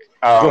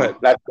 Go ahead.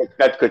 Not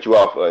to cut you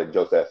off,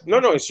 Joseph. No,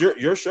 it's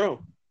your show.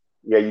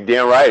 Yeah, you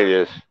damn right it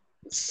is.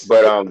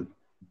 But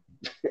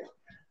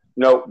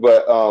no,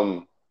 but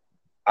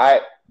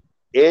I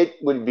it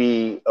would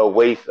be a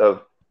waste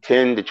of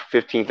 $10,000 to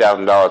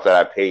 $15,000 that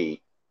I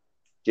paid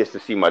just to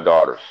see my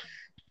daughters.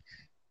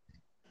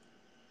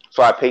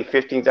 So I paid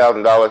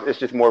 $15,000. It's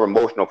just more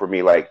emotional for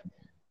me. Like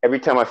every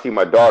time I see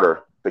my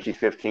daughter, because she's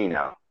 15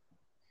 now,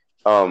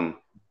 um,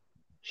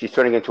 she's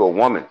turning into a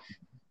woman,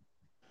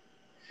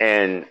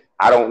 and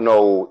I don't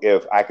know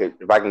if I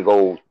can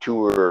go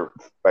to her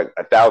like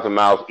 1,000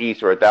 miles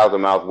east or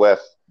 1,000 miles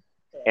west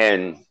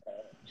and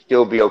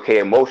still be okay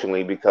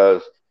emotionally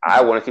because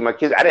I want to see my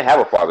kids. I didn't have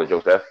a father,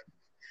 Joseph.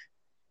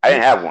 I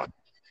didn't you, have one.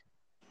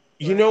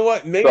 you know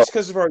what? Maybe So it's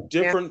because of our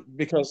Yeah. different.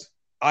 Because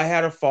I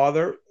had a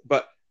father,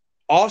 but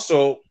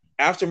also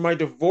after my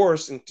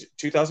divorce in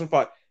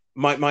 2005,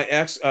 my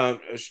ex,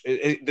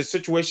 the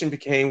situation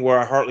became where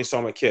I hardly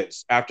saw my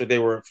kids after they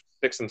were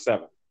 6 and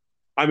 7.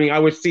 I mean, I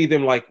would see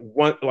them like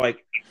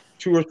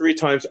 2 or 3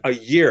 times a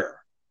year,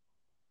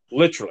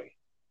 literally.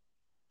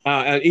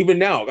 And even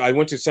now, I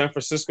went to San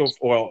Francisco,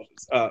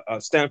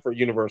 Stanford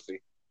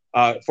University,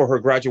 for her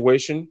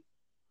graduation.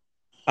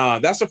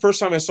 That's the first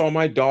time I saw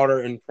my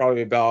daughter in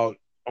probably about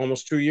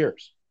almost 2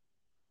 years,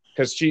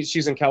 because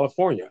she's in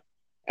California,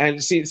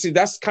 and see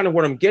that's kind of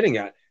what I'm getting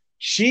at.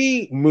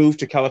 She moved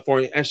to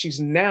California, and she's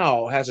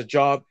now has a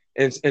job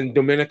in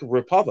Dominican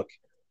Republic,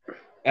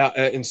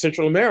 in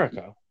Central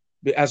America,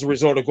 as a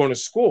result of going to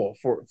school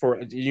for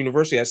the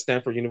university at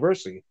Stanford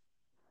University.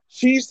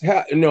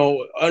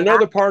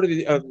 Another part of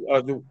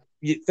the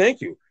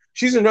thank you.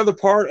 She's another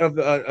part of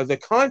the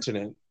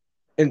continent,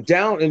 and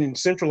down in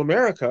Central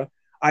America.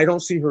 I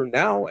don't see her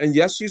now. And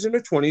yes, she's in her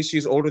 20s.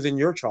 She's older than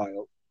your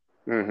child.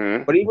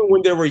 hmm But even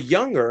when they were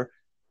younger,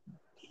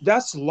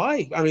 that's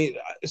life. I mean,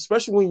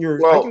 especially when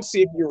I can well,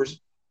 see if you're,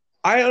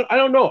 I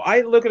don't know.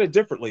 I look at it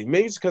differently.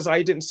 Maybe it's because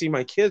I didn't see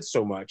my kids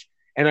so much.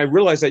 And I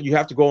realized that you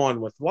have to go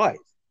on with life.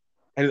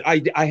 And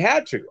I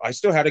had to. I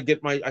still had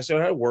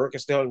to work. I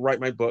still had to write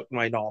my book,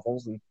 my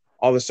novels, and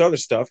all this other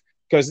stuff,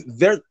 because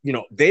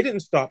they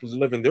didn't stop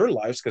living their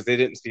lives because they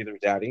didn't see their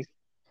daddy.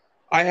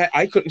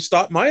 I couldn't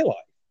stop my life.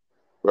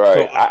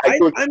 So right. I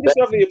do what I'm you're just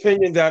of the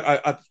opinion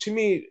that to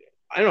me,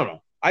 I don't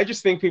know. I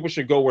just think people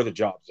should go where the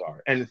jobs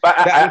are, and but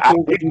that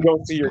includes if you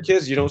don't see your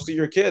kids. You don't see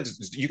your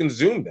kids. You can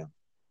Zoom them.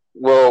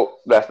 well,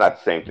 that's not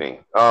the same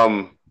thing.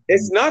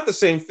 It's not the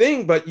same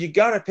thing, but you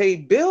gotta pay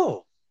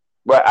bills.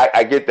 But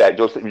I get that,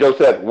 Joseph.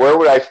 Joseph, where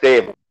would I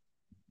stay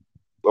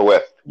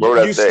with? Where would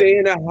I You stay? stay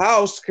in a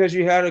house because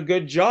you had a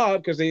good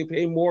job because they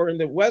pay more in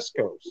the West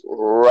Coast.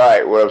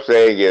 Right. What I'm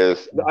saying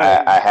is,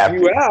 I have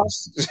You to.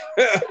 asked.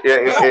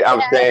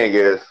 I'm saying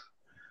is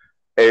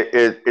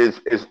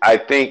I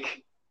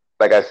think,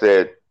 like I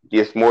said,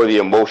 it's more the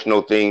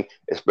emotional thing,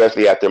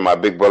 especially after my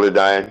big brother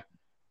dying.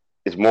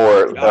 It's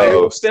more I of,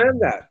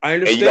 understand that. I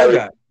and you understand got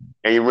that.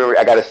 and you remember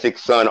I got a sick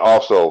son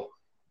also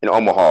in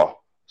Omaha,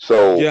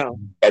 so Yeah,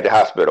 at the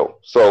hospital.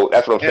 So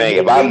that's what I'm and saying.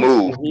 If I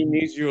move, he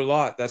needs you a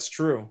lot. That's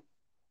true.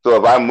 so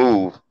if I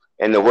move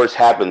and the worst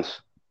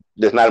happens,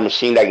 there's not a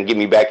machine that can get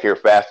me back here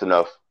fast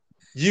enough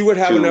You would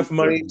have to. enough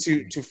money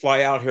to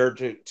fly out here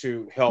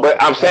to help.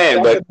 But I'm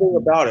saying, That's the but thing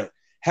about it.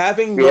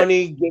 Having yeah,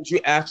 money gives you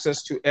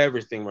access to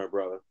everything, my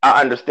brother.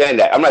 I understand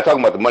that. I'm not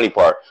talking about the money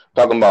part.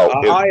 I'm talking about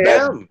if I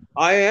that's am.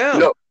 I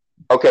no. am.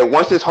 Okay,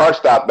 once his heart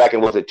stopped back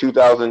in, was it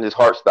 2000? His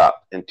heart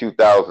stopped in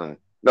 2000.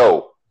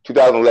 No,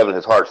 2011.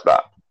 His heart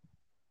stopped.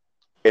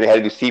 and they had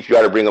to do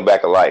CPR to bring him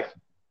back alive.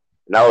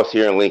 And I was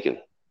here in Lincoln,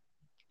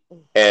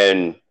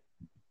 and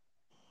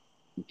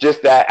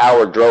just that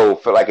hour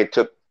drove felt like it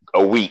took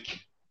a week.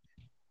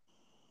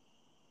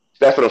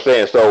 That's what I'm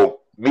saying.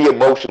 So me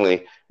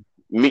emotionally,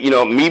 me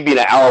being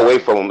an hour away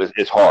from him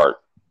is hard.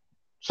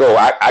 So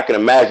I can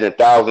imagine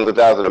thousands and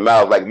thousands of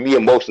miles. Like me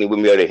emotionally,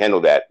 wouldn't be able to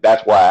handle that.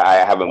 That's why I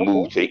haven't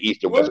moved Okay. to the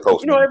east or Well, west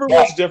coast.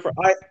 everyone's different.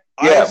 I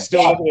Yeah,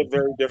 still look at it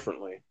very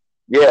differently.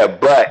 yeah,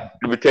 but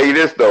let me tell you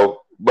this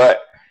though.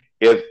 But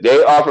if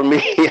they offer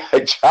me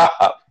a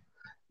job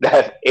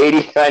that's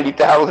 80,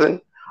 90,000,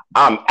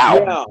 I'm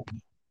out. Yeah.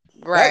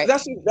 Right. Out.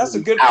 That's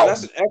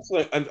an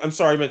excellent. I'm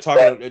sorry, I've been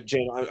talking,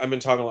 Jane. I've been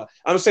talking a lot.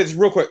 I'm gonna say this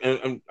real quick,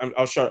 and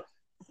I'll shut up.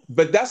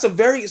 But that's a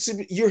very.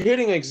 You're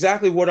hitting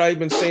exactly what I've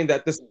been saying,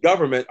 that this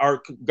government,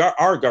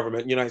 our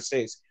government, United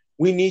States,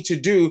 we need to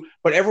do.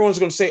 But everyone's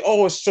going to say,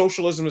 "Oh, it's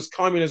socialism, it's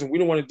communism. We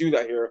don't want to do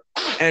that here."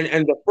 And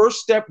the first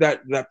step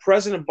that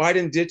President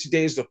Biden did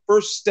today is the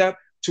first step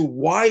to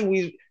why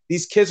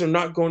these kids are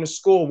not going to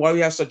school, why we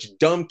have such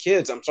dumb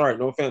kids. I'm sorry,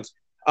 no offense.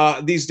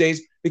 These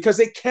days, because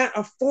they can't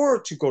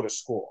afford to go to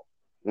school.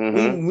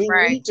 Mm-hmm. We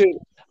Right. need to,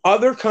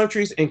 other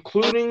countries,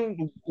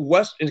 including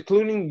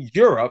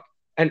Europe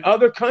and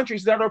other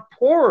countries that are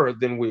poorer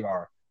than we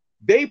are.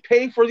 They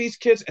pay for these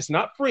kids. It's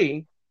not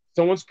free.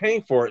 Someone's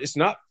paying for it. It's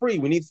not free.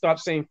 We need to stop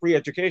saying free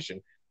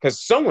education,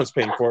 because someone's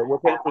paying for it. We're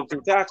paying for it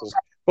through taxes.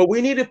 But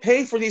we need to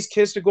pay for these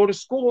kids to go to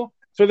school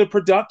so they're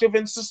productive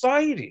in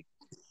society.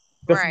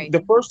 Right.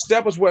 The first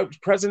step was what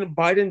President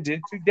Biden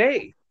did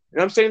today.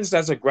 And I'm saying this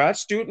as a grad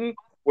student.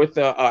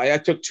 I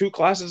took 2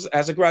 classes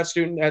as a grad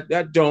student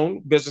at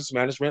Doane Business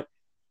Management.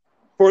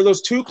 For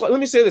those let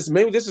me say this.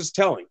 Maybe this is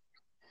telling.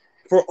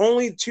 For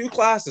only 2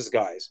 classes,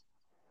 guys,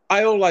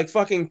 I owe like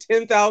fucking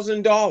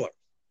 $10,000.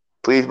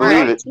 Please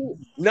believe Right. it.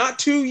 Not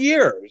 2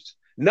 years,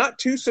 not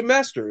 2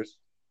 semesters.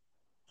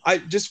 I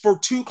just for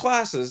 2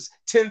 classes,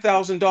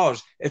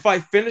 $10,000. If I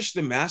finished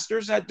the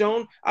masters at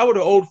Doane, I would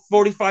have owed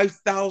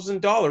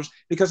 $45,000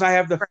 because I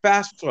have the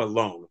FAFSA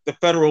loan, the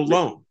federal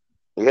loan.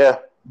 Yeah,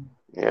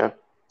 yeah.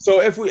 So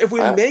if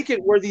we I, make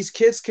it where these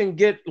kids can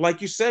get,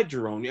 like you said,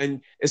 Jarone,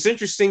 and it's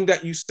interesting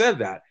that you said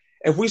that.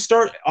 If we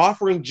start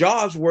offering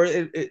jobs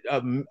where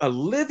a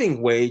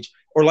living wage,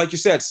 or like you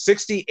said,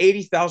 $60,000,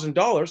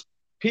 $80,000,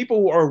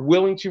 people are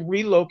willing to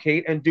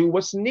relocate and do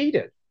what's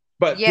needed.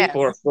 But Yes.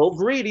 people are so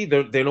greedy,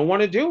 they don't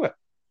want to do it.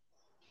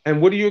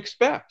 And what do you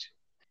expect?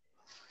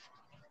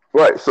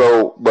 right.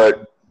 So,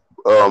 but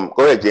go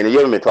ahead, Jayna. You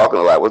haven't been talking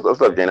a lot. What's up,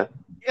 Jayna?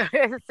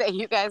 So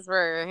you guys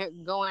were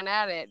going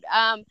at it.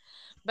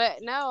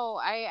 But no,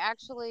 I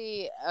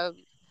actually,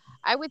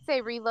 I would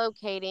say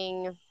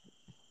relocating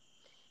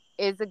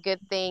is a good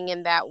thing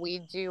in that we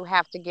do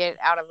have to get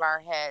out of our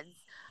heads.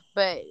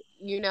 But,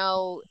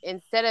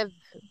 instead of,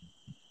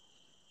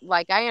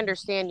 like, I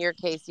understand your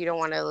case, you don't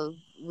want to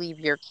leave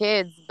your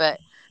kids, but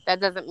that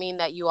doesn't mean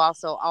that you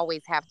also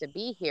always have to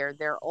be here.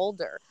 They're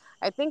older.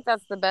 I think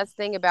that's the best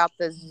thing about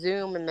the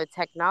Zoom and the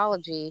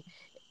technology,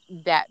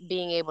 that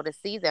being able to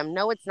see them.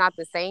 No, it's not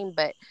the same,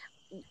 but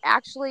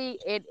actually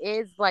it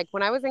is. Like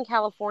when I was in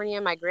California,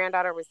 my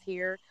granddaughter was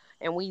here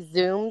and we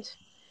Zoomed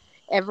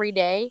every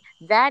day.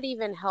 That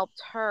even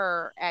helped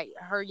her at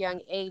her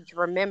young age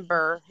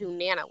remember who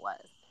Nana was.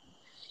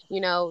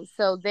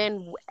 So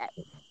then,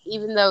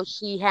 even though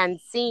she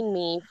hadn't seen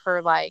me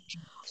for like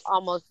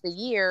almost a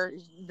year,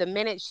 the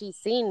minute she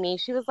seen me,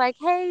 she was like,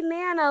 "Hey,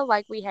 Nana,"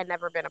 like we had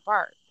never been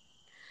apart.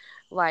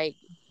 Like,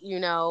 you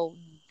know,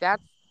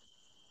 that's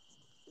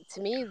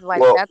to me,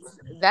 like Well,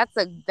 that's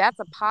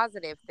a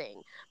positive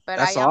thing. But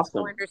That's I also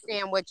awesome.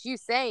 understand what you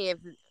say. If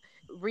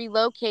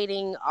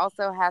relocating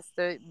also has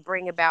to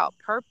bring about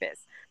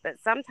purpose, but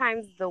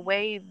sometimes the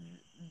way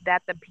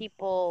that the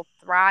people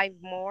thrive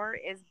more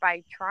is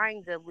by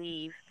trying to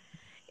leave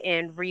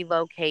and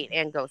relocate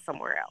and go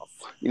somewhere else.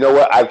 you know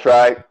what? I've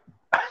tried.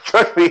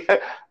 Trust me,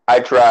 I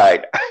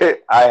tried.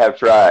 I have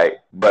tried,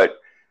 but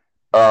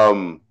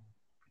um,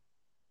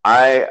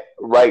 I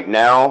right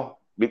now,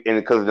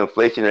 because of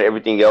inflation and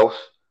everything else,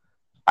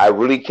 I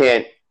really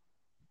can't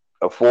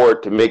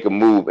afford to make a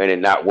move and it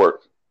not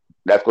work.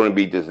 That's going to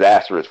be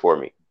disastrous for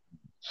me.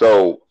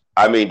 So,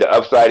 I mean, the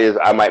upside is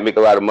I might make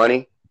a lot of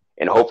money,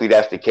 and hopefully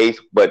that's the case.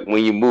 But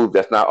when you move,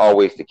 that's not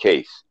always the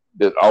case.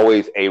 There's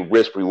always a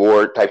risk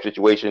reward type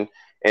situation,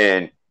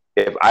 and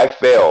if I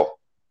fail,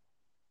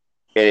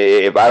 and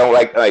if I don't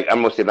like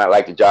I'm gonna say not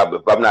like the job,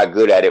 but if I'm not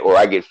good at it, or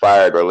I get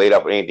fired or laid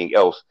off or anything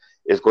else,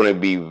 it's going to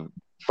be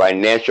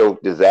financial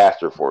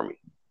disaster for me.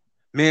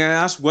 May I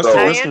ask, what's the So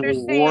I risk and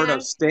reward of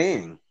understand.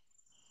 staying?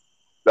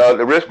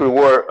 the risk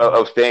reward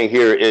of staying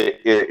here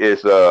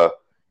is I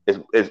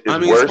mean,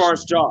 as worse. far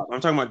as job,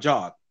 I'm talking about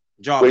What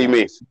job do you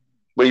mean? wise.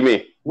 What do you mean?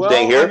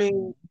 Staying Well,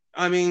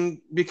 here?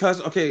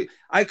 because okay,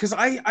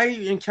 I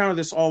encounter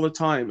this all the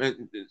time,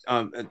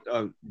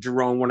 and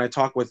Jerome, when I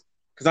talk with,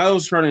 because I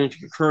always try to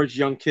encourage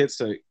young kids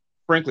to,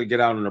 frankly, get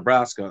out of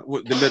Nebraska,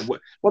 the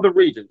Midwest, well, the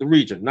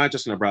region, not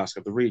just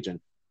Nebraska, the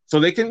region, so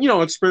they can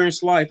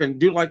experience life and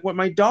do like what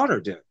my daughter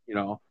did.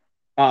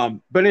 But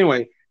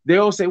anyway, they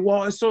all say,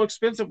 "Well, it's so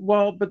expensive."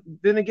 Well, but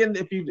then again,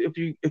 if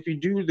you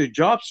do the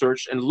job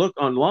search and look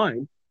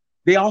online,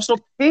 they also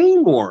pay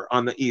more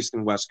on the East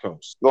and West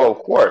Coast. Well, of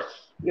course,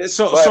 Yeah,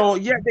 so but so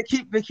yeah,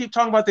 they keep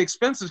talking about the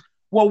expenses.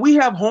 Well, we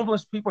have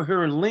homeless people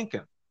here in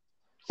Lincoln.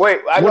 wait,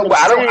 I What know, I'm but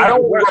I saying,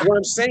 don't.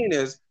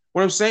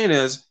 what I'm saying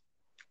is,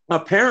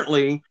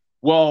 apparently,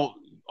 well,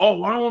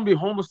 oh, I don't want to be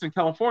homeless in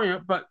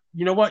California, but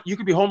you know what? You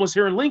could be homeless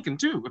here in Lincoln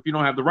too if you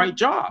don't have the right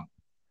job.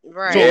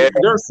 Right. Yeah,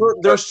 So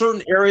there are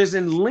certain areas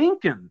in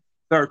Lincoln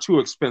that are too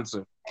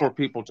expensive for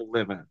people to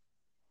live in.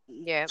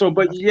 Yeah. So,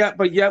 but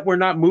yet we're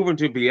not moving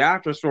to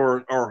Beatrice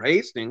or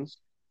Hastings.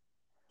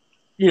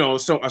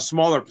 So a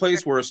smaller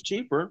place where it's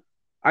cheaper.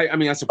 I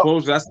mean, I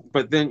suppose that's,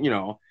 but then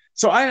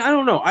so I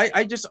don't know.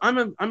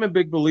 I'm a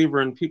big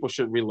believer in people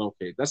should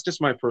relocate. That's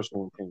just my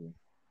personal opinion.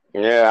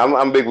 yeah. I'm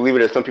a big believer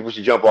that some people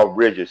should jump off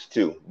bridges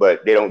too,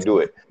 but they don't do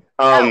it.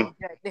 Oh Um,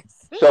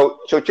 goodness.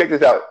 so check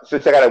this out.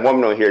 Since I got a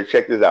woman on here,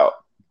 check this out.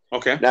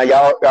 Okay. Now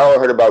y'all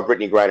heard about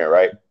Brittany Griner,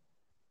 right?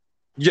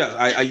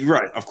 Yes, you're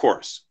right. Of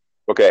course.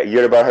 Okay, you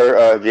heard about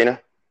her, Jayna?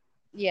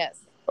 Yes.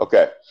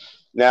 Okay.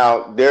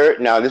 Now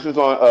this was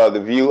on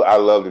the View. I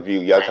love the View.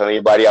 Y'all tell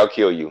anybody I'll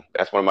kill you.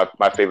 That's one of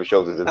my favorite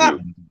shows is the Ah,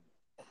 View.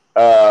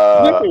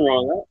 Uh, nothing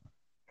wrong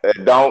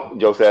don't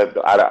Joseph.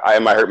 I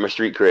might hurt my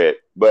street cred,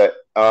 but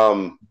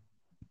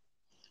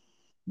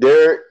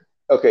there.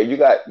 Okay, you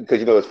got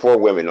because there's four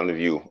women on the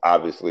View,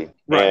 obviously, with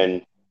that. Right.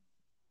 and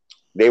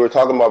they were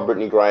talking about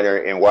Brittany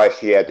Griner and why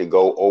she had to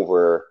go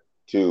over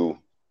to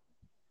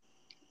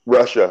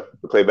Russia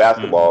to play Mhm.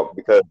 basketball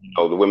because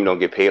the women don't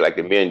get paid like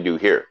the men do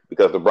here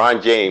because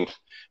LeBron James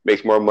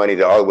makes more money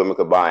than all the women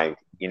combined,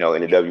 in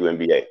the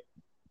WNBA.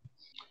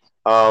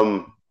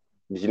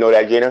 Did you know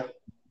that, Jayna?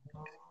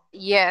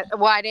 Yeah.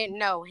 Well, I didn't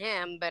know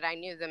him, but I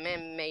knew the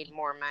men made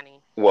more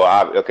money.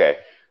 Well, okay.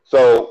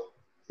 So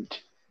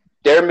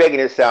they're making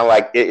it sound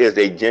like it is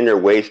a gender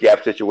wage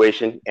gap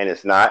situation, and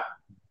it's not.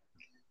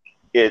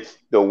 It's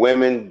the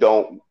women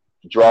don't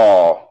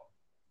draw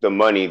the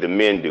money the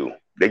men do.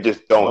 They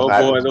just don't Oh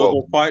have the boy, those flow.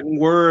 are fighting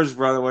words,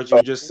 brother. What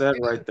you just said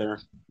right there.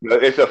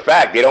 It's a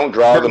fact. They don't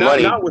draw Not the not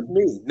money. not with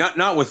me.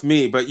 Not with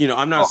me. But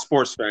I'm not a Oh,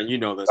 sports fan. You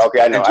know this.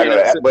 okay, And I know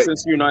Jada, that.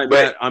 since you and I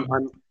But met,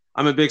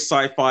 I'm a big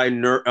sci-fi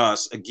nerd,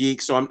 a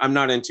geek. So I'm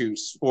not into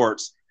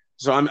sports.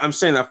 So I'm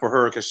saying that for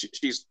her because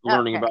she's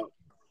learning Okay. about.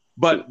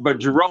 But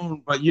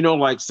Jerome, but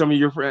like some of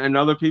your friends and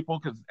other people,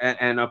 because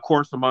and of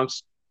course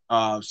amongst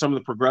some of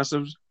the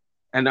progressives,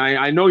 and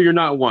I know you're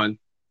not one,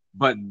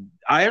 but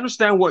I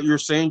understand what you're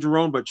saying,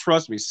 Jerome. But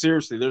trust me,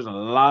 seriously, there's a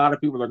lot of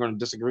people that are going to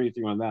disagree with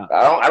you on that.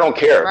 I don't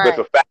care. But it's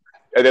Right. a fact.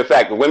 The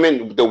fact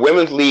the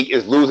women's league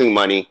is losing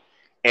money,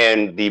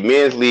 and the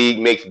men's league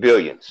makes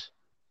billions.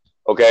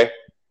 Okay,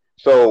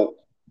 so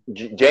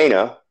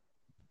Jayna,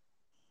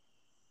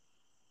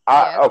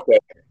 Yes. okay.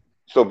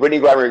 So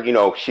Brittany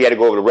Griner, she had to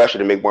go over to Russia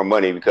to make more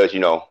money because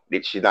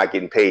she's not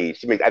getting paid.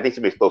 I think she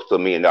makes close to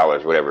 $1 million,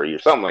 whatever, or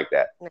something like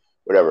that,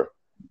 whatever.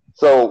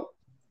 So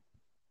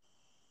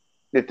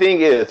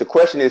the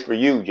question is for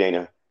you,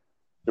 Jayna.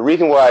 The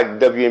reason why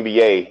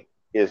WNBA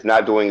is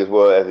not doing as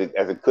well as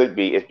it could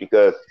be is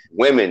because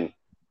women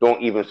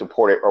don't even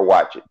support it or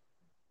watch it.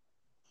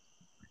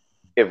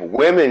 If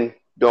women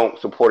don't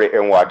support it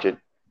and watch it,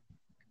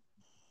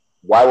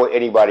 why would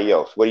anybody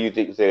else? What do you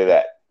think say to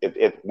that?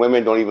 If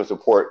women don't even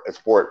support a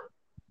sport,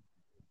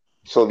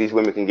 so these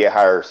women can get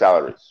higher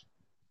salaries.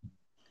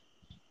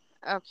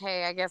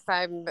 Okay. I guess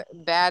I'm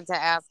bad to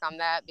ask on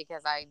that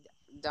because I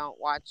don't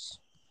watch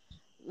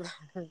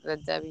the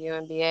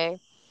WNBA.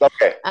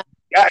 Okay.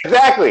 Yeah,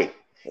 exactly.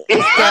 So,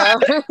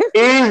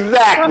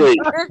 Exactly.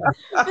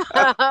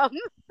 um,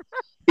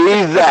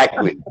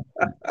 Exactly.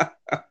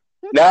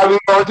 Now we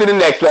go to the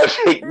next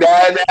subject.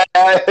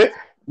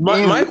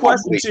 My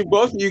question Exactly. to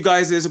both of you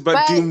guys is,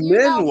 but do but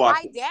men watch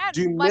my it? dad,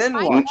 Do like men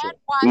my watch dad it?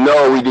 watches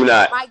No, we it. do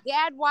not. My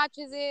dad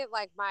watches it.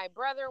 Like my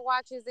brother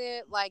watches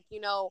it. Like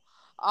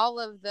all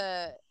of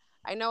the.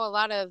 I know a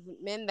lot of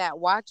men that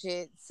watch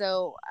it.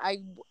 So I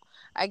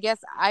guess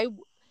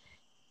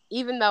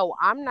even though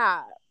I'm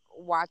not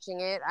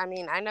watching it, I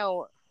mean I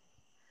know.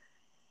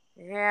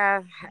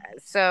 Yeah.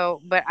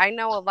 So, but I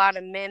know a lot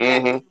of men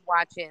that do Hmm.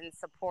 watch it and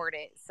support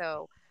it.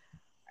 So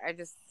I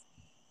just.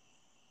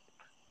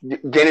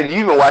 Jenna, do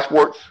you even watch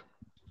sports?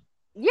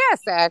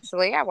 Yes,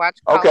 actually, I watch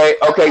college Okay,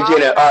 okay, football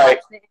Jenna. and I All watch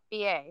right. the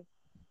NBA.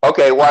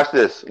 Okay, watch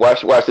this.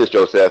 Watch this,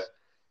 Joseph.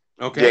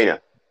 Okay. Jayna, Yeah,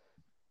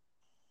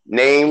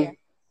 name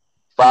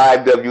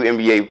 5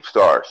 WNBA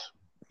stars.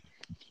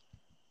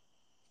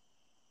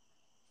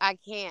 I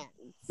can't.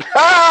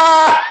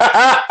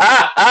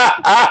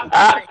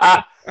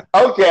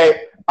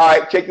 Okay. All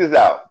right. Check this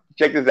out.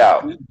 Check this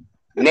out.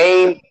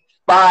 Name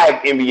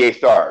 5 NBA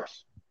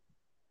stars.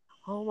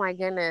 Oh my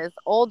goodness,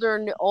 older,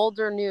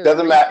 new,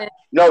 Doesn't matter. recent.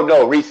 No,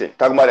 no, recent.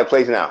 Talking about that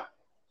place now.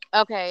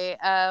 Okay,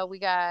 we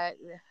got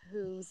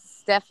who's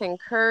Stephen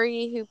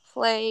Curry who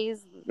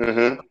plays,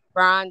 Mm-hmm.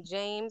 LeBron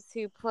James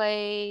who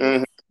plays.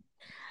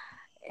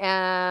 Mm-hmm.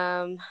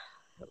 Um,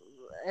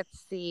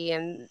 let's see,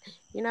 and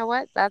you know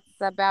what? That's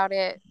about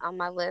it on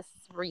my list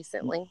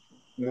recently.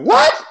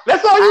 What?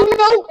 That's all I've you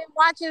know? been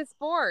watching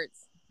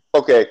sports.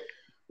 Okay.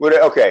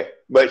 Okay.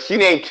 But she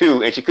named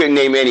two, and she couldn't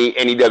name any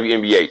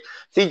WNBA.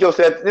 See,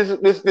 Joseph, this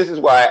is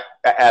why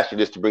I asked you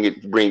this to bring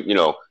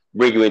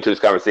you into this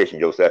conversation,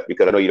 Joseph,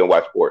 because I know you don't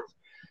watch sports.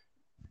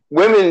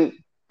 Women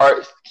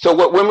are so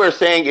what women are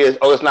saying is,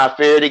 oh, it's not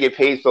fair. They get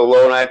paid so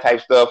low and all that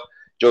type stuff.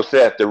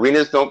 Joseph, the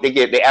arenas don't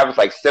they average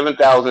like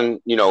 7,000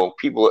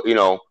 people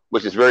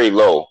which is very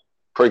low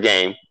per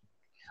game.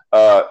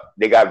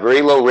 They got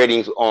very low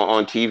ratings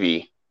on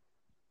TV.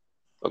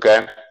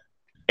 Okay,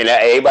 and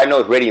everybody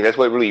knows ratings. That's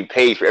what really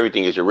pays for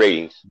everything is your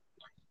ratings.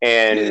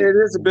 And It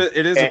is a bit.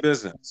 It is a and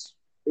business.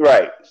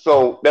 right,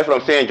 so that's what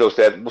I'm saying,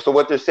 Joseph. So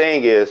what they're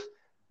saying is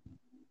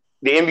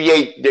the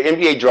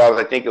NBA draws.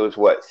 I think it was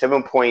what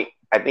 7 point.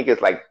 I think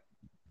it's like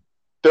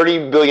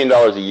 $30 billion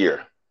a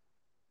year,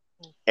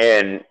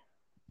 and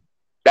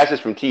that's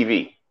just from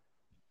TV.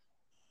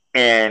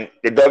 And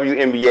the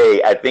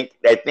WNBA, I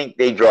think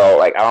they draw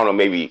like I don't know,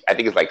 maybe I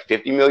think it's like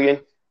 50 million.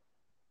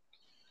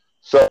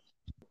 So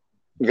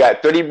you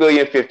got 30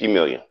 billion, 50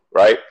 million,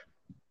 right?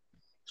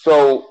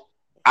 So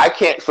I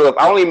can't. So if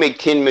I only make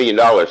 $10 million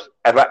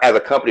as a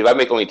company, if I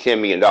make only $10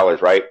 million,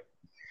 right?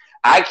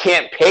 I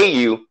can't pay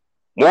you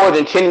more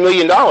than $10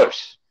 million.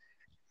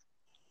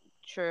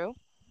 True.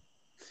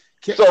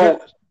 Can,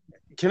 So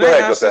can go I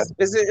ahead, ask Joseph.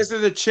 this? Is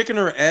it a chicken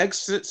or egg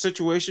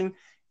situation?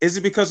 Is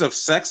it because of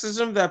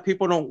sexism that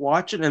people don't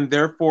watch it and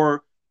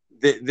therefore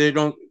they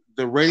don't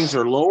the ratings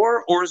are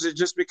lower, or is it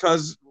just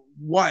because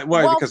why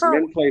Well, because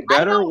men play I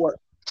better? don't What?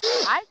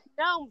 I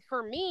know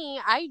for me,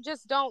 I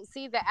just don't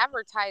see the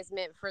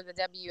advertisement for the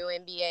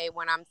WNBA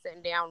when I'm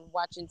sitting down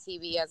watching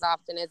TV as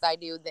often as I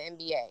do the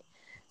NBA.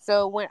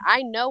 So when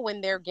I know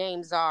when their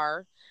games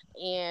are,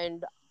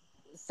 and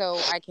so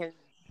I can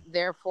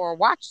therefore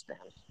watch them.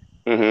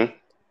 Mm-hmm.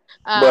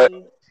 But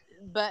Um,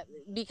 but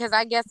because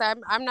I guess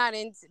I'm not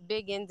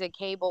big into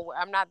cable.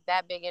 I'm not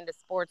that big into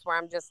sports where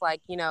I'm just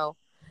like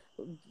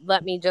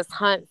let me just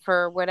hunt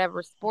for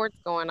whatever sports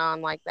going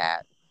on like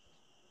that.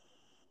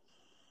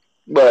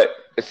 but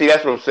see,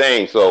 that's what I'm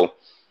saying. So,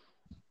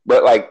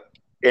 but like,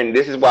 and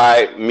this is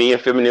why me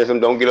and feminism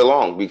don't get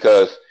along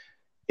because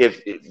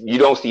if you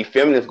don't see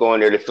feminists going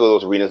there to fill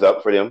those arenas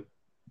up for them,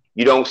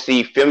 you don't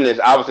see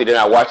feminists. Obviously, they're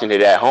not watching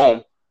it at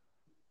home.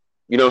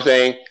 You know what I'm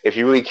saying? If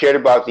you really cared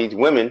about these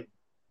women,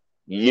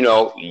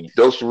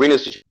 those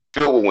arenas should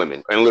fill with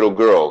women and little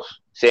girls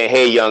saying,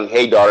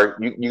 hey daughter,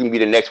 you can be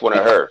the next one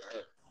of her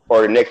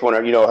or the next one of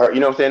her. You know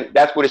what I'm saying?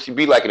 That's what it should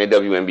be like in the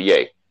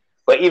WNBA.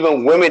 But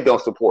even women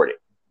don't support it.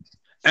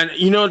 And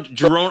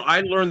Jerome,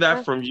 I learned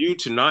that from you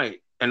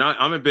tonight. And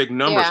I'm a big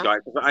numbers Yeah. guy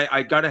because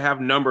I got to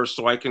have numbers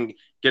so I can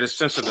get a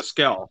sense of the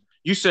scale.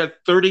 You said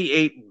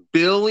 38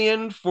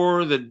 billion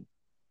for the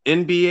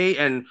NBA,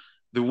 and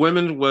the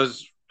women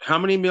was how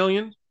many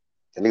million?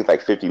 I think it's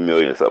like 50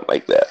 million or something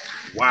like that.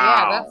 Yeah,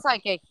 Wow. that's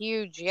like a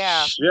huge,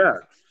 yeah. Shit.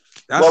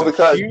 That's Well, a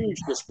because huge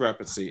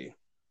discrepancy.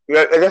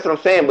 yeah, that's what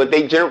I'm saying. But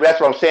that's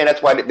what I'm saying.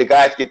 That's why the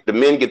guys the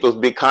men get those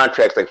big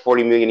contracts like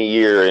 40 million a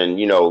year and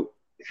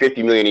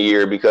 50 million a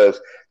year because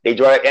they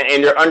draw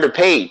and they're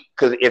underpaid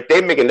because if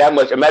they're making that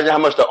much, imagine how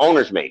much the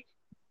owners make.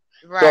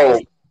 Right. So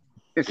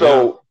Yeah.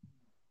 so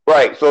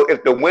right. So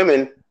if the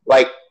women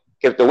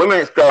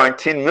is drawing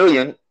 10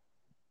 million,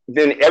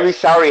 then every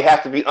salary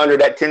has to be under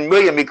that 10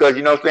 million because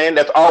you know what I'm saying.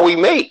 That's all we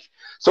make.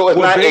 So it's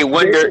Well, not a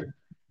wonder. basic.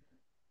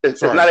 It's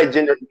Sorry. not a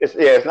gender.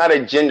 It's not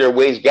a gender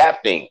wage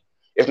gap thing.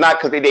 It's not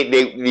because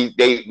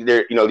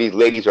they're these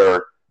ladies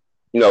are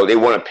they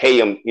want to pay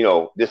them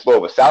this low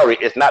of a salary.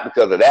 It's not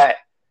because of that.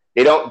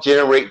 They don't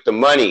generate the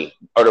money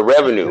or the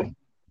revenue.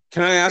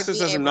 Can I To ask this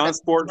be as a able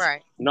to,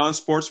 right.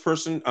 non-sports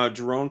person,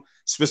 Jerome,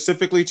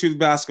 specifically to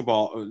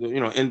basketball,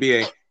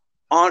 NBA?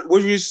 On what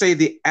would you say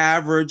the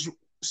average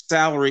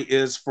salary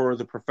is for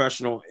the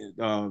professional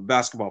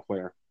basketball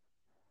player?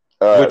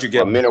 Would you For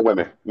guess? men or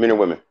women, men or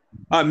women.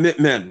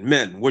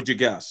 Men. Would you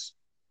guess?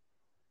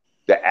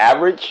 The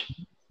average,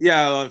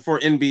 Yeah, for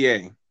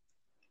NBA.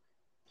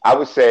 I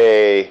would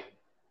say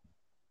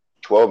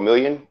 12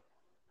 million.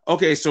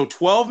 Okay, so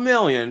 12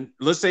 million.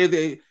 Let's say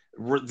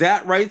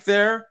that right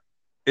there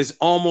is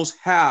almost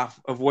half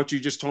of what you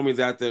just told me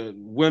that the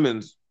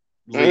women's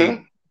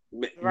league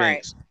Mm-hmm. Right.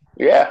 makes.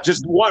 Yeah.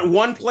 Just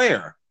one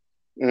player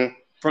Mm-hmm.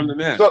 from the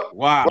men. So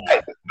Wow,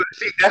 right,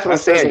 see, that's what I'm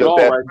that says saying, it all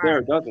Joseph. right Right.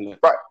 there, doesn't it?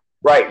 Right,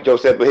 right,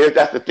 Joseph. But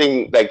that's the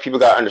thing. Like people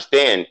gotta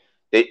understand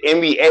the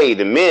NBA,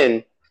 the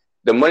men,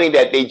 the money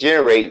that they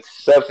generate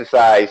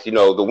subsidize,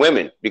 the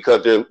women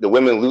because the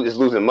women is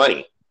losing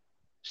money.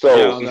 So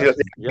Yeah, you see, what I'm saying?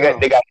 yeah.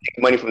 They got to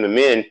take money from the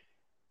men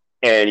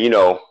and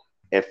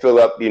and fill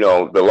up the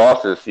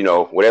losses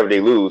whatever they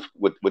lose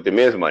with the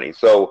men's money.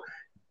 So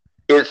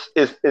it's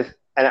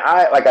and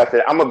I like I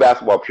said I'm a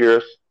basketball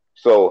purist,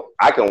 so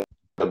I can watch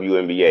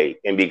WNBA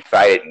and be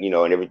excited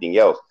and everything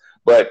else.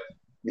 But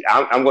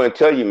I'm going to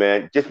tell you,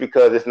 man, just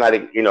because it's not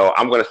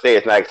I'm going to say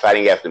it's not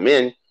exciting as the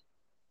men,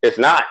 it's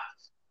not.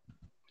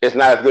 It's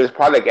not as good as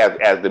product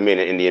as the men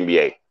in the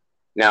NBA.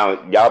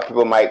 Now, y'all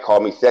people might call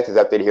me sexist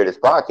after they hear this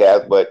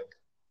podcast, but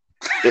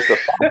it's a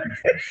fact.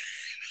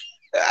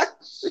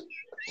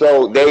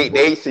 So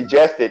they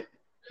suggested,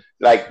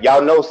 like,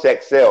 y'all know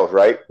sex sells,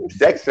 right?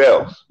 Sex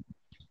sells.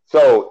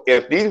 So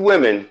if these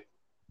women,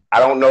 I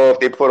don't know if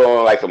they put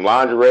on like some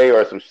lingerie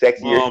or some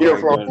sexier Oh my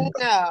uniform. goodness.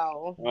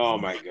 No. Oh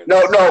my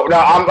No, goodness. no, no.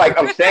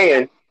 I'm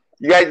saying,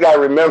 you guys gotta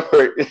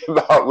remember it's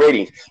about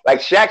ratings. Like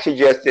Shaq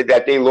suggested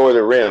that they lower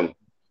the rim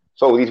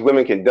so these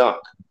women can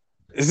dunk.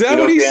 Is You that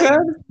know what what he I'm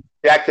saying? said?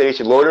 Jack said they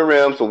should lower the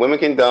rim so women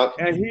can dunk.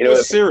 And he You know,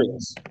 was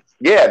serious.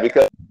 yeah,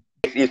 because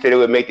he said it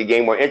would make the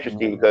game more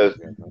interesting Oh my because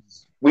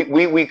goodness.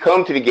 we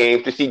come to the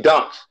games to see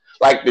dunks.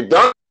 Like the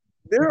dunk,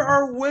 There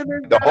are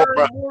women the that whole are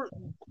run. more.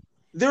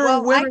 There are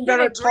Well, I women can that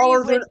are agree taller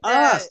with than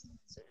us.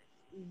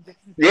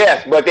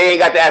 Yes, but they ain't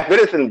got the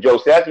athleticism,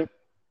 Joseph.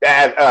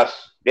 That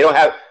us. They don't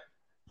have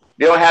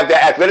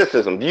that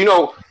athleticism. Do you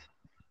know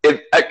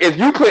if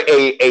you put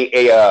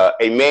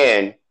a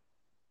man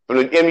from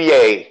the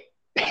NBA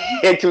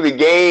into the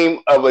game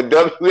of a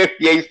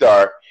WNBA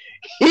star,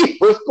 he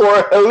would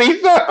score at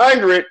least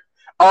 100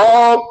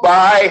 all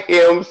by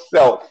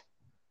himself.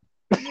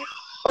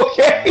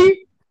 Okay.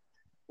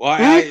 Well,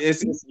 Hmm?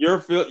 it's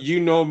your field. You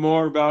know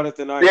more about it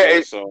than I Yeah.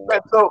 do. So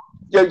So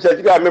you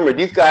gotta remember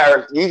these guys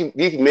are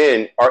these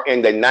men are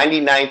in the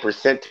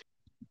 99%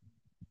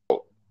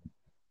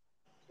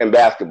 in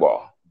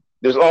basketball.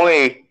 There's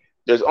only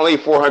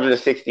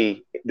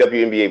 460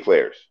 WNBA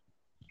players.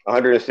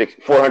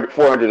 160, 400,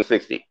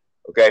 460.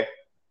 Okay,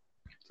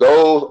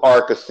 those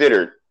are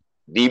considered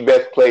the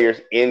best players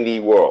in the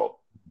world.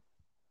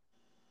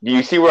 Do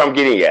you see where I'm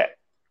getting at?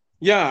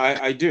 yeah,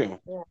 I do.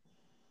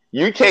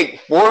 You take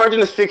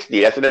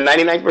 460, that's in the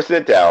 99th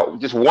percentile,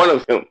 just one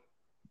of them,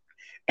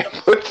 and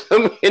put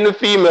them in the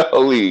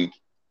female league.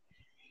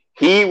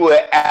 He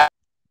would at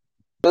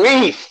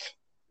least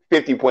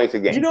 50 points a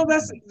You game. know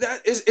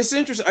that is it's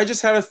interesting. I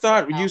just had a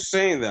thought with you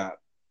saying that.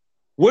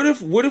 What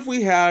if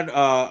we had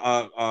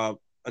a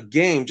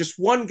game, just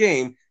one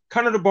game,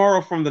 kind of to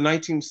borrow from the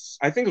 19,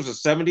 I think it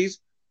was the 70s,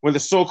 when the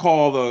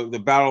so-called the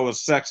battle of the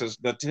sexes,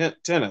 the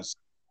tennis,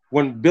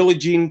 when Billie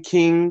Jean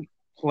King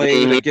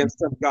played Mm-hmm. against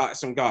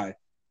some guy.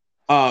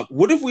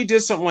 What if we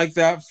did something like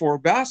that for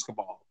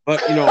basketball?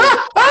 But you know,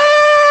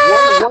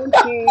 one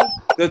team,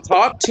 the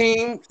top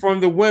team from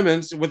the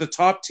women's with the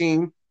top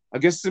team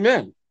against the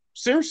men.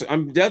 Seriously,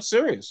 I'm dead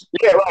serious.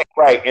 Yeah, right,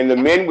 right. And the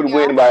men would Yeah.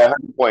 win by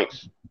 100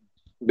 points.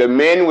 The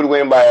men would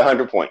win by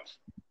 100 points.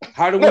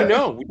 How do we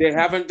know? They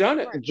haven't done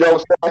it.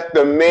 Joseph,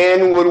 the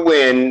men would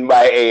win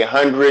by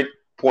 100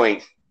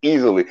 points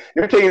easily.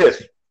 Let me tell you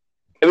this.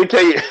 Let me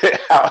tell you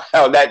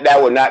how that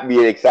would not be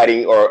an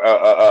exciting or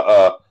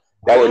I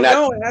that would don't not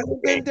know. It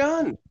hasn't been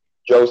done.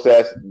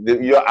 Joseph.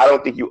 I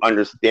don't think you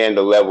understand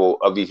the level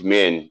of these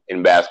men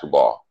in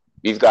basketball.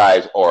 These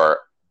guys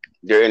are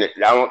they're in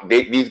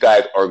it. These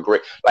guys are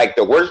great. Like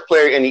the worst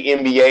player in the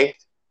NBA.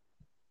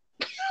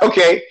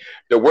 Okay,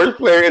 the worst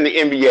player in the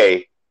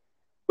NBA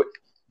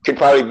could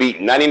probably beat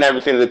 99%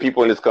 of the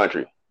people in this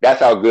country. That's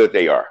how good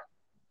they are.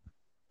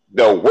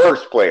 The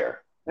worst player.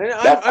 And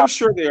That's I'm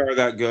sure they are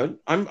that good.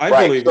 I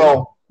right. believe you.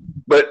 So,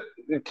 but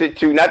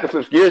to not to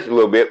flip gears a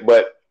little bit,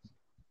 but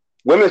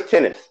women's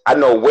tennis. I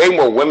know way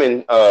more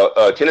women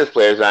tennis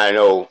players than I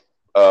know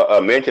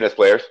men tennis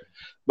players.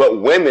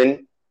 But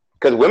women,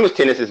 because women's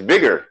tennis is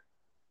bigger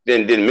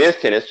than men's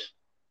tennis.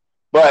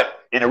 But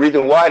and the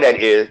reason why that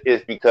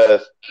is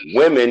because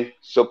women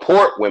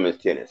support women's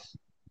tennis.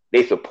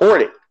 They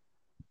support it.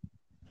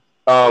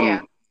 Yeah.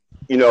 Um,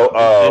 you know,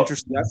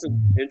 Interesting. That's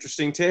an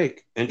interesting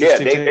take. yeah,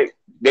 Interesting they, take.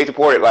 they they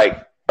support it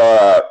like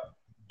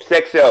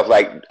sex sells.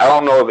 Like I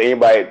don't know if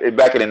anybody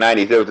back in the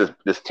 '90s there was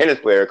this tennis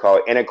player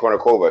called Anna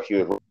Kournikova. She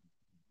was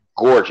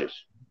gorgeous.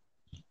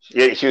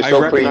 She was I so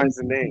pretty. recognize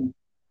the name.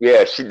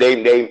 Yeah,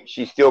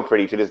 she's still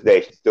pretty to this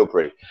day. She's still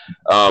pretty.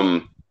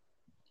 Um,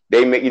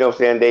 they make you know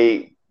what I'm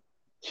saying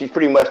she's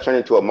pretty much turned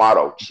into a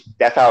model.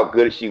 That's how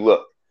good she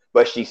looked.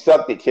 But she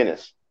sucked at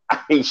tennis.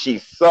 I mean, she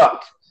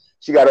sucked.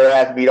 She got her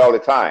ass beat all the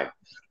time.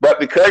 But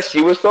because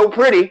she was so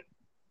pretty,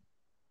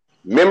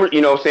 remember,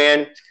 you know what I'm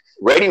saying?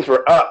 Ratings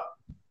were up.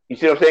 You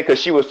see what I'm saying? Because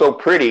she was so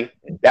pretty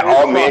that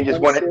all men just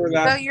I'm wanted. sure So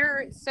that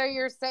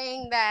you're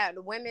saying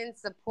that women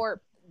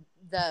support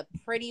the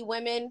pretty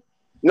women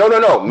No, no,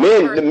 no.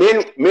 Men, over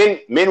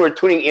the men were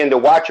tuning in to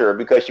watch her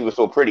because she was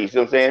so pretty. You see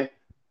what I'm saying?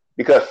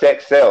 Because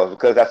sex sells.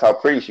 Because that's how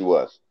pretty she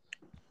was.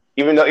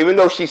 Even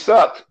though she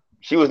sucked,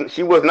 she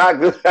was not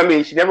good. I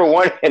mean, she never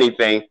won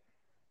anything.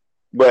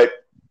 But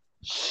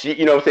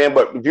you know what I'm saying?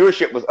 But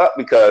viewership was up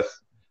because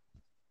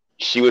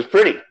she was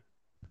pretty,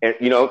 and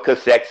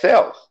because sex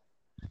sells.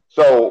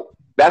 So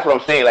that's what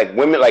I'm saying. Like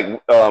women,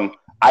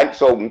 like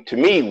So to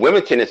me,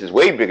 women tennis is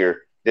way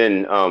bigger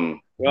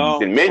well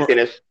than men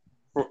tennis.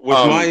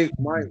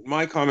 with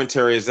my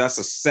commentary is that's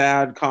a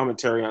sad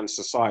commentary on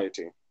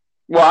society.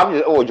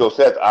 Well,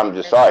 Joseph, I'm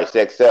just sorry.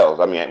 Sex sells.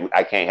 I mean,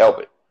 I can't help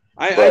it.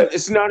 I But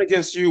it's not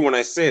against you when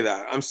I say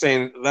that. I'm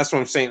saying that's what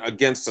I'm saying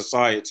against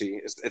society.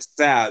 It's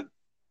sad.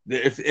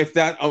 If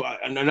that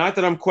not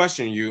that I'm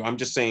questioning you, I'm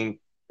just saying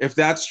if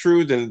that's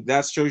true, then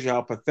that shows you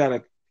how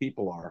pathetic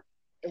people are.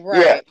 yeah,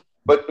 right.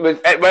 but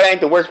that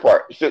ain't the worst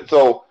part.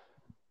 So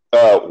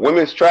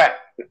women's track.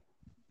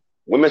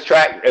 Women's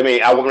track. I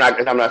mean,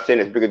 I'm not saying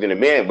it's bigger than the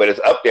men, but it's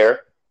up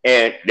there.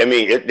 And I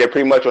mean, they're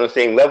pretty much on the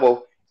same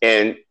level.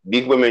 And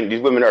these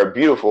women are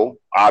beautiful,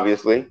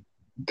 obviously,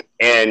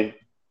 and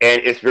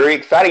it's very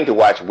exciting to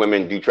watch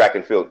women do track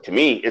and field. To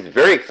me, it's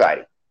very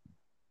exciting.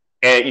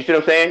 And you see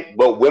what I'm saying?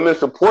 But women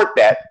support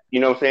that, you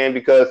know what I'm saying?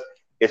 Because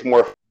it's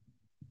more,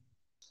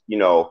 you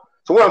know.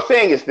 So what I'm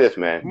saying is this,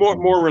 man. More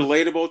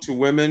relatable to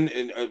women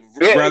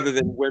rather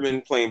than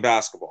women playing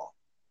basketball.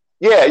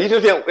 Yeah, you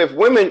just if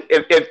women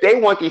if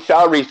they want these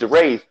salaries to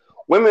raise,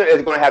 women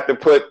is going to have to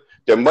put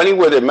their money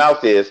where their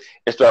mouth is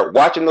and start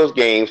watching those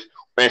games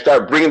and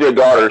start bringing their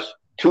daughters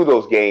to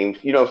those games.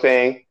 You know what I'm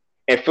saying?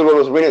 And fill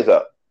those arenas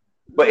up.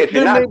 But if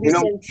you're not, you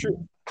know,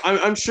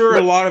 I'm sure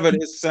a lot of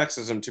it is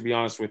sexism. To be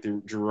honest with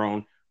you,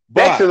 Jarone.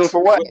 Sexism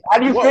for what? How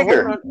do you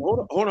figure?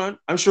 Hold on.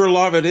 I'm sure a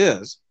lot of it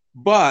is,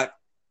 but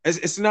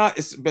it's not.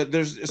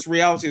 It's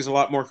reality is a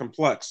lot more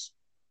complex.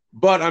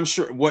 But I'm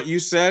sure what you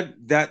said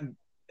that.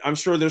 I'm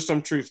sure there's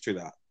some truth to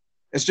that.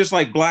 It's just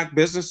like black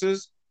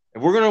businesses.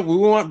 If we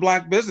want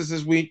black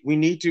businesses, we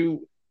need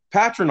to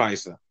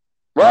patronize them.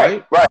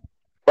 Right.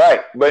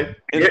 But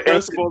in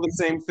principle, the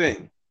same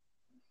thing.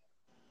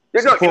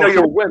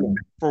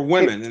 For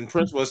women, in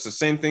principle, it's the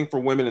same thing for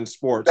women in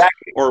sports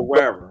or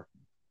wherever.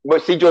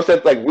 But see,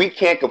 Joseph, like we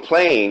can't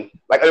complain.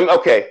 Like,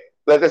 okay,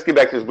 let's get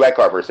back to this black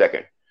card for a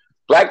second.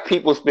 Black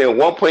people spend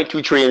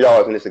 $1.2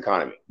 trillion in this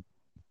economy.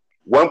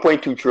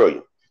 1.2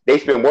 trillion. They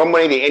spend more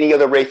money than any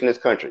other race in this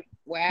country.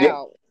 Wow.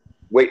 Yeah.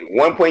 Wait,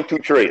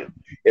 1.2 trillion.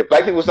 If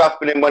black people stop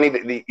spending money,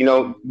 the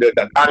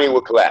economy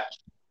will collapse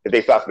if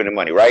they stop spending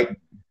money, right?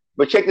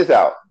 But check this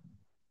out.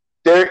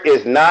 There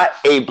is not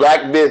a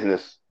black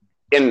business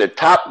in the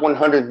top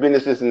 100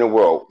 businesses in the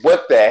world.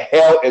 What the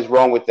hell is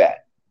wrong with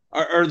that?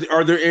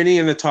 Are there any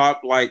in the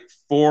top like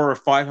 400 or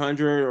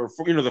 500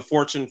 or the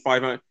Fortune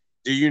 500?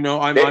 Do you know?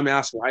 I'm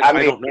asking. I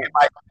don't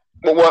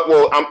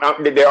know.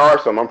 There are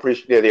some. I'm pretty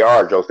sure there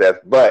are, Joseph.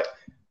 But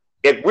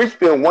if we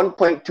spend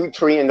 $1.2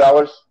 trillion in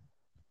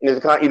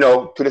this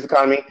to this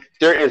economy,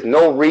 there is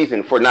no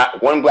reason for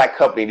not one black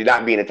company to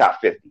not be in the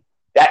top 50.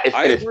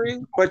 I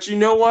agree, but you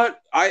know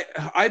what?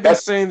 I've been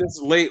saying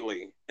this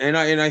lately, and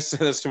I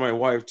said this to my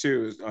wife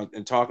too,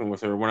 and talking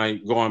with her when I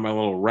go on my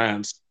little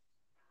rants.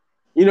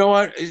 You know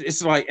what?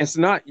 It's like it's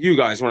not you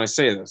guys when I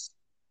say this.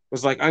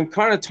 It's like I'm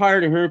kind of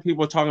tired of hearing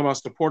people talking about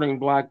supporting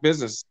black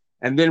business,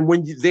 and then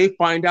when they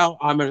find out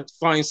I'm a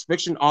science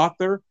fiction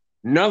author.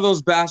 None of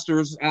those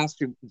bastards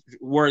ask you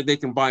where they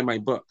can buy my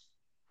books.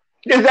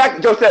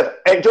 Exactly, Joseph.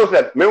 Hey,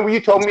 Joseph, remember when you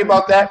told me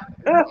about that?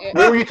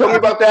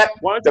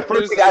 The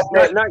first thing I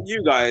said, not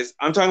you guys.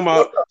 I'm talking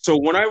about. So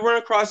when I run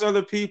across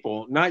other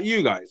people, not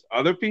you guys,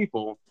 other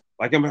people,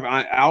 like I'm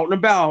out and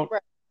about,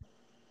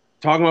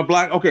 talking about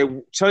black. Okay,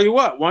 tell you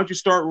what. Why don't you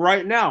start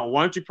right now?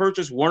 Why don't you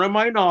purchase one of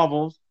my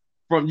novels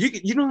from you?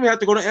 You don't even have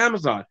to go to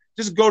Amazon.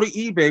 Just go to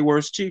eBay where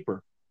it's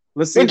cheaper.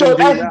 Let's see if you do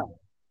that.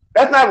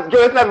 That's not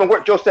even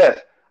what Joe says.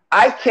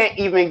 I can't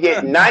even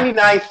get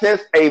 99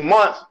 cents a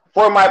month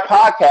for my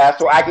podcast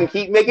so I can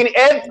keep making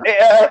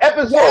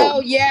episodes. Oh,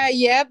 yeah,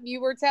 yep.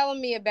 You were telling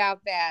me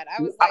about that.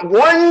 I was like,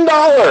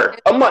 $1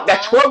 a month.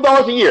 That's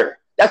 $12 a year.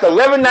 That's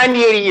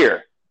 $11.98 a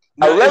year.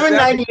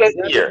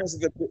 $11.98 a year.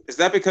 Is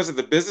that because of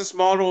the business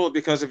model or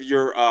because of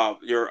your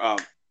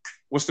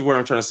what's the word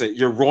I'm trying to say?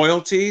 Your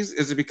royalties?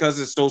 Is it because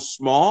it's so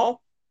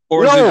small?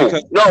 Or is it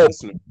because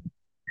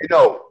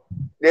no.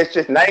 It's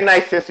just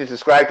 99 cents to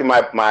subscribe to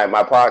my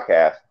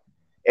podcast.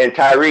 And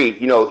Tyree,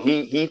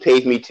 he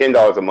pays me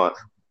 $10 a month.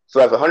 So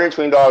that's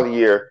 $120 a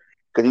year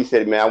because he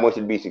said, man, I want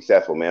you to be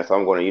successful, man. So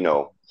I'm going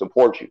to,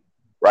 support you.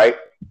 Right?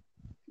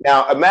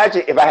 Now,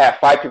 imagine if I had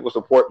 5 people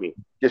support me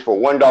just for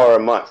 $1 a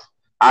month.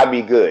 I'd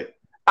be good.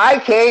 I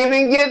can't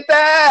even get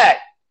that.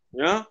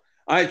 Yeah.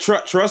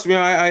 Trust me.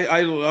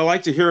 I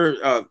like to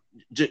hear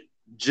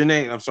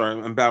Janae. I'm sorry.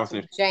 I'm bad with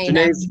names.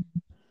 Jayna.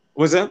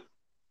 Was that?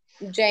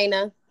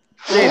 Jayna.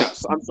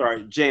 I'm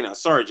sorry. Jayna.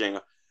 Sorry,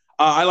 Jayna.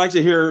 I like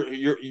to hear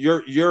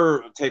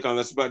your take on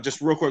this, but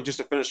just real quick, just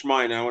to finish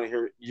mine, I want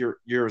to hear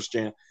yours,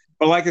 Jayna.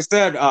 But like I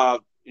said, I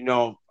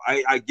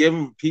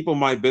give people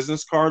my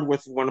business card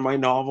with one of my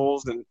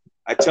novels, and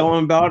I tell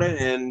them about it.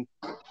 And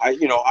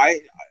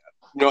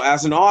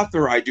as an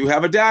author, I do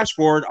have a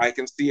dashboard. I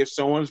can see if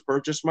someone's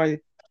purchased my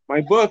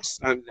books,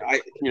 and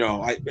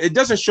it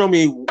doesn't show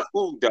me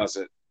who does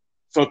it.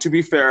 So to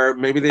be fair,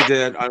 maybe they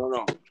did. I don't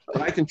know.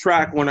 But I can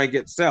track when I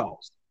get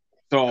sales.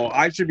 So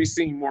I should be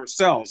seeing more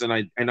sales, and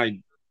I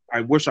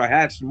wish I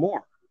had some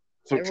more.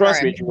 So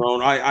trust me,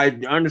 Jarone, I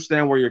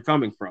understand where you're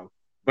coming from,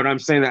 but I'm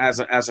saying that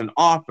as an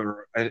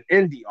author, an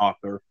indie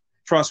author,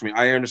 trust me,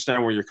 I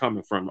understand where you're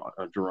coming from,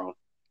 Jarone.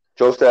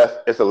 Joseph,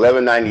 it's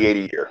 $11.98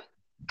 a year.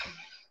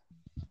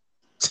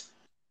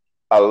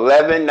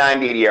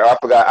 $11.98 a year. I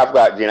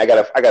forgot, Gene. I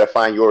gotta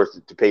find yours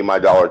to pay my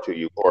 $1 to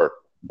you or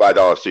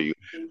 $5 to you.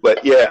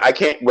 But yeah, I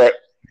can't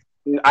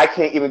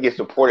even get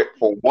supported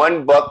for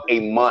 $1 a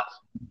month.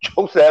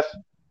 Joseph,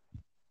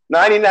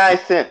 99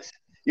 cents.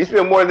 You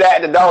spend more than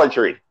that at the Dollar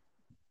Tree.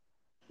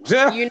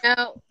 I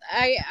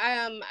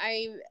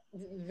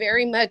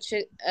very much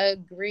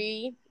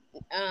agree.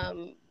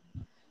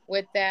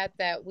 with that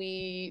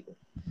we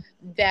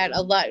that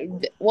a lot,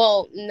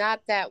 well,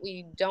 not that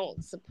we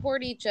don't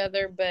support each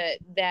other, but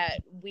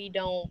that we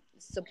don't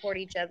support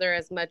each other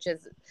as much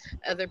as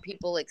other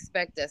people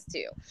expect us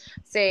to.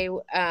 Say,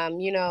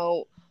 you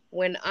know,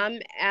 when I'm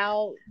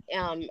out,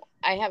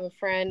 I have a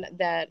friend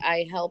that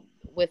I help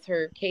with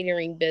her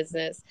catering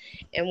business,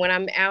 and when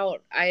I'm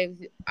out,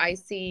 I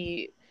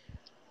see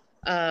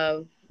uh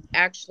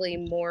actually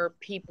more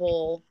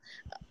people,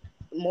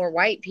 more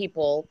white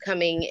people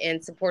coming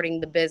and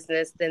supporting the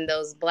business than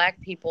those black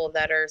people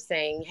that are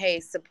saying, hey,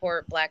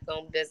 support black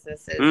owned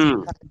businesses, you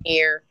Mm. come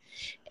here.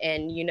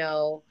 And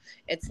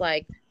it's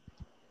like,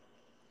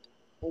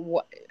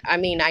 I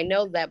mean, I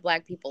know that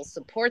black people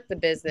support the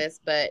business,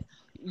 but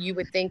you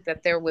would think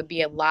that there would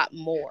be a lot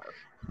more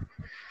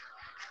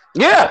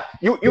Yeah,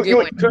 doing.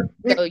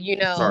 you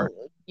So, Sorry.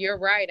 you're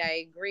right.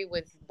 I agree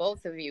with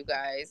both of you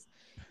guys.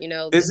 You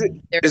know, Is it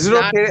is there's it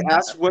not okay to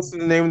ask enough. what's the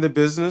name of the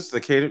business?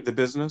 The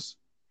business.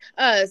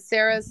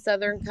 Sarah's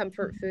Southern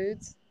Comfort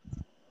Foods.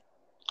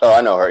 Oh,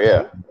 I know her.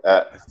 Yeah,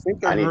 I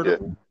think I I've need heard of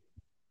to. it.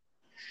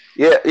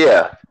 Yeah,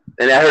 yeah,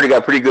 and I heard he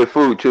got pretty good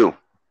food too.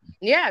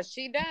 Yeah,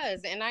 she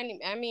does. And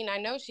I mean, I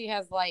know she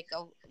has like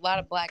a lot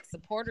of black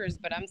supporters,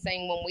 but I'm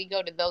saying when we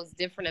go to those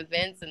different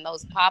events and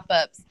those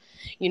pop-ups,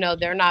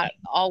 they're not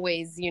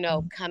always,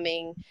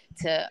 coming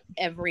to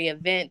every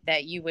event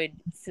that you would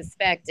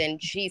suspect.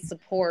 And she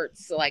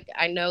supports, like,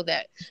 I know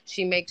that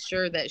she makes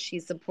sure that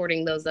she's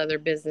supporting those other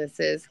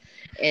businesses.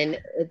 And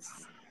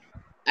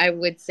I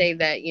would say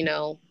that,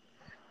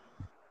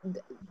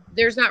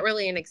 there's not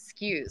really an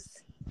excuse.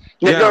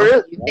 Yeah, Yeah, there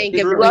is. You think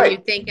You're of when you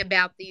right. think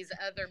about these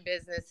other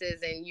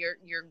businesses and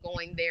you're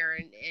going there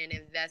and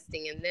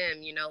investing in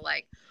them,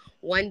 like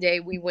one day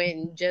we went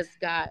and just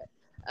got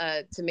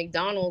to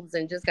McDonald's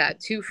and just got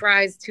two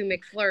fries, two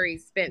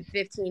McFlurries, spent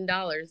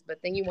 $15. But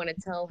then you want to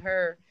tell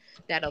her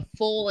that a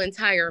full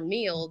entire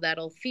meal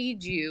that'll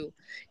feed you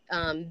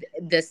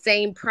the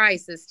same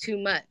price is too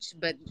much,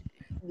 but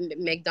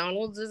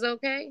McDonald's is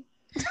okay.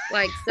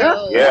 Like, Yeah,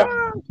 so, yeah,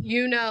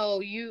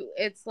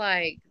 it's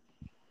like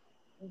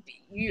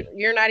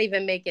you're not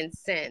even making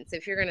sense.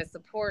 If you're going to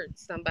support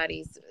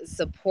somebody,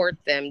 support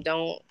them.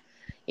 Don't,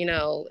 you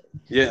know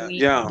yeah,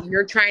 yeah,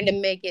 you're trying to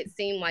make it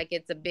seem like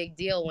it's a big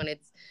deal when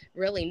it's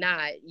really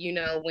not,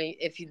 when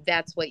if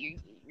that's what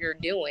you're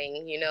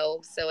doing,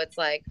 so it's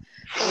like,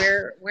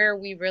 where are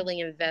we really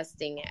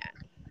investing at?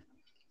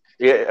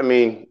 yeah. I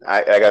mean,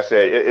 like I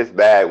said, it's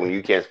bad when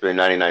you can't spend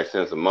 99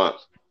 cents a month.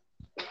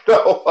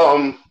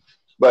 So,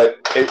 but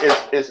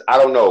it's I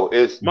don't know.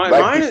 It's My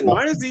black mine is people.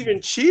 mine is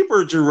even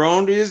cheaper,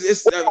 Jerome. Is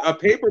it's a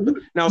paper.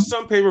 Now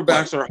some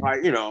paperbacks are high,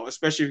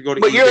 especially if you go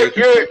to But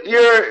eBay.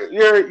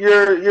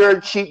 you're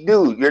a cheap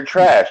dude. You're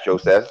trash,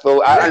 Joseph.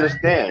 So I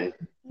understand.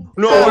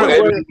 No, So what I'm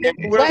saying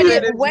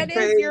is What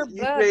is your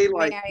you book, pay may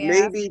like I ask?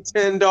 maybe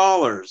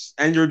 $10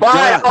 and you're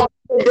fine, done. I'll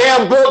buy a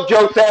damn book,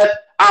 Joseph.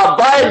 I'll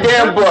buy a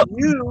damn Not book.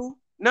 you,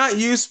 not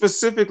you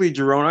specifically,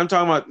 Jerome. I'm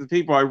talking about the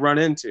people I run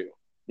into.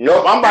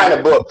 Nope, I'm buying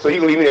a book, so you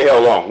can leave me the hell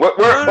alone. We're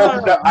No, no,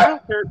 focused. no. I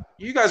don't care.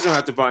 You guys don't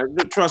have to buy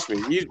it. Trust me.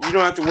 You don't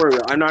have to worry.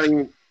 I'm not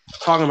even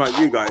talking about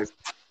you guys.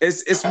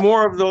 It's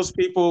more of those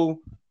people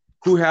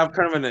who have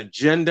kind of an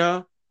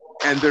agenda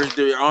and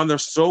they're on their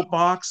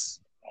soapbox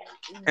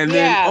and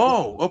then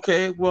Yeah.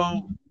 okay,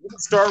 well, we can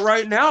start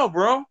right now,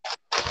 bro.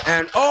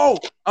 And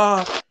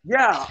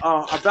yeah,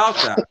 about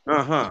that.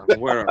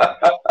 Whatever.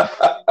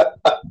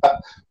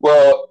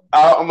 Well,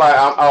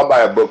 I'll buy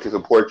a book to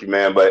support you,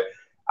 man. But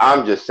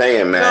I'm just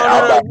saying, man. No, no,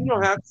 I'll no. buy. You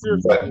don't have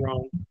seriously, But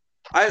Jerome.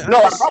 I'm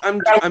no, just I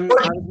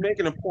was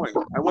making a point.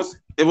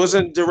 It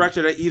wasn't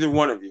directed at either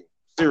one of you.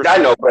 I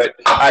Seriously. know, but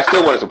I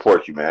still want to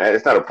support you, man.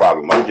 It's not a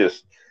problem. I'm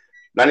just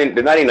the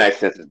 99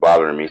 cents is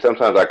bothering me.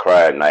 Sometimes I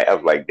cry at night. I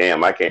was like,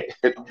 damn, I can't.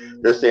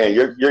 They're saying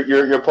your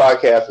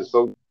podcast is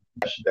so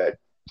that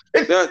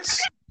it's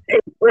That's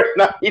for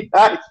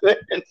 99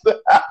 cents.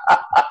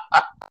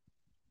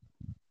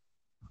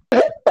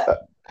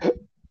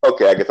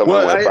 Okay, I guess I'm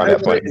well, going to find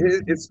that funny.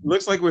 it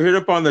looks like we hit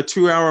up on the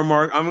 2 hour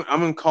mark. I'm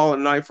gonna call it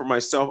night for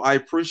myself. I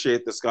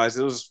appreciate this, guys.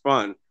 It was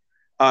fun.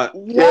 Uh,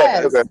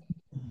 Yeah, okay. Yes.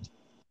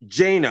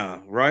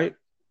 Jayna, right?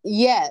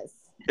 Yes.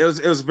 It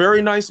was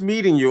very nice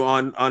meeting you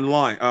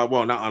online.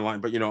 Well, not online,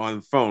 but on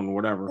the phone,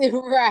 whatever.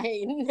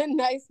 Right.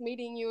 Nice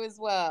meeting you as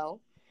well.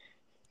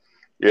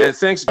 Yeah. And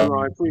thanks, bro.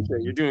 I appreciate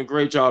it. You're doing a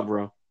great job,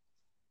 bro.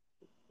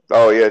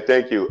 Oh yeah,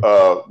 thank you.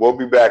 We'll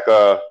be back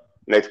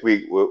next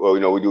week. Well, we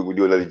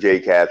do another J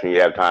cast when you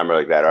have time or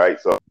like that. All right.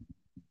 So All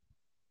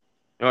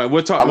right,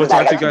 we'll talk. I'm We'll just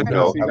talk to you letting guys you then.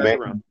 I'll know. see you I guys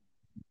mean, around.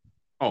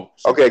 Oh,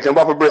 sorry. okay, jump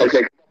off a bridge.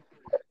 Okay.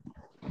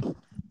 All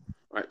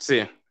right, see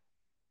ya.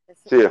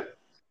 See ya.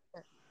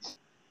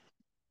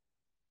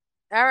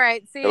 All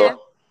right. See ya. Hello.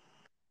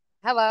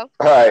 Hello.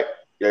 All right.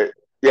 Yeah,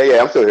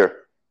 yeah. I'm still here.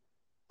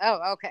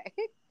 Oh, okay.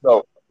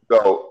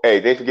 So, hey,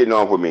 thanks for getting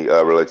on with me,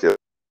 relative.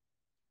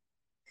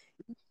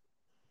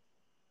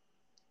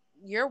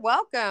 You're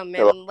welcome.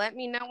 Hello. And let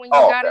me know when you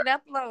Oh, got okay. it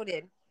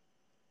uploaded.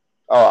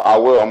 Oh, I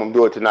will. I'm gonna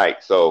do it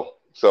tonight. So,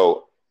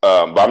 but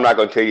I'm not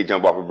gonna tell you to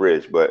jump off a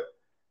bridge. But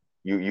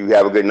You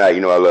have a good night.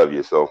 You know I love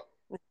you. So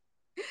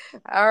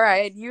All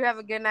right. You have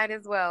a good night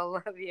as well.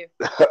 Love you.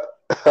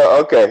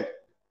 okay.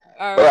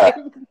 All right.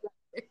 Bye.